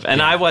kind of,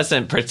 and I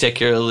wasn't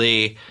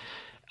particularly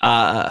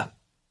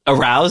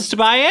aroused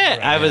by it.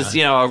 Right, I was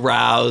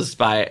aroused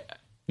by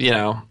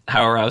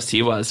how aroused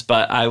he was,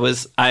 but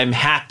I'm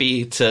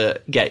happy to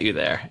get you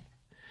there.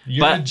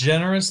 You're a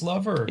generous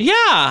lover.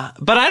 Yeah,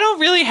 but I don't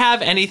really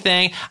have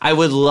anything. I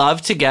would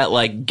love to get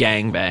like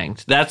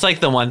gangbanged. That's like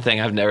the one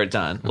thing I've never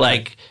done. Okay.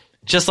 Like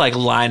just like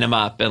line them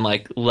up and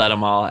like let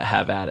them all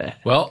have at it.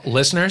 Well,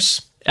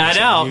 listeners, I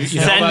know.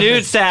 Send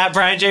nudes to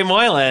Brian J.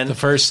 Moylan. The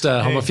first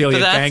homophilia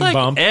gang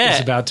bump is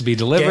about to be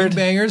delivered.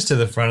 Gangbangers to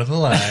the front of the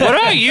line. What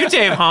about you,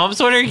 Dave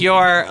Holmes? What are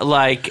your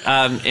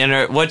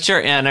what's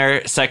your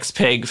inner sex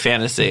pig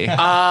fantasy?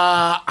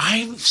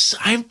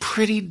 I'm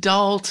pretty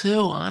dull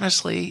too,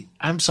 honestly.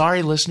 I'm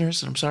sorry,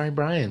 listeners, and I'm sorry,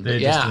 Brian. They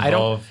just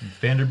involve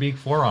Vanderbeek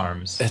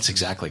forearms. That's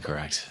exactly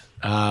correct.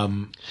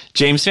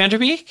 James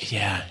Vanderbeek?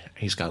 Yeah.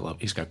 He's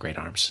got great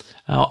arms.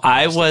 Oh,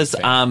 I was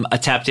a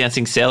tap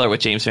dancing sailor with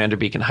James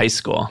Vanderbeek in high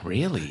school.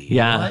 Really?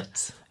 Yeah.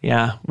 What?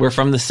 Yeah. We're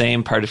from the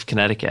same part of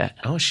Connecticut.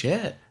 Oh,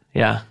 shit.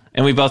 Yeah.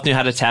 And we both knew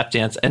how to tap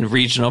dance, and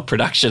regional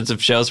productions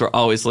of shows were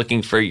always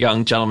looking for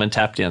young gentlemen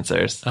tap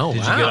dancers. Oh, wow.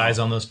 Did you get eyes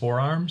on those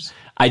forearms?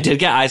 I did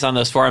get eyes on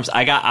those forearms.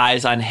 I got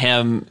eyes on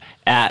him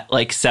at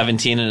like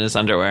 17 in his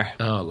underwear.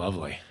 Oh,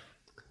 lovely.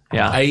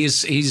 Yeah.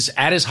 He's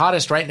at his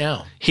hottest right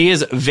now. He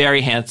is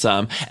very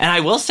handsome. And I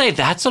will say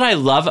that's what I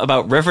love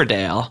about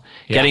Riverdale.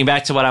 Yeah. Getting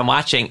back to what I'm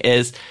watching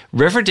is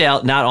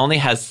Riverdale not only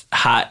has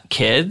hot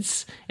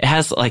kids, it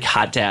has like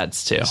hot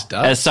dads too.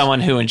 As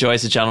someone who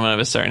enjoys a gentleman of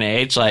a certain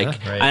age,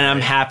 like, and I'm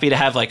happy to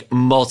have like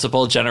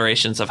multiple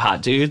generations of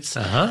hot dudes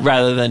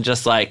rather than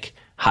just like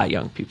hot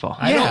young people.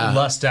 I don't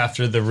lust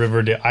after the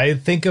Riverdale. I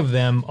think of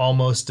them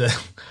almost...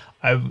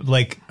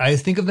 I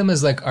think of them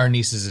as like our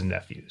nieces and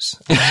nephews.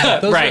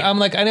 Right. I'm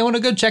like, I want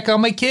to go check on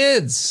my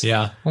kids.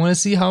 Yeah. I want to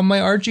see how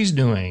my Archie's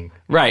doing.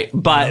 Right.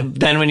 But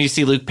then when you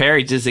see Luke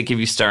Perry, does it give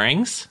you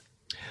stirrings?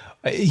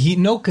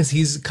 Because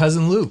he's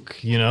cousin Luke.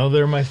 You know,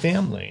 they're my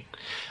family.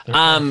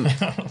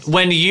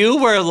 When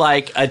you were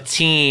like a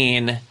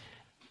teen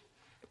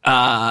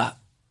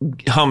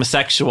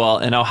homosexual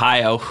in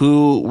Ohio,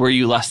 who were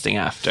you lusting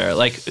after?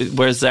 Like,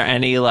 was there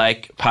any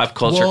like pop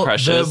culture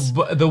crushes?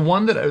 The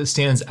one that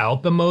stands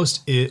out the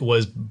most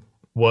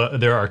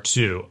there are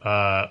two.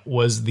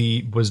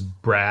 Was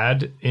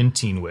Brad in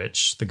Teen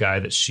Witch, the guy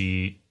that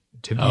she...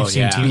 Have you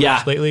seen Teen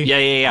Witch lately?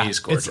 Yeah. He's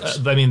gorgeous.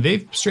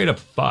 They straight up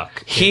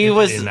fuck. He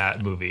was in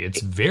that movie.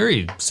 It's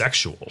very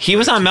sexual. He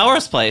was on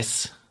Melrose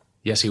Place.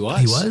 Yes, he was.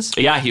 He was?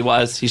 Yeah, he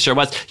was. He sure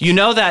was. You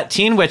know that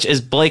Teen Witch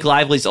is Blake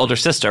Lively's older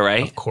sister,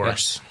 right? Of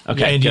course. Yeah.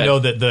 Okay, and good. You know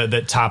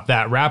that Top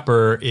That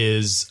rapper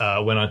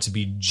went on to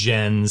be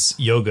Jen's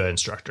yoga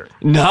instructor.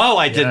 No,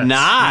 I did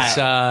not.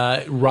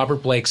 It's Robert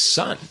Blake's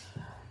son.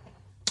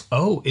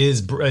 Oh,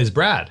 is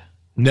Brad?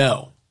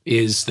 No,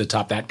 is the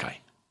Top That guy.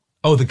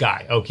 Oh, the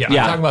guy. Okay, I'm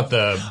talking about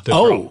the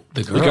girl.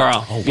 The girl. The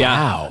girl. Oh, yeah.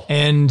 wow.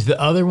 And the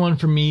other one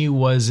for me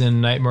was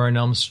in Nightmare on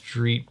Elm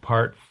Street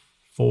Part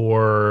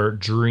 4,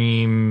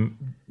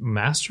 Dream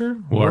Master?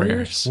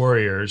 Warriors.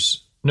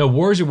 No,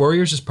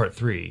 Warriors is Part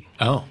 3.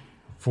 Oh.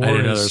 I didn't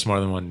know there was more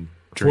than one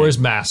Dream. 4 is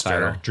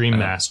Master, Dream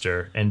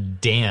Master, and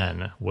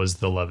Dan was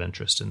the love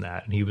interest in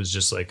that. And he was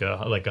just like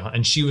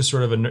and she was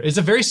sort of it's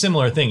a very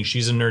similar thing.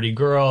 She's a nerdy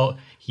girl.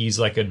 He's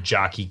like a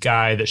jockey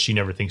guy that she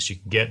never thinks she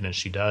can get, and then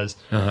she does.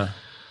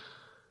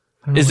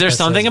 Is there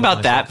something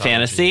about that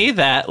fantasy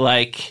that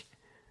like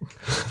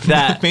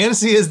that the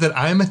fantasy is that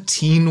I'm a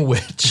teen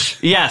witch?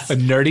 Yes, a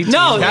nerdy teen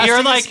no, witch.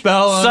 you're like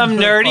some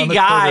nerdy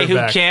guy who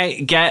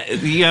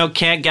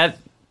can't get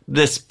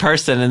this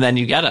person, and then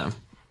you get him.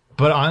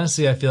 But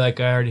honestly, I feel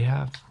like I already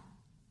have.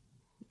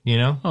 You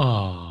know?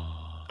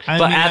 At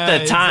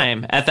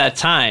that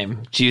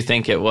time, do you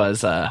think it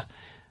was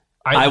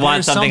I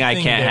want something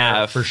I can't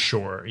have? For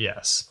sure,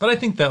 yes. But I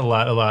think that a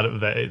lot of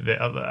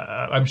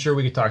that, I'm sure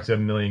we could talk to a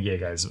million gay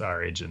guys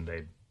our age, and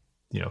they,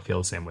 feel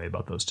the same way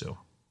about those two.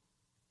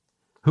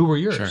 Who were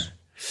yours?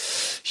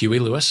 Sure. Huey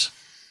Lewis.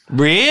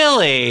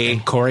 Really?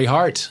 And Corey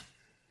Hart.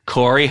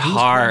 Corey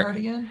Hart.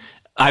 Again?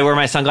 I wear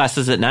my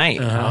sunglasses at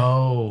night.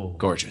 Oh,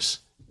 gorgeous.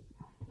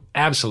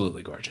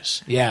 Absolutely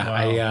gorgeous. Yeah,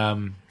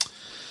 wow.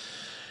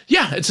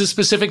 It's a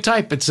specific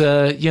type. It's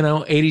a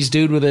 80s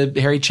dude with a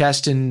hairy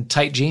chest and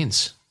tight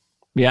jeans.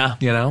 Yeah.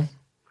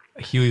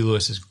 Huey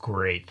Lewis is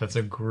great. That's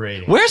a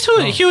great answer. Where's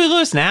Huey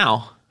Lewis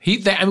now?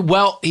 He's had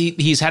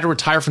to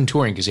retire from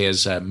touring because he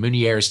has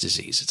Meniere's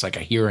disease. It's like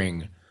a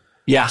hearing.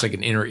 Yeah. It's like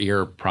an inner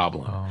ear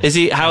problem. Oh. Is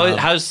he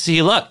how's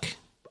he look?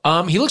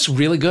 He looks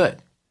really good.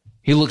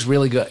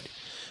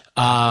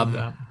 They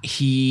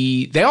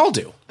all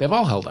do. They've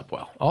all held up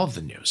well. All of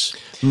the news.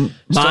 Still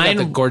got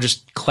the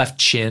gorgeous cleft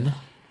chin.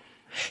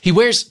 He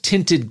wears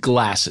tinted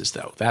glasses,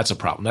 though. That's a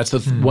problem. That's the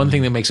one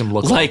thing that makes him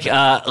look like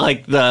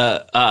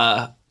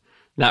the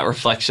not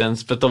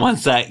reflections, but the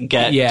ones that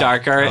get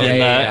darker.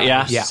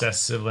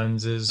 Excessive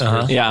lenses.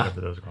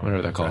 Whatever those are called.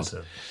 Whatever they're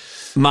called.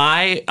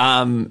 My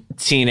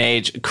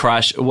teenage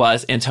crush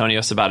was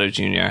Antonio Sabato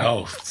Jr.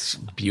 Oh,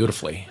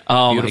 beautifully.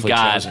 Oh, beautifully my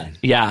God. chosen.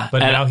 Yeah. But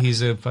now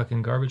he's a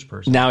fucking garbage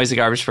person. Now he's a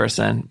garbage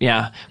person.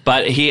 Yeah.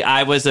 But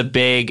I was a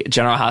big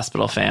General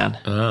Hospital fan.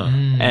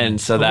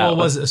 And so that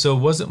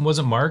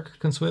wasn't Mark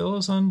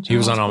Consuelos on? He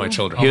was on All My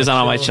Children. He was on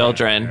All My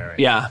Children. Right.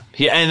 Yeah.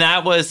 And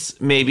that was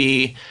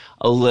maybe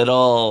a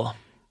little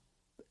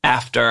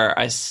after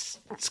I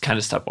kind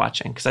of stopped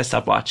watching, because I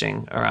stopped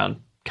watching around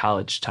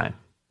college time.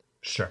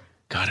 Sure.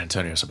 God,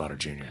 Antonio Sabato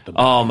Jr.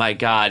 Oh, my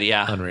God,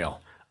 yeah. Unreal.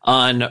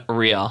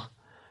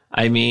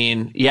 I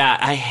mean, yeah,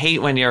 I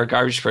hate when you're a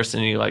garbage person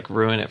and you, like,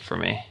 ruin it for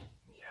me.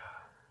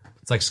 Yeah.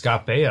 It's like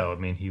Scott Baio. I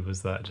mean, he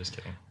was that. Just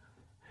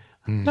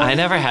kidding. I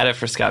never had it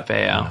for Scott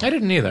Baio. I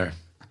didn't either.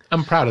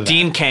 I'm proud of that.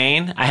 Dean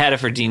Cain. I had it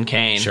for Dean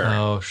Cain. Sure.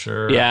 Oh,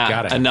 sure.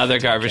 Yeah, another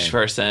garbage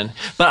person.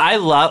 But I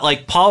love,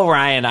 like, Paul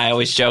Ryan, I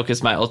always joke,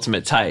 is my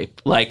ultimate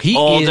type. Like, he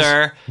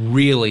older. Is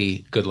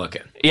really good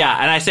looking. Yeah,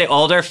 and I say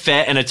older,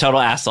 fit, and a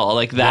total asshole.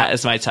 Like, that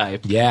is my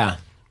type. Yeah.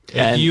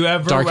 If you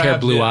ever dark hair,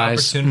 have blue the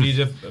eyes.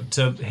 opportunity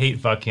to hate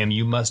fuck him,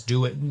 you must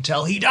do it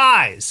until he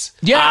dies.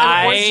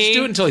 Yeah, or just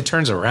do it until he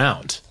turns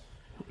around.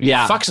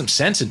 Yeah. Fuck some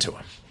sense into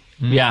him.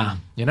 Yeah.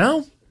 You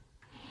know?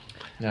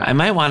 Yeah. I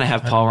might want to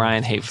have Paul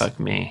Ryan hate fuck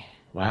me.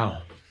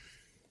 Wow.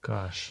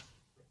 Gosh.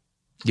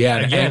 Yeah,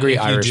 an angry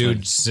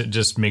Irishman.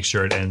 Just make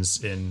sure it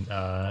ends in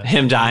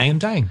him dying. Him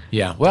dying.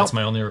 Yeah. Well, that's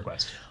my only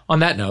request. On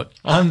that note.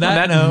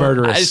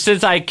 Murderous.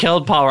 Since I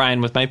killed Paul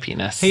Ryan with my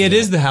penis. Hey, it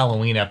is the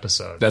Halloween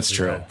episode. That's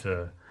true.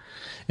 To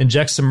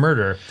inject some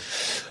murder.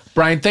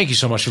 Brian, thank you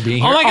so much for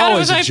being here. Oh my God,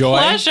 Always it was my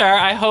pleasure.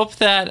 I hope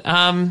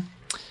that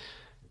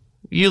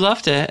you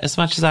loved it as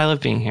much as I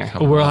love being here.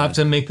 We'll have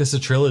to make this a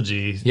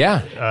trilogy.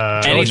 Yeah.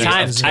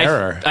 Anytime.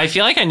 I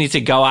feel like I need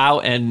to go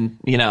out and,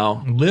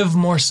 live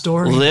more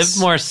stories. Live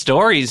more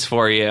stories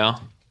for you.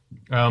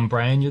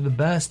 Brian, you're the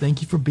best.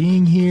 Thank you for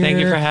being here. Thank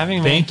you for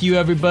having me. Thank you,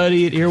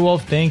 everybody at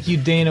Earwolf. Thank you,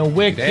 Dana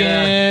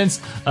Wickens.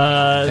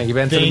 Thank you,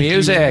 Ben, for the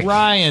music. Thank you,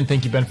 Ryan.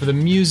 Thank you, Ben, for the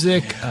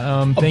music.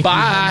 Thank you,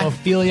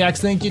 Homophiliacs.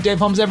 Thank you, Dave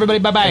Holmes. Everybody,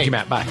 bye-bye. Thank you,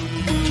 Matt. Bye.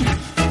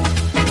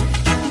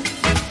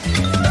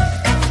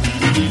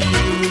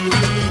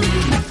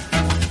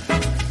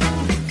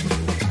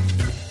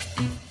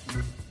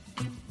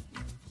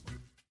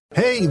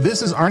 Hey,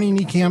 this is Arnie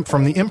Niekamp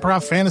from the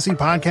Improv Fantasy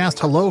Podcast,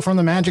 Hello from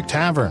the Magic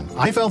Tavern.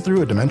 I fell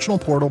through a dimensional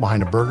portal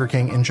behind a Burger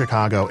King in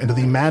Chicago into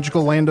the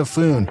magical land of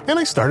Foon, and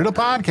I started a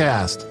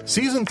podcast.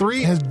 Season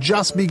 3 has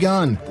just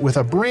begun with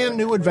a brand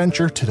new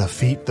adventure to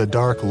defeat the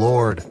Dark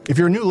Lord. If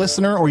you're a new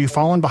listener or you've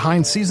fallen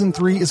behind, Season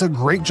 3 is a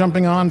great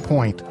jumping on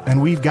point,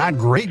 and we've got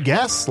great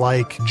guests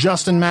like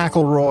Justin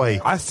McElroy.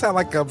 I sound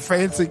like a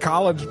fancy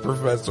college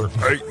professor.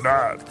 8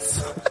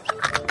 nuts.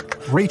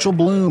 Rachel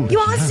Bloom. You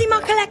want to see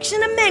my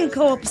collection of men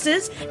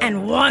corpses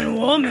and one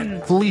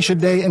woman? Felicia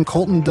Day and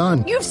Colton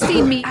Dunn. You've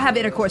seen me have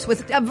intercourse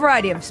with a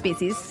variety of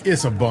species.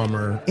 It's a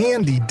bummer.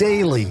 Andy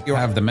Daly. You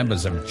have the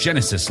members of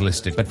Genesis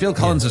listed, but Phil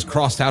Collins is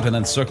crossed out and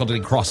then circled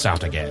and crossed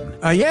out again.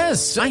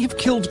 Yes, I have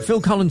killed Phil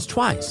Collins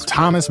twice.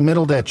 Thomas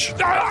Middleditch.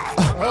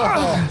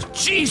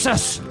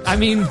 Jesus! I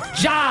mean,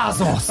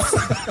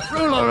 Jazos,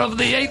 ruler of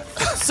the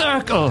 8th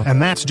circle. And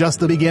that's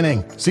just the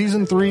beginning.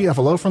 Season 3 of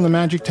Hello from the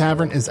Magic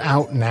Tavern is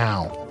out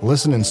now.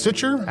 Listen in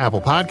Stitcher,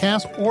 Apple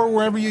Podcasts, or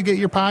wherever you get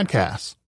your podcasts.